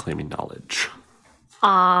you from claiming knowledge.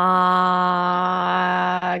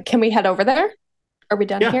 Can we head over there? Are we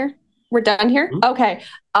done here? We're done here? Mm-hmm. Okay.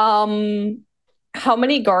 How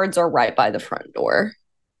many guards are right by the front door?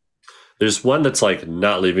 There's one that's like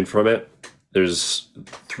not leaving from it. There's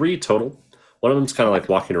 3 total. One of them's kind of like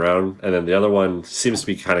walking around, and then the other one seems to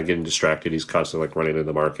be kind of getting distracted. He's constantly like running in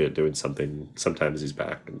the market, doing something. Sometimes he's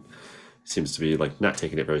back and seems to be like not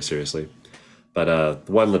taking it very seriously. But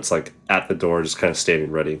the one that's like at the door, just kind of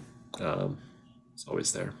standing ready, is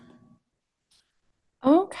always there.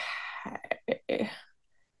 Okay.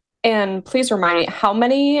 And please remind me, how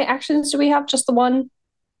many actions do we have? Just the one?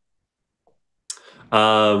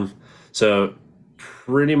 So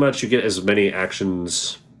pretty much you get as many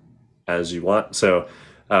actions as you want. So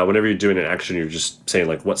whenever you're doing an action, you're just saying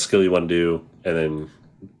like what skill you want to do, and then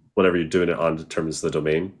whatever you're doing it on determines the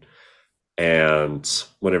domain. And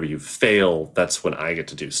whenever you fail, that's when I get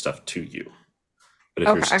to do stuff to you. But if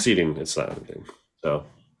you're succeeding, it's not anything. So,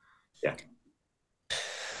 yeah.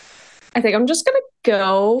 I think I'm just going to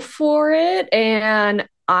go for it, and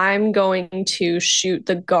I'm going to shoot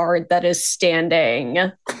the guard that is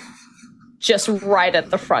standing just right at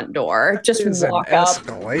the front door. Just walk up.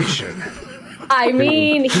 Escalation. I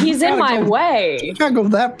mean, he's in my way. You can't go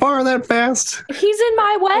that far that fast. He's in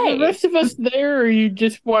my Are the way. rest of us there, or you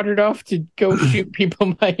just wandered off to go shoot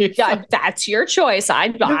people by yourself? Yeah, that's your choice. I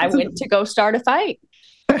went to go start a fight.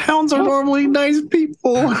 The hounds are normally nice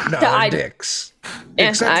people. No, dicks.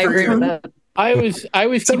 Except I for agree you. with that. I was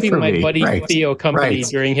Except keeping for my me. buddy Right. Theo company Right.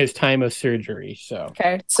 during his time of surgery. So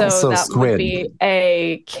Okay, so Also that squid. would be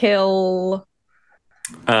a kill.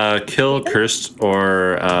 Kill, cursed,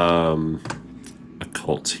 or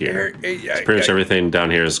occult here. Pretty much everything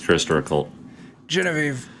down here is cursed or occult.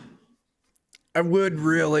 Genevieve, I would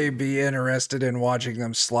really be interested in watching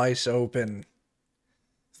them slice open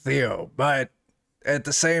Theo, but at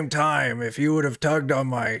the same time, if you would have tugged on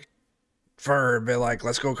my fur and been like,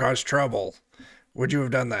 let's go cause trouble, would you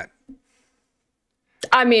have done that?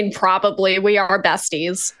 I mean, probably. We are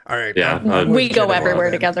besties. All right. Yeah, I'm with We go Genevieve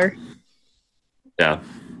everywhere then. together. Yeah.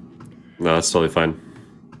 No, that's totally fine.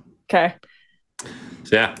 Okay.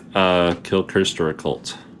 So yeah, kill, cursed, or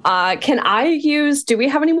occult. Can I use? Do we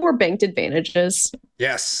have any more banked advantages?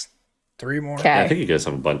 Yes. 3 more. Okay. Yeah, I think you guys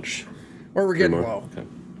have a bunch. Or we're 3 getting more. low. Okay.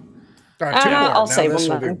 All right, 2 more. I'll Now save this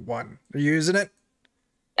them will be then. 1. Are you using it?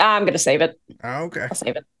 I'm gonna save it. Oh, okay. I'll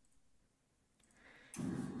save it.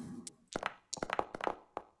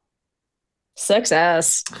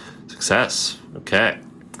 Success. Success. Okay.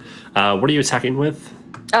 What are you attacking with?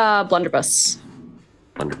 Blunderbuss.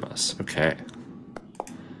 Blunderbuss. Okay.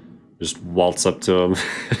 Just waltz up to him.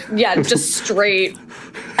 Yeah, just straight.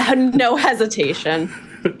 No hesitation.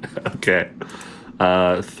 Okay.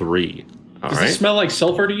 3. All Does right. it smell like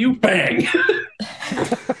sulfur to you? Bang!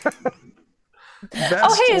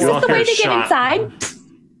 Oh, hey, is You all this the hear way a to get shot. inside?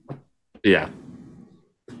 Yeah.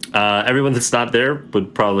 Everyone that's not there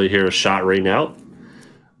would probably hear a shot ring out.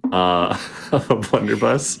 Of a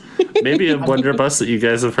blunderbuss. Maybe a blunderbuss that you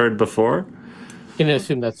guys have heard before. I'm gonna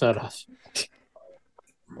assume that's not us.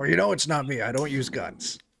 Well, you know it's not me. I don't use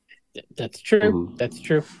guns. That's true. Mhm. That's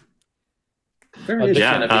true. Where I'll is just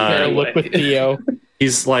Yeah, Genevieve kinda anyway? look with Theo.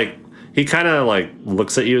 He's like, he kind of like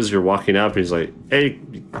looks at you as you're walking up. He's like, "Hey,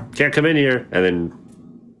 you can't come in here," and then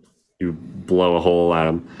you blow a hole at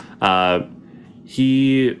him.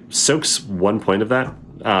 He soaks 1 point of that,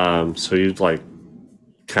 so you like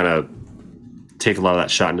kind of take a lot of that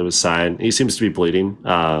shot into his side. He seems to be bleeding,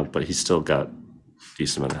 but he's still got a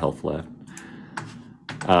decent amount of health left.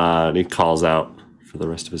 And he calls out for the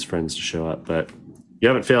rest of his friends to show up, but you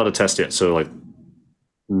haven't failed a test yet, so like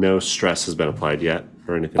no stress has been applied yet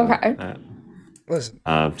or anything Okay. like that. Listen,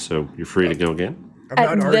 So you're free to go again. I'm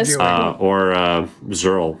At not this arguing. Or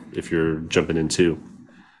Zerl, if you're jumping in too.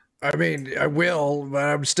 I mean, I will, but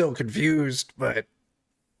I'm still confused. But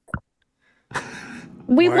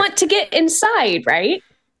We What? want to get inside, right?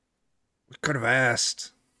 we could have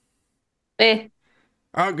asked. Eh.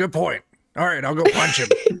 Oh, good point. All right, I'll go punch him.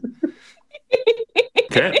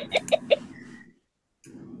 Okay.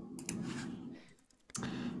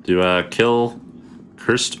 Do kill,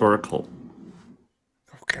 cursed, or occult.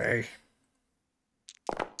 Okay.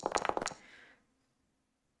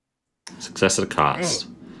 Success at a cost.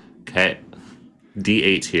 Okay.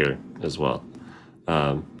 D8 here as well.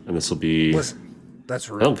 And this will be... Listen, that's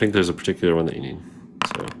I rude. don't think there's a particular one that you need.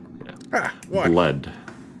 So, yeah. Ah, what? Blood.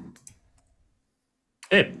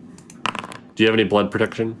 Hey. Do you have any blood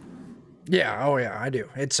protection? Yeah, oh yeah, I do.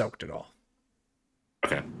 It soaked it all.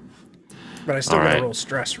 Okay. But I still All gotta right. roll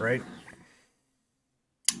stress, right?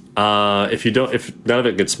 If none of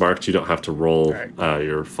it gets marked, you don't have to roll Right.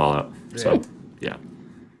 your fallout. So, yeah.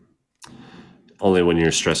 Only when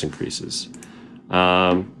your stress increases.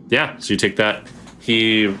 Yeah, so you take that.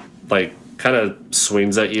 He, like, kind of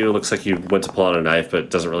swings at you. Looks like you went to pull out a knife, but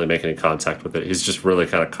doesn't really make any contact with it. He's just really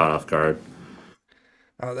kind of caught off guard.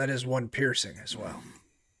 Oh, that is 1 piercing as well.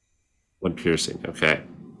 1 piercing, okay.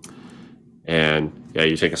 And, yeah,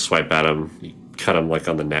 you take a swipe at him. You cut him, like,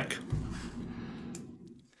 on the neck.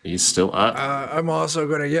 He's still up. I'm also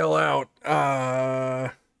gonna yell out,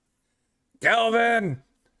 Calvin!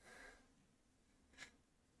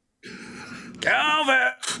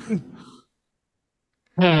 Calvin!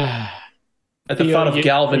 At the Theo, thought of you-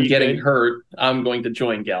 Galvin you getting good? hurt, I'm going to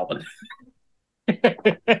join Galvin.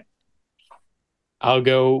 I'll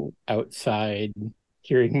go outside,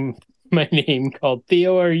 hearing my name called.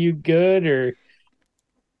 Theo, are you good? Or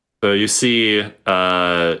So you see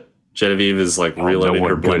Genevieve is like I don't reeling know in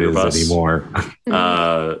her what good is blunderbuss. anymore.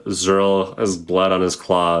 Zerl has blood on his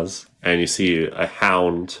claws, and you see a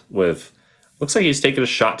hound with looks like he's taking a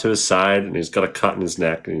shot to his side, and he's got a cut in his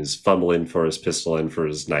neck, and he's fumbling for his pistol and for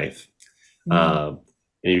his knife. And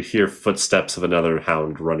you hear footsteps of another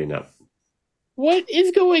hound running up. what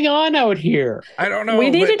is going on out here? I don't know. We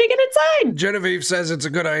needed but to get inside. Genevieve says it's a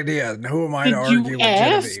good idea. And who am I to Did you argue with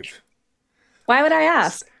ask? Genevieve? Why would I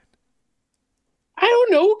ask? I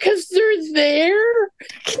don't know, because they're there.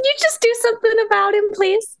 Can you just do something about him,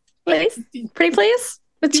 please? Please? Pretty please?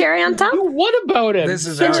 With cherry on top? What about him? This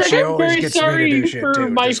is Sir, how she I'm always very gets me to sorry do shit for too.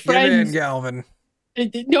 my Just give in, friends. Galvin.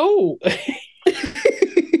 No.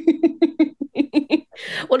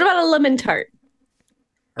 What about a lemon tart?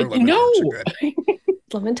 Her lemon No. tarts are good.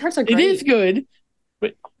 Lemon tarts are It great. is good,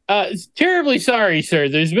 but terribly sorry, sir.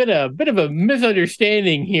 There's been a bit of a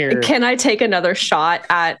misunderstanding here. Can I take another shot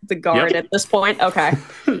at the guard Yep. at this point? Okay.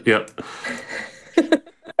 Yep.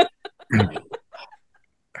 I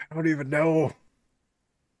don't even know.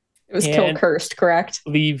 It was kill Can't cursed, correct?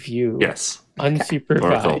 leave you Yes.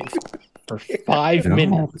 unsupervised for 5 No.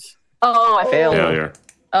 minutes. Oh, I failed. Failure.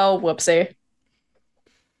 Oh, whoopsie.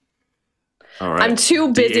 All right. I'm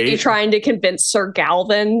too busy D8. trying to convince Sir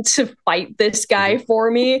Galvin to fight this guy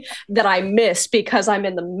for me that I miss because I'm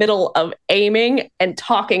in the middle of aiming and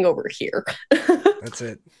talking over here. That's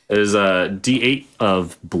it. It is a D8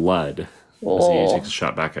 of blood. As he Oh. takes a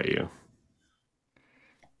shot back at you.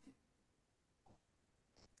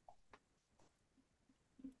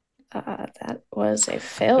 That was a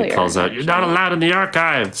failure. He calls out, "You're not allowed in the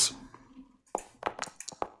archives."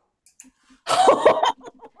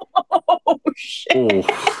 Oh, shit.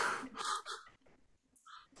 Oh.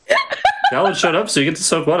 Galvin showed up, so you get to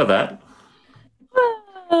soak one of that.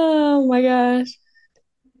 Oh my gosh.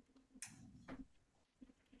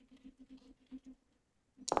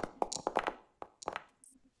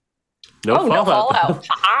 No Oh, no fallout. fallout.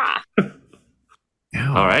 Ha-ha.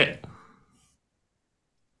 All right.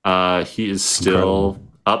 He is still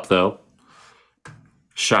up though.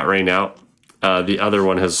 Shot rain out. The other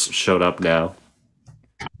one has showed up now.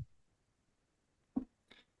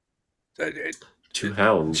 Two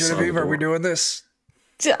hounds. on Genevieve, the are we door. doing this?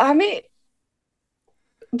 I mean,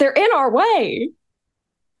 they're in our way.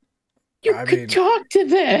 You I could mean- talk to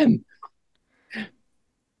them.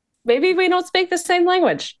 Maybe we don't speak the same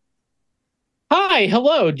language. Hi,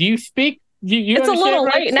 hello. Do you speak? You It's a understand little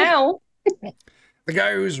what I'm late saying? now. The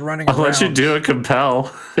guy who's running I'll let you around. do a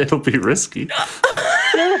compel. It'll be risky.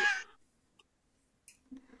 Sure.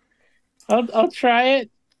 I'll try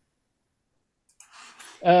it.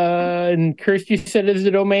 And cursed, you said, is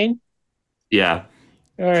the domain. Yeah.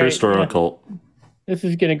 All right. Cursed or yeah. occult. This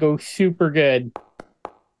is gonna go super good.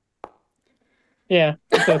 Yeah,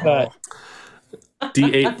 that's what I thought.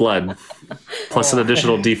 D8 blood. Plus an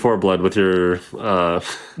additional D4 blood with your I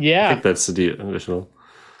Yeah. think that's the additional.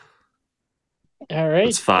 All right.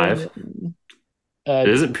 It's 5. It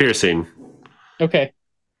isn't piercing. Okay.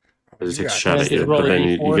 It just You takes a got shot this. at you. Just roll But a then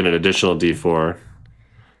you D4. get an additional D4.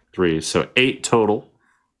 3. So 8 total.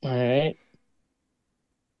 All right.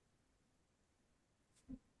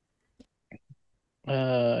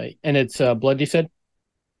 And it's blood, you said?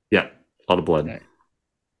 Yeah. A lot of blood. Right.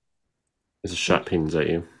 As a shot pings at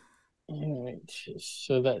you. All right.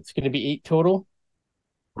 So that's going to be 8 total.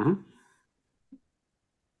 Mhm.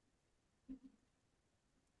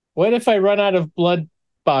 What if I run out of blood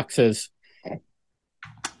boxes?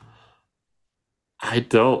 I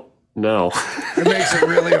don't know. It makes it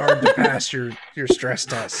really hard to pass your stress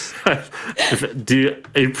tests.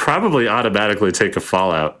 You probably automatically take a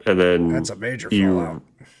fallout, and then That's a major you- fallout.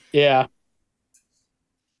 Yeah.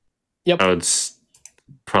 I would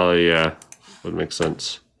probably would make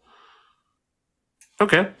sense.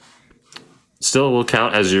 Okay. Still will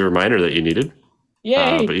count as your reminder that you needed.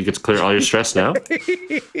 Yay. But you get to clear all your stress now.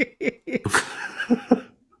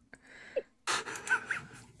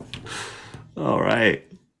 All right.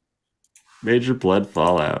 Major blood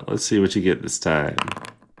fallout. Let's see what you get this time.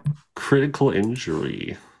 Critical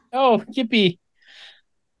injury. Oh, yippee.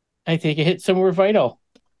 I take a hit somewhere vital.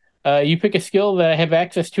 You pick a skill that I have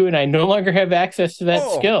access to, and I no longer have access to that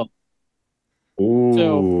Oh. skill.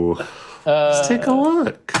 Ooh. Let's take a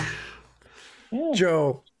look. Yeah.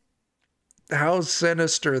 Joe, how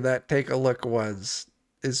sinister that take a look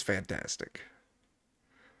is fantastic.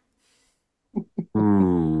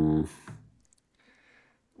 Hmm.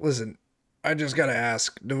 Listen, I just gotta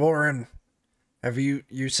ask, Devorin, have you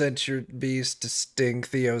sent your bees to sting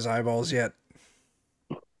Theo's eyeballs yet?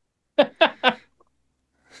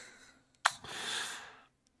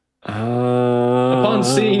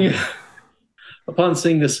 Upon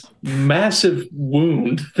seeing this massive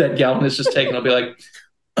wound that Galvin has just taken, I'll be like,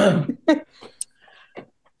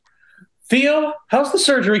 Theo, how's the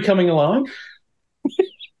surgery coming along?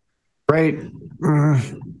 Right.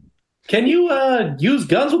 Can you use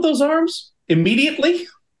guns with those arms immediately?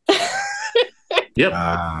 Yep.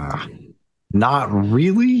 Not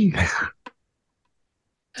really.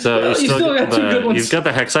 So You still got 2 good ones. you've got the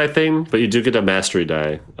Hexi thing, but you do get a mastery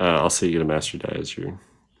die. I'll say you get a mastery die as you're.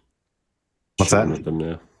 What's showing that? with them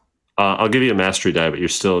now. I'll give you a mastery die, but you're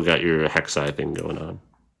still got your Hexi thing going on.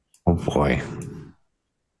 Oh boy.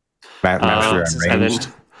 Mastery And ranged.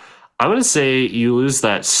 then I'm gonna say you lose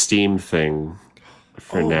that steam thing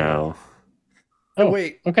for now. Oh,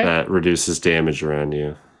 wait. Okay. That reduces damage around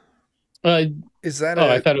you. Is that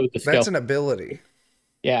I thought it was the skill. That's an ability.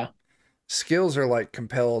 Yeah. Skills are like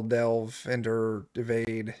compel, delve, enter,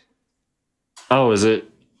 evade. Oh, is it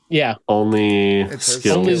Yeah. only It says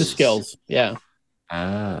skills? Only the skills. Yeah.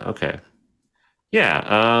 Okay.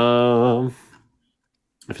 Yeah.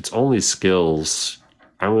 If it's only skills,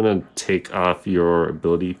 I'm gonna take off your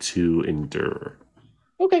ability to endure.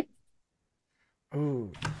 Okay.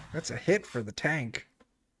 Ooh, that's a hit for the tank.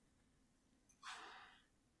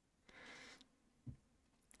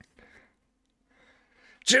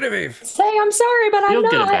 Genevieve! Say I'm sorry, but I'm You'll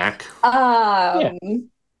not. get it back.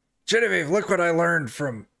 Genevieve, look what I learned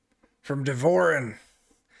from Devorin.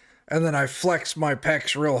 And then I flex my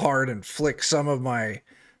pecs real hard and flick some of my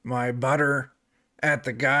butter at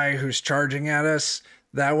the guy who's charging at us.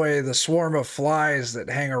 That way the swarm of flies that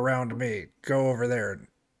hang around me go over there and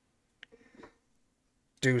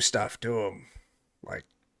do stuff to him. Like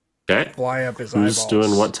Okay. fly up his Who's eyeballs.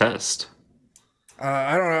 doing what test?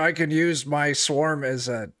 I don't know. I can use my swarm as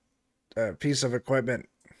a piece of equipment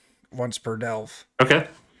once per delve. Okay.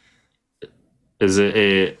 Is it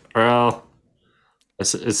a well?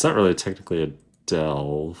 It's not really technically a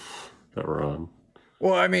delve that we're on.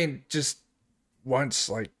 Well, I mean, just once,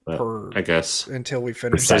 like But per. I guess Until we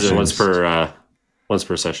finish. Is it once Sessions.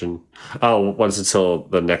 per session? Oh, once until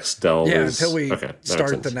the next delve. Yeah, is, until we okay, that makes start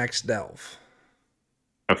sense. the next delve.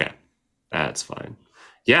 Okay, that's fine.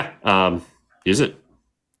 Yeah, use it.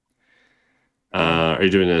 Are you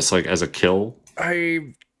doing this like as a kill?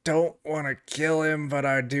 I don't want to kill him, but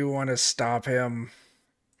I do want to stop him.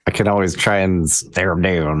 I can always try and stare him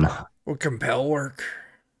down. Will compel work?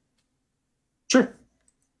 Sure.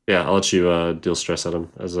 Yeah, I'll let you deal stress at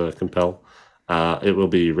him as a compel. It will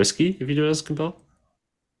be risky if you do it as a compel.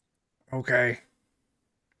 Okay.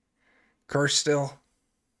 Curse still?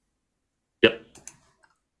 Yep.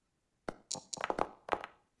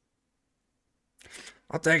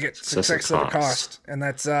 I'll take it. Success Success at at a cost. cost. And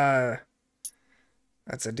that's a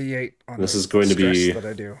D8 on This the is going to stress be that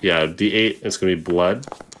I do. yeah D8. It's going to be blood.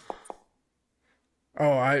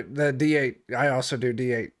 Oh, the D8. I also do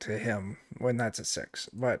D8 to him when that's a 6.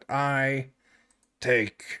 But I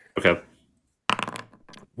take Okay.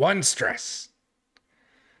 1 stress.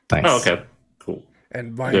 Thanks. Oh, okay. Cool.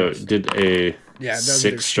 And my So did a yeah, it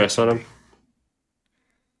doesn't do 6 stress shit on to him. me.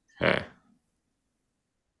 Okay.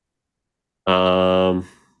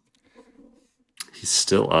 He's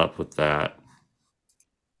still up with that.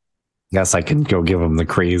 Guess I can go give him the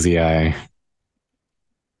crazy eye.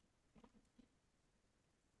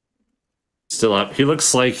 Still up. He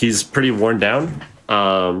looks like he's pretty worn down.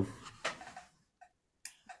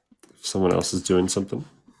 Someone else is doing something.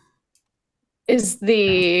 Is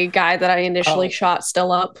the guy that I initially shot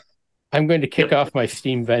still up? I'm going to kick off my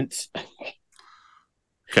steam vents.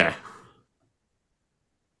 Okay.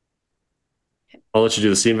 I'll let you do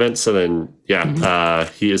the steam vents, and then yeah,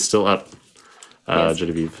 he is still up. Yes.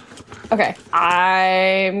 Genevieve. Okay,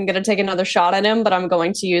 I'm going to take another shot at him, but I'm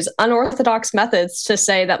going to use unorthodox methods to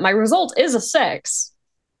say that my result is a 6.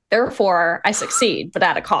 Therefore, I succeed, but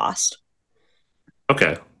at a cost.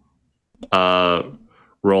 Okay.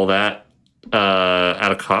 Roll that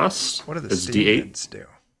at a cost. What do the It's D8. Stevens do?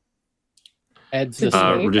 Adds Did the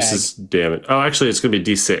you- steam Reduces damage. Oh, actually, it's going to be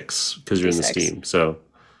D6 because you're in the D6. steam. So,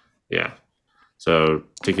 yeah. So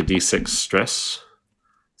take a D6 stress.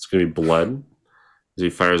 It's going to be blood as he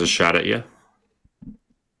fires a shot at you.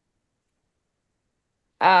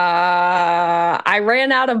 I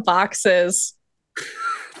ran out of boxes.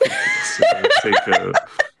 So I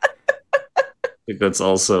think that's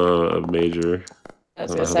also a major. I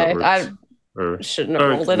was I going don't to know how say, that I works. Or shouldn't have or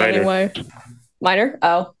rolled it minor. anyway. Minor?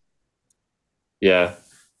 Oh. Yeah.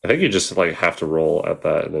 I think you just like have to roll at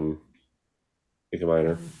that and then make a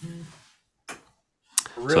minor.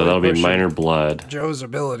 Really so that'll be pushing minor blood. Joe's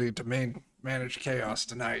ability to manage chaos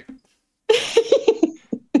tonight.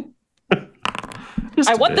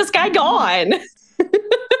 I want this guy gone.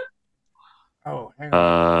 Oh, hang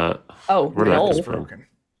on. Oh, where did that no. come It's from? broken.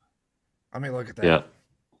 Let me look at that. Yeah.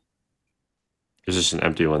 There's just an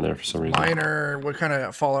empty one there for some reason. Minor. What kind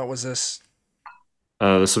of fallout was this?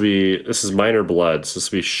 This is minor blood, so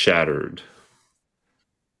this will be shattered.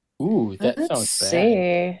 Ooh, that Let's sounds bad.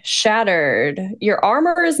 see. Shattered. Your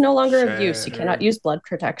armor is no longer of use. You cannot Shattered. use blood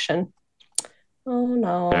protection. Oh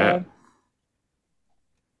no. Yeah.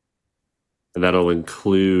 And that'll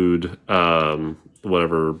include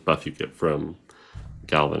whatever buff you get from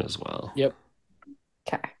Galvin as well. Yep.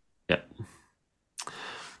 Okay. Yep.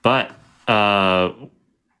 But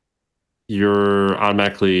you're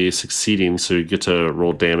automatically succeeding, so you get to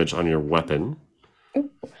roll damage on your weapon. Ooh.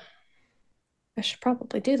 I should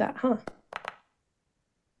probably do that, huh?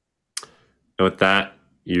 And with that,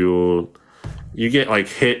 you get like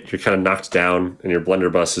hit, you're kind of knocked down, and your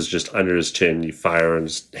blunderbuss is just under his chin. You fire, and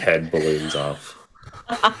his head balloons off.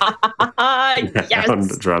 Yes. Hound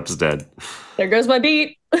drops dead. There goes my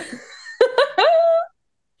beat.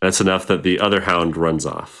 That's enough that the other hound runs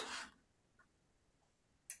off.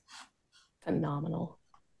 Phenomenal.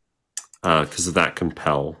 Because of that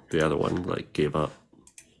compel, the other one like gave up.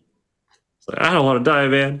 It's like, I don't want to die,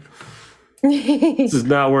 man. This is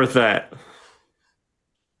not worth that.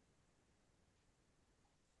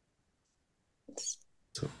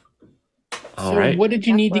 All So right. what did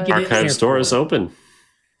you need to get in there Archive store for? is open.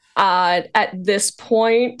 At this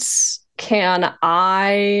point, can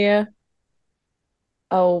I?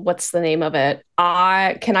 Oh, what's the name of it?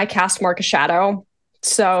 Can I cast Mark of Shadow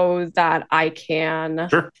so that I can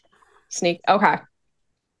Sure. sneak? Okay,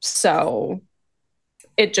 so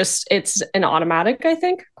it's an automatic, I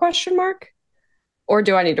think? Question mark, or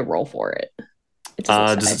do I need to roll for it? It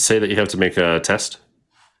doesn't Does say. it say that you have to make a test?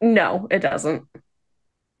 No, it doesn't.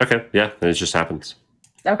 Okay, yeah, then it just happens.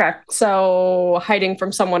 Okay, so hiding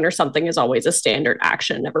from someone or something is always a standard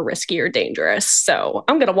action, never risky or dangerous. So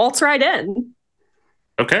I'm gonna waltz right in.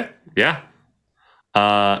 Okay, yeah.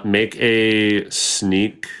 Make a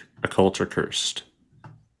sneak, occult, or cursed.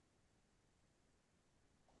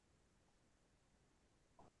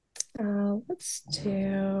 Let's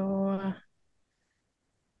do.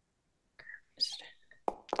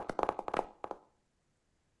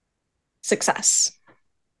 Success.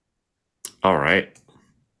 All right.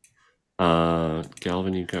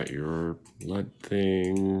 Galvin, you got your blood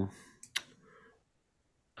thing.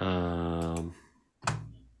 And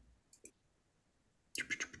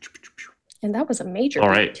that was a major All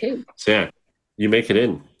beat, right. too. So yeah, you make it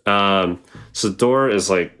in. So the door is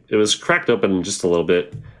like, it was cracked open just a little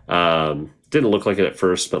bit. Didn't look like it at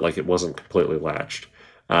first, but like it wasn't completely latched.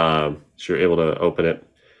 So you're able to open it.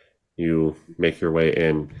 You make your way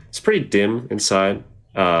in. It's pretty dim inside.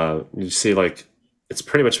 You see like it's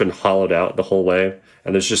pretty much been hollowed out the whole way,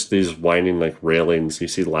 and there's just these winding like railings. You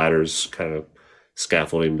see ladders kind of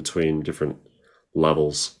scaffolding between different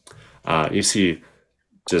levels. You see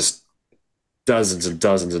just dozens and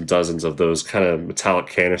dozens and dozens of those kind of metallic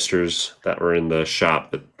canisters that were in the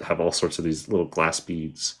shop that have all sorts of these little glass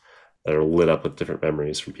beads that are lit up with different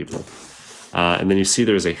memories from people. And then you see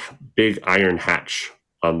there's a big iron hatch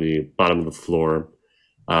on the bottom of the floor.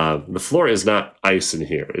 The floor is not ice in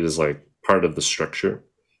here. It is like part of the structure,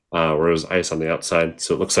 where it was ice on the outside.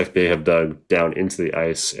 So it looks like they have dug down into the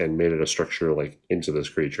ice and made it a structure like into this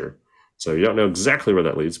creature. So you don't know exactly where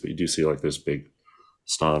that leads, but you do see like this big,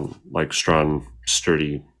 strong,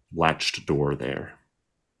 sturdy, latched door there.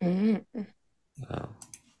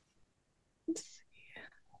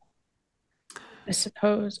 I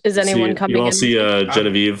suppose. Is anyone coming you all in? see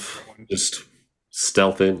Genevieve just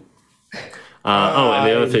stealth in. And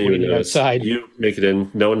the other thing you would notice, outside. you make it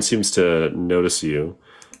in. No one seems to notice you.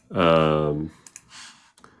 You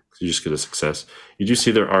just get a success. You do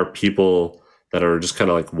see there are people that are just kind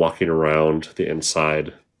of like walking around the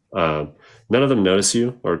inside. None of them notice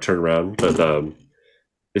you or turn around, but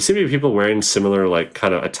they seem to be people wearing similar like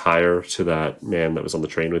kind of attire to that man that was on the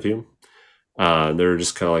train with you. They're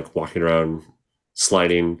just kind of like walking around,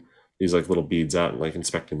 sliding these like little beads out and like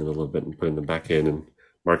inspecting them a little bit and putting them back in and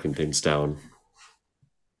marking things down.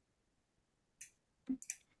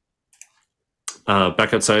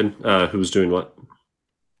 Back outside, who's doing what?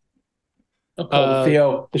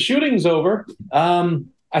 Theo, the shooting's over.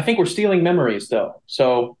 I think we're stealing memories, though.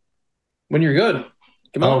 So when you're good,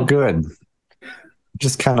 come on. Oh, good.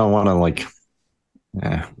 Just kind of want to like,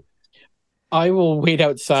 yeah. I will wait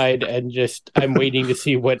outside and I'm waiting to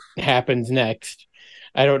see what happens next.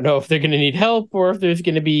 I don't know if they're going to need help or if there's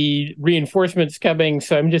going to be reinforcements coming,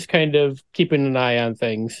 so I'm just kind of keeping an eye on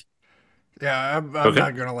things. Yeah, I'm Okay.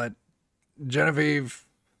 not going to let Genevieve...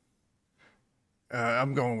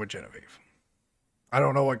 I'm going with Genevieve. I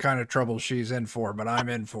don't know what kind of trouble she's in for, but I'm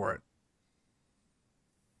in for it.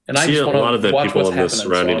 And I See, just a want lot of to the watch people what's in the happening.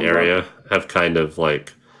 surrounding so area have kind of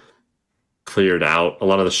like cleared out. A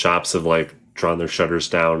lot of the shops have like drawn their shutters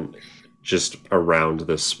down just around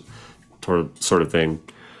this sort of thing.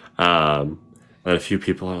 And a few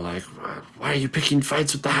people are like, "Why are you picking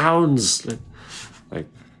fights with the Hounds? Like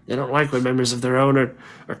they don't like when members of their own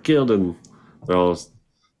are killed." And they're all it's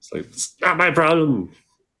like, "It's not my problem."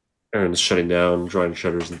 And shutting down, drawing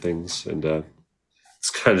shutters and things, and it's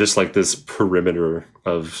kind of just like this perimeter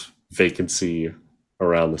of vacancy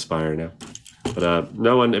around the spire now. But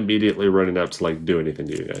no one immediately running up to like do anything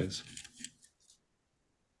to you guys.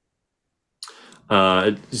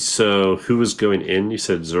 So who was going in? You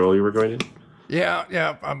said Zerl you were going in?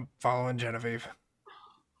 Yeah, I'm following Genevieve.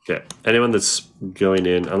 Okay. Anyone that's going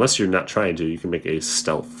in, unless you're not trying to, you can make a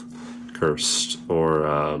stealth cursed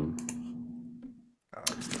or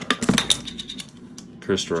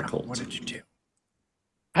cursed or occult. What did you do?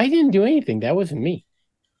 I didn't do anything. That wasn't me.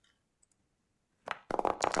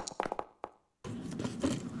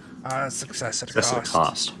 Success at a That's cost. a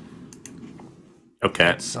cost.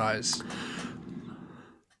 Okay. What size?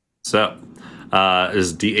 So,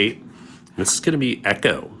 is D8. This is going to be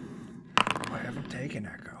Echo. I haven't taken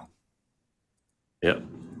Echo. Yep.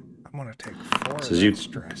 I'm going to take 4 So of you- that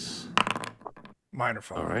stress. Minor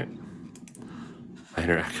fall. All right.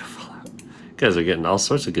 Minor Echo Fallout. You guys are getting all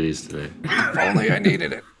sorts of goodies today. If only I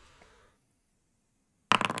needed it.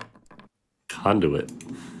 Conduit.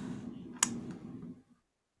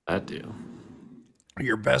 That deal.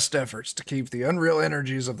 Your best efforts to keep the unreal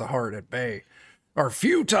energies of the heart at bay are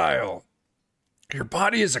futile. Your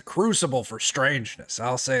body is a crucible for strangeness.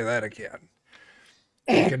 I'll say that again.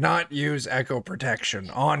 You cannot use echo protection.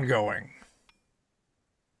 Ongoing.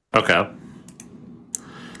 Okay.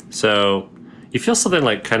 So you feel something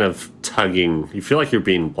like kind of tugging. You feel like you're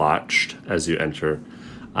being watched as you enter.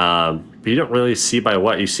 But you don't really see by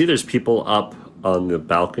what. You see there's people up on the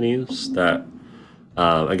balconies that,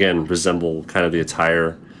 again, resemble kind of the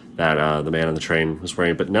attire that the man on the train was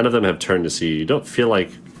wearing, but none of them have turned to see you. You don't feel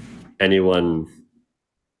like anyone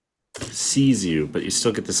sees you, but you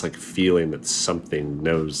still get this like feeling that something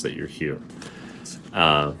knows that you're here.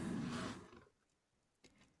 Yeah.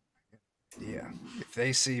 If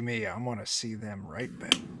they see me, I'm going to see them right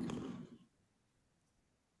back.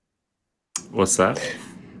 What's that?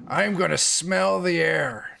 I'm going to smell the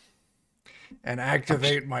air and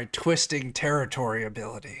activate my twisting territory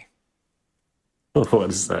ability. What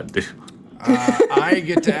does that do? I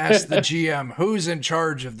get to ask the GM who's in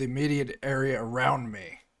charge of the immediate area around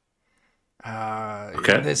me.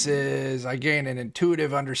 Okay. This is, I gain an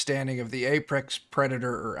intuitive understanding of the apex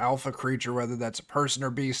predator or alpha creature, whether that's a person or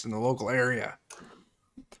beast in the local area.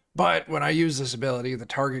 But when I use this ability, the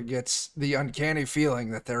target gets the uncanny feeling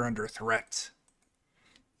that they're under threat.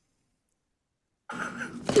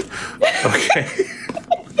 Okay.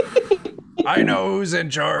 I know who's in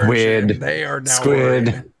charge. Squid. And they are now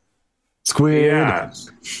worried. Squid. Yeah.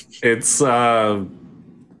 It's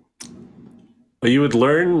you would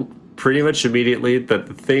learn pretty much immediately that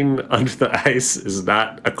the thing under the ice is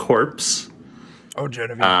not a corpse. Oh,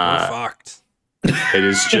 Genevieve, we're fucked. It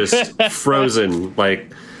is just frozen.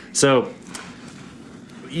 Like, so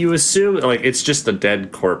you assume like it's just a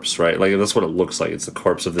dead corpse, right? Like that's what it looks like. It's the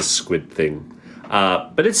corpse of this squid thing.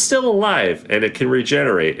 But it's still alive and it can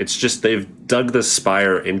regenerate. It's just they've dug the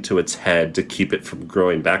spire into its head to keep it from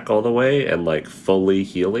growing back all the way and like fully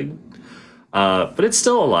healing. But it's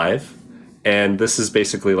still alive. And this is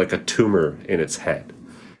basically like a tumor in its head.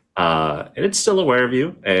 And it's still aware of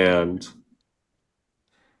you and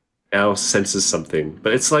now senses something.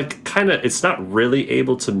 But it's like kind of, it's not really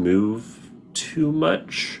able to move too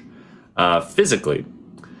much physically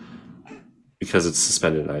because it's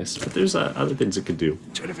suspended in ice. But there's other things it could do.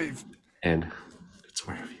 Genevieve, And it's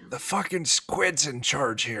aware of you. the fucking squid's in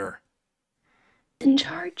charge here. In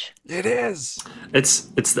charge? It is. It's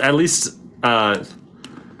at least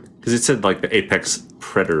because it said like the apex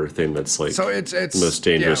predator thing that's like So it's the most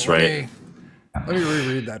dangerous, yeah, right? Let me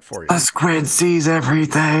reread that for you. A squid sees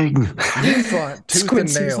everything. You fought tooth Squid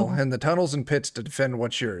and nail season. in the tunnels and pits to defend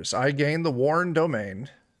what's yours. I gained the Warren domain.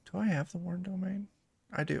 Do I have the Warren domain?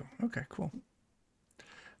 I do. Okay, cool.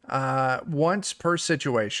 Once per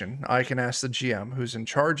situation, I can ask the GM who's in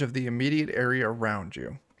charge of the immediate area around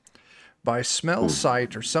you By smell,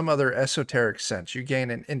 sight, or some other esoteric sense, you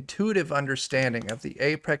gain an intuitive understanding of the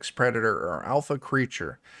apex predator or alpha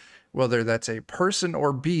creature, whether that's a person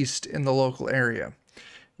or beast in the local area.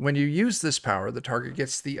 When you use this power, the target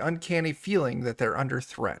gets the uncanny feeling that they're under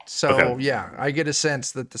threat. So, yeah, I get a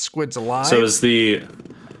sense that the squid's alive. So is the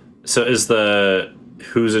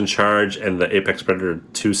who's in charge and the apex predator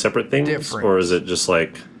two separate things? Different. Or is it just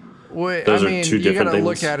like... Well, Those I are mean, two you different gotta things?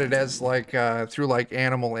 look at it as like through like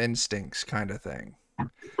animal instincts kind of thing.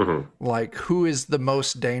 Mhm. Like who is the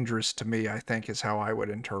most dangerous to me, I think is how I would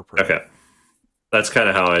interpret it. Okay. That's kind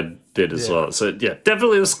of how I did as Yeah. well. So yeah,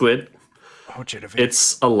 definitely the squid. Oh, Genevieve.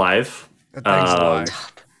 It's alive. That thing's alive.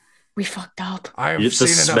 We fucked up. I have The seen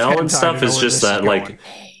enough smell and hentai stuff to know is where just this that, going. like,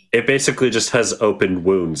 it basically just has open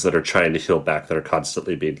wounds that are trying to heal back, that are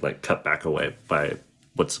constantly being like cut back away by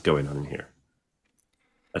what's going on in here.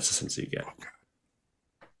 That's the sense you get.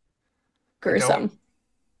 Gruesome.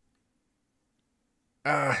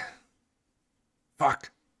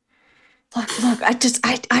 Fuck. Look, I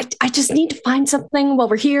just need to find something while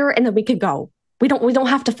we're here, and then we could go. We don't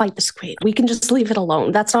have to fight the squid. We can just leave it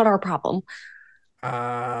alone. That's not our problem.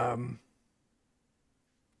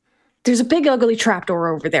 There's a big ugly trapdoor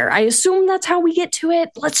over there. I assume that's how we get to it.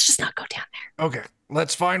 Let's just not go down there. Okay,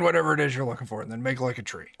 let's find whatever it is you're looking for, and then make like a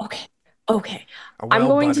tree. Okay. A I'm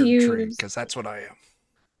going to well-buttered tree, use- because that's what I am.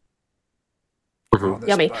 Mhm. All this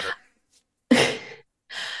Yummy. butter.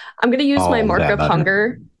 I'm going to use my Oh, mark that of butter.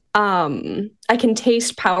 hunger. I can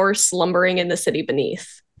taste power slumbering in the city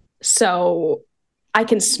beneath. So I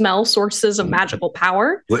can smell sources of magical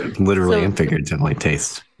power. Literally So- and figuratively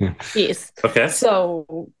taste. Yes. Okay.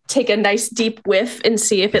 So take a nice deep whiff and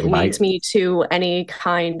see if it Bite. leads me to any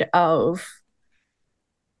kind of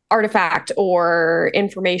artifact or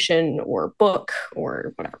information or book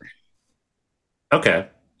or whatever. Okay.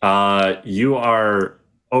 You are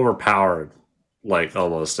overpowered, like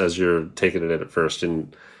almost as you're taking it in at first,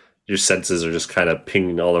 and your senses are just kind of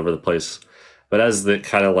pinging all over the place. But as the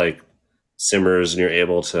kind of like simmers and you're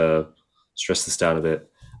able to stress this down a bit,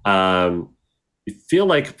 you feel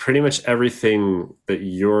like pretty much everything that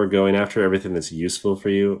you're going after, everything that's useful for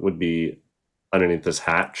you, would be underneath this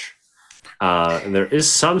hatch. And there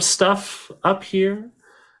is some stuff up here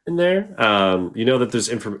and there. You know that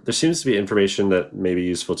there seems to be information that may be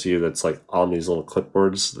useful to you that's like on these little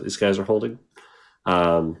clipboards that these guys are holding,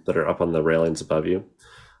 that are up on the railings above you.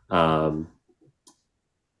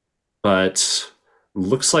 But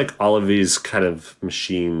looks like all of these kind of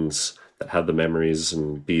machines that have the memories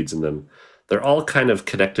and beads in them, they're all kind of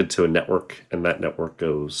connected to a network, and that network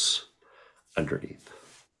goes underneath.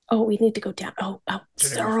 Oh, we need to go down. Oh,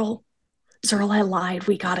 Zerl, I lied.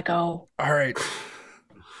 We gotta go. All right.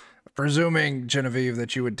 Presuming, Genevieve,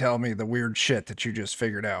 that you would tell me the weird shit that you just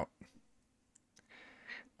figured out.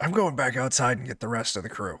 I'm going back outside and get the rest of the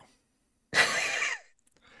crew.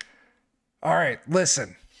 All right,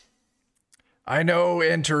 listen. I know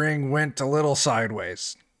entering went a little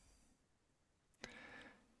sideways.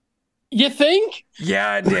 You think? Yeah,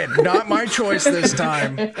 I did. Not my choice this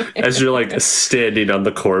time. As you're like standing on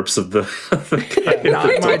the corpse of the guy.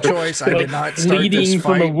 Not my choice. I did not start Bleeding this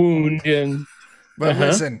from a fight. wound, and But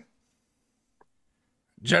listen,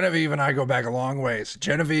 Genevieve and I go back a long ways.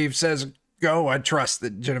 Genevieve says go. I trust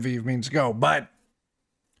that Genevieve means go. But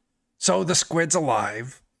so the squid's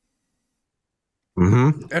alive.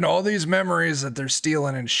 Mm-hmm. And all these memories that they're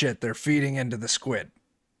stealing and shit, they're feeding into the squid.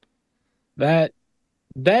 that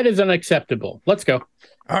is unacceptable. Let's go.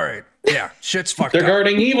 All right. Yeah. Shit's fucked They're up.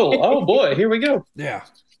 guarding evil. Oh boy, here we go. Yeah.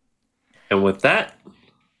 And with that,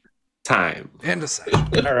 time. End of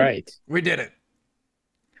session. All right. We did it.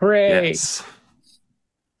 Hooray. Yes.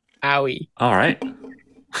 Owie. All right.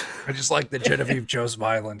 I just like that Genevieve chose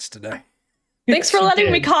violence today. Thanks for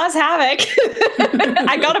letting me cause havoc.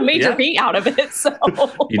 I got a major Yeah. beat out of it. So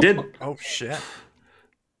You did. Oh, shit.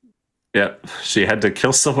 Yeah. She had to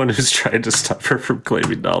kill someone who's trying to stop her from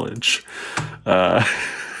claiming knowledge.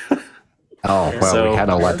 Oh, well, So- we had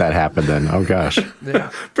to let that happen then. Oh, gosh.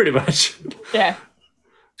 Yeah. Pretty much. yeah.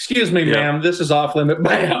 Excuse me, Yeah. ma'am. This is off limit.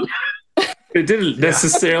 Bam. It didn't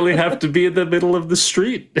necessarily have to be in the middle of the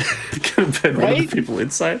street. It could have been one of Right? the people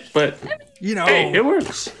inside, but You know, hey, it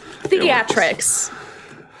works. Theatrics.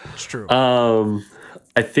 it's true.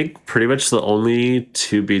 I think pretty much the only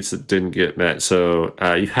two beats that didn't get met. So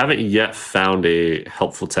you haven't yet found a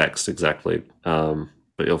helpful text exactly,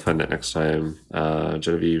 but you'll find that next time,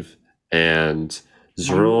 Genevieve. And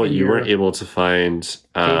Zerl, you weren't able to find.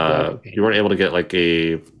 Okay. You weren't able to get like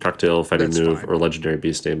a cocktail fighting That's move fine. or legendary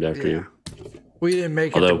beast named after Yeah. you. We didn't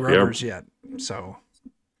make it Although to we are- Grubbers yet. So,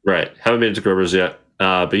 Right, haven't made it to Grover's yet,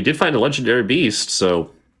 but you did find a legendary beast. So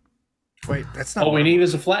Wait, that's not. All we need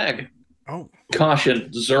is a flag. Oh, Caution,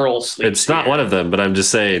 Zerl sleeps It's not here. one of them, but I'm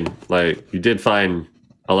just saying, like, you did find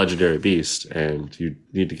a legendary beast, and you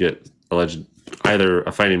need to get either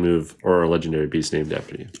a fighting move or a legendary beast named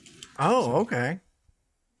after you. oh, okay.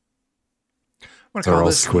 I'm gonna call Zerl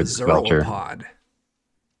this the Squid Squelcher. Zeropod.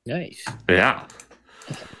 Nice. Yeah,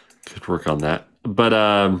 good work on that.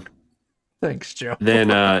 But Thanks, Joe. then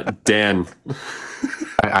Dan.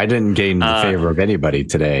 I didn't gain the favor of anybody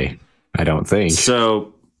today. I don't think.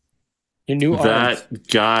 So Your new arms. that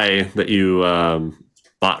guy that you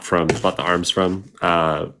bought the arms from,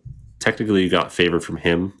 technically you got favor from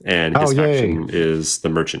him, and his faction is the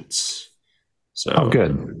merchants. So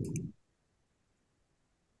good.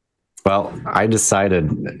 Well, I decided,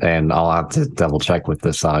 and I'll have to double check with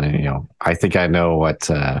this on. I think I know what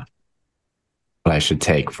I should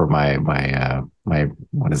take for my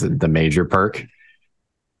what is it? The major perk.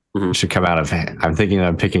 Mhm. Should come out of. I'm thinking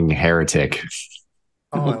of picking Heretic,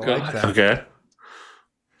 Oh, I like that. Okay.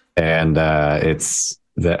 and it's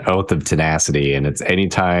the Oath of Tenacity, and it's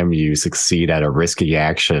anytime you succeed at a risky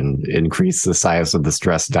action, increase the size of the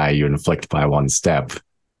stress die you inflict by 1 step.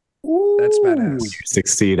 That's badass.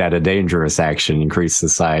 Succeed at a dangerous action, increase the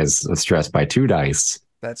size of stress by 2 dice.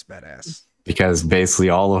 That's badass. Because basically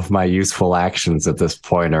all of my useful actions at this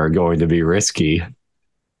point are going to be risky.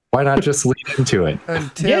 Why not just lean into it?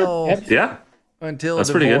 Until Yeah. That's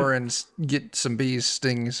pretty good. Devorans get some bee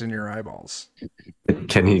stings in your eyeballs.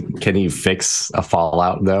 Can he fix a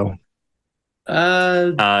fallout though?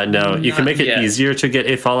 No, you can Not make it yet. easier to get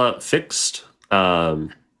a fallout fixed. So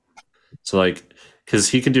like, because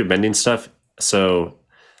he can do mending stuff. So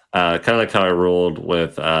kind of like how I rolled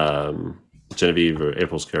with Genevieve or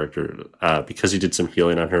April's character, because he did some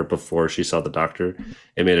healing on her before she saw the doctor,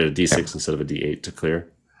 it made it a D6 instead of a D8 to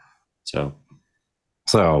clear. So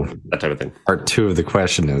that type of thing. Part 2 of the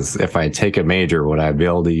question is, if I take a major, would I be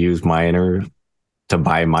able to use minor to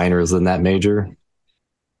buy minors in that major?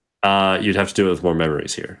 You'd have to do it with more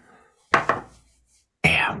memories here.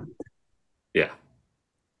 Damn. Yeah.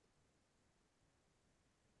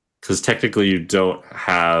 Because technically you don't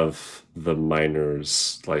have the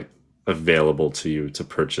minors like available to you to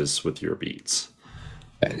purchase with your beats.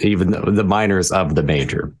 Even the minors of the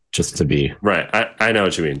major, just to be Right. I know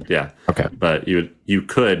what you mean. Yeah. okay. But you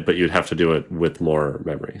could, but you'd have to do it with more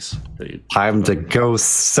memories. Time to go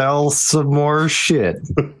sell some more shit.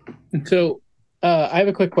 So I have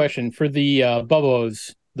a quick question for the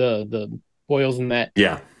bubbles, the boils and that.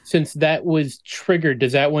 Yeah. Since that was triggered,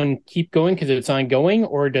 does that one keep going because it's ongoing,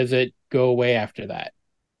 or does it go away after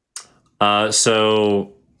that?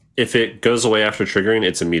 So if it goes away after triggering,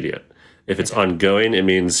 it's immediate. If it's ongoing, it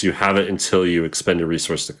means you have it until you expend a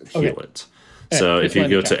resource to heal it. So if you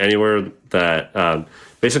go to anywhere that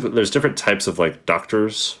basically there's different types of like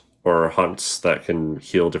doctors or hunts that can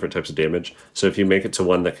heal different types of damage. So if you make it to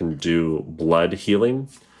one that can do blood healing,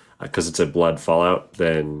 because it's a blood fallout,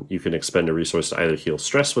 then you can expend a resource to either heal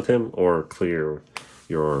stress with him or clear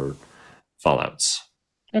your fallouts.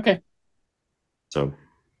 Okay. So,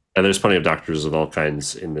 and there's plenty of doctors of all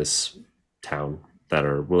kinds in this town that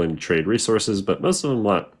are willing to trade resources, but most of them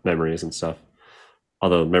want memories and stuff.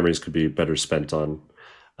 Although memories could be better spent on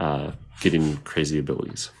getting crazy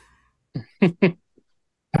abilities.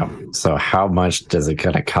 So how much does it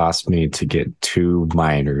gonna cost me to get 2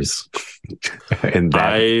 minors?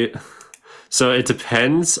 So it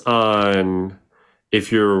depends on if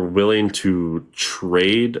you're willing to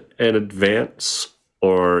trade an advance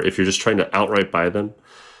or if you're just trying to outright buy them.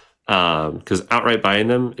 Because outright buying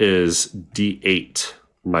them is D8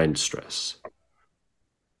 mind stress.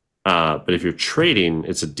 But if you're trading,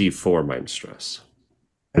 it's a D4 mind stress.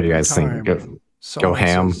 What do you guys think? Go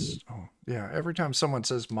ham. Yeah, every time someone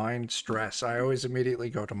says mind stress, I always immediately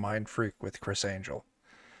go to Mind Freak with Chris Angel.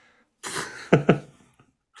 A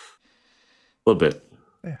little bit.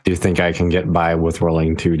 Yeah. Do you think I can get by with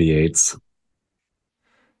rolling 2d8s?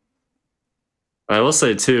 I will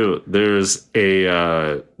say too, there's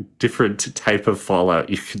a different type of fallout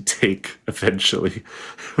you can take eventually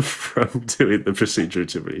from doing the procedure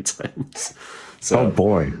too many times. So Oh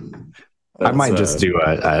boy. I might just do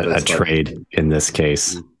a trade in this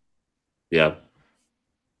case. Yeah.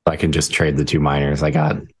 I can just trade the 2 minors I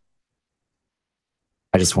got.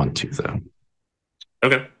 I just want 2 though.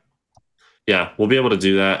 Okay. Yeah, we'll be able to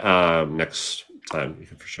do that next time. You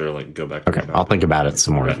can for sure like go back. Okay, I'll think about it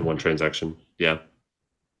some more. In one transaction. Yeah.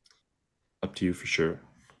 Up to you for sure.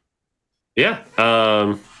 Yeah.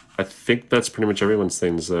 I think that's pretty much everyone's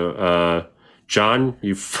things though. John,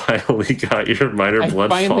 you finally got your minor blood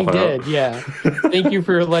finally fallout. did, yeah. Thank you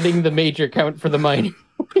for letting the major count for the minor.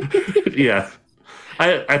 Yeah.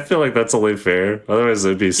 I feel like that's only fair. Otherwise,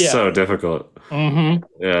 it'd be so difficult. Mm-hmm.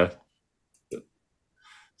 Yeah.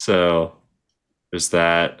 So there's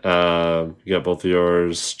that. You got both of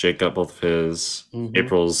yours. Jake got both of his. Mhm.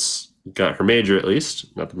 April's got her major at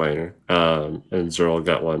least, not the minor. And Zerl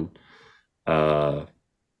got one.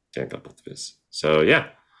 Dan got both of his. So yeah.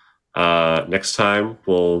 Next time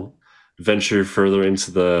we'll venture further into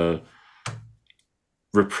the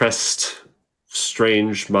repressed,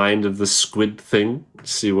 strange mind of the squid thing.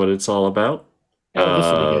 See what it's all about. Oh, this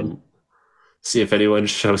will be good. See if anyone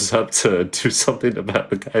shows up to do something about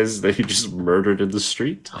the guys that you just murdered in the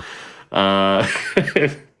street. We'll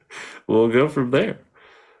go from there.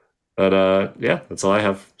 But yeah, that's all I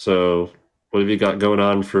have. So what have you got going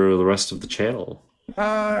on for the rest of the channel?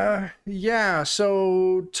 Yeah,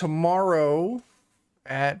 so tomorrow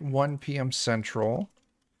at 1 p.m. Central,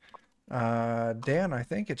 Dan, I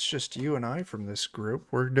think it's just you and I from this group.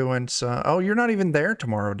 We're doing some... Oh, you're not even there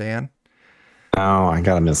tomorrow, Dan. Oh, I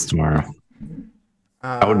gotta miss tomorrow.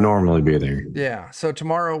 I would normally be there. Yeah, so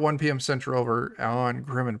tomorrow, 1 p.m. Central over on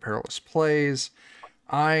Grim and Perilous Plays.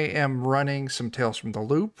 I am running some Tales from the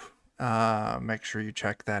Loop. Make sure you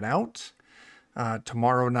check that out.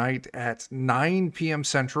 Tomorrow night at 9 p.m.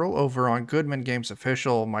 Central over on Goodman Games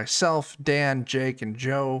Official, myself, Dan, Jake, and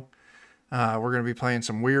Joe. We're going to be playing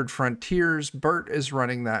some Weird Frontiers. Bert is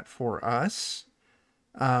running that for us.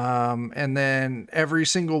 And then every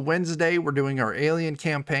single Wednesday, we're doing our Alien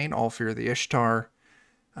campaign, All Fear the Ishtar.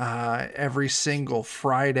 Every single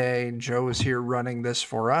Friday, Joe is here running this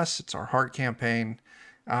for us. It's our Heart campaign.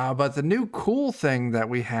 But the new cool thing that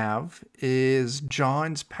we have is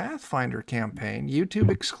John's Pathfinder campaign, YouTube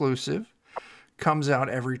exclusive, comes out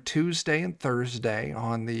every Tuesday and Thursday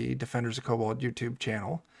on the Defenders of Cobalt YouTube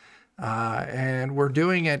channel. And we're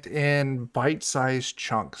doing it in bite-sized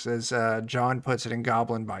chunks, as John puts it, in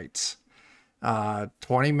Goblin Bites.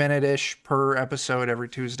 20-minute-ish per episode every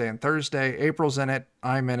Tuesday and Thursday. April's in it.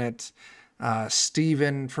 I'm in it.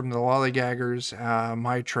 Steven from the Lollygaggers,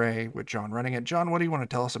 my tray with John running it. John, what do you want to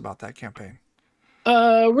tell us about that campaign?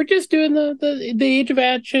 We're just doing the Age of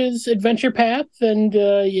Ashes adventure path, and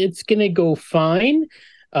it's gonna go fine.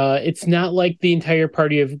 It's not like the entire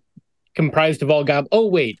party of comprised of all goblins. Oh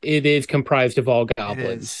wait, it is comprised of all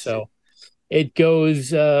goblins. So it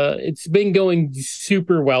goes. It's been going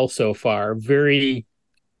super well so far.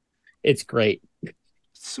 It's great.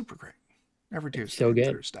 Super great. Every Tuesday So and good.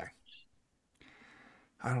 Thursday.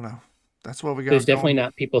 I don't know. That's what we got. There's definitely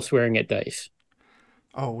not people swearing at dice.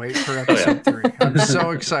 Oh, wait for episode 3. I'm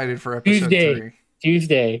so excited for episode 3.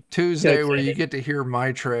 Tuesday, so where you get to hear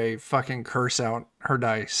my tray fucking curse out her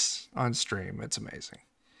dice on stream. It's amazing.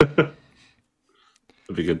 That'd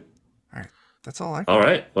be good. All right. That's all I got. All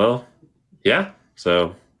right. Well, yeah.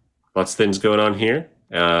 So lots of things going on here.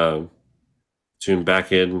 Tune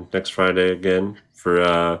back in next Friday again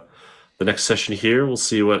for the next session here. We'll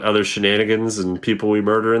see what other shenanigans and people we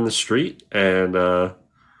murder in the street. And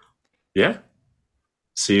yeah.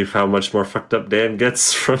 See how much more fucked up Dan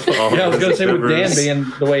gets from all I was going to say, with Dan members. being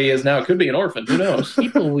the way he is now, it could be an orphan. Who knows?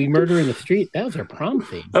 people we murder in the street. That was our prom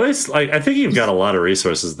theme. At least, like, I think you've got a lot of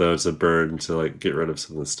resources though to burn to like get rid of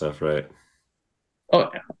some of this stuff, right?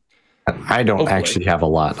 Oh, yeah. I don't Hopefully. actually have a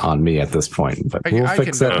lot on me at this point, but we'll I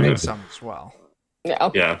fix can that donate maybe. some as well. Yeah.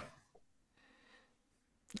 Yeah.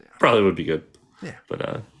 Probably would be good. Yeah. But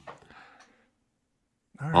All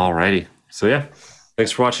right. alrighty. So yeah.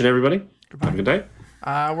 Thanks for watching, everybody. Goodbye. Have a good night.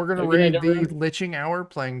 We're going to Good night, raid the everyone. Liching Hour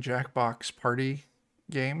playing Jackbox party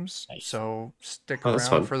games. Nice. So stick Oh, that's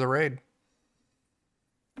around fun. for the raid.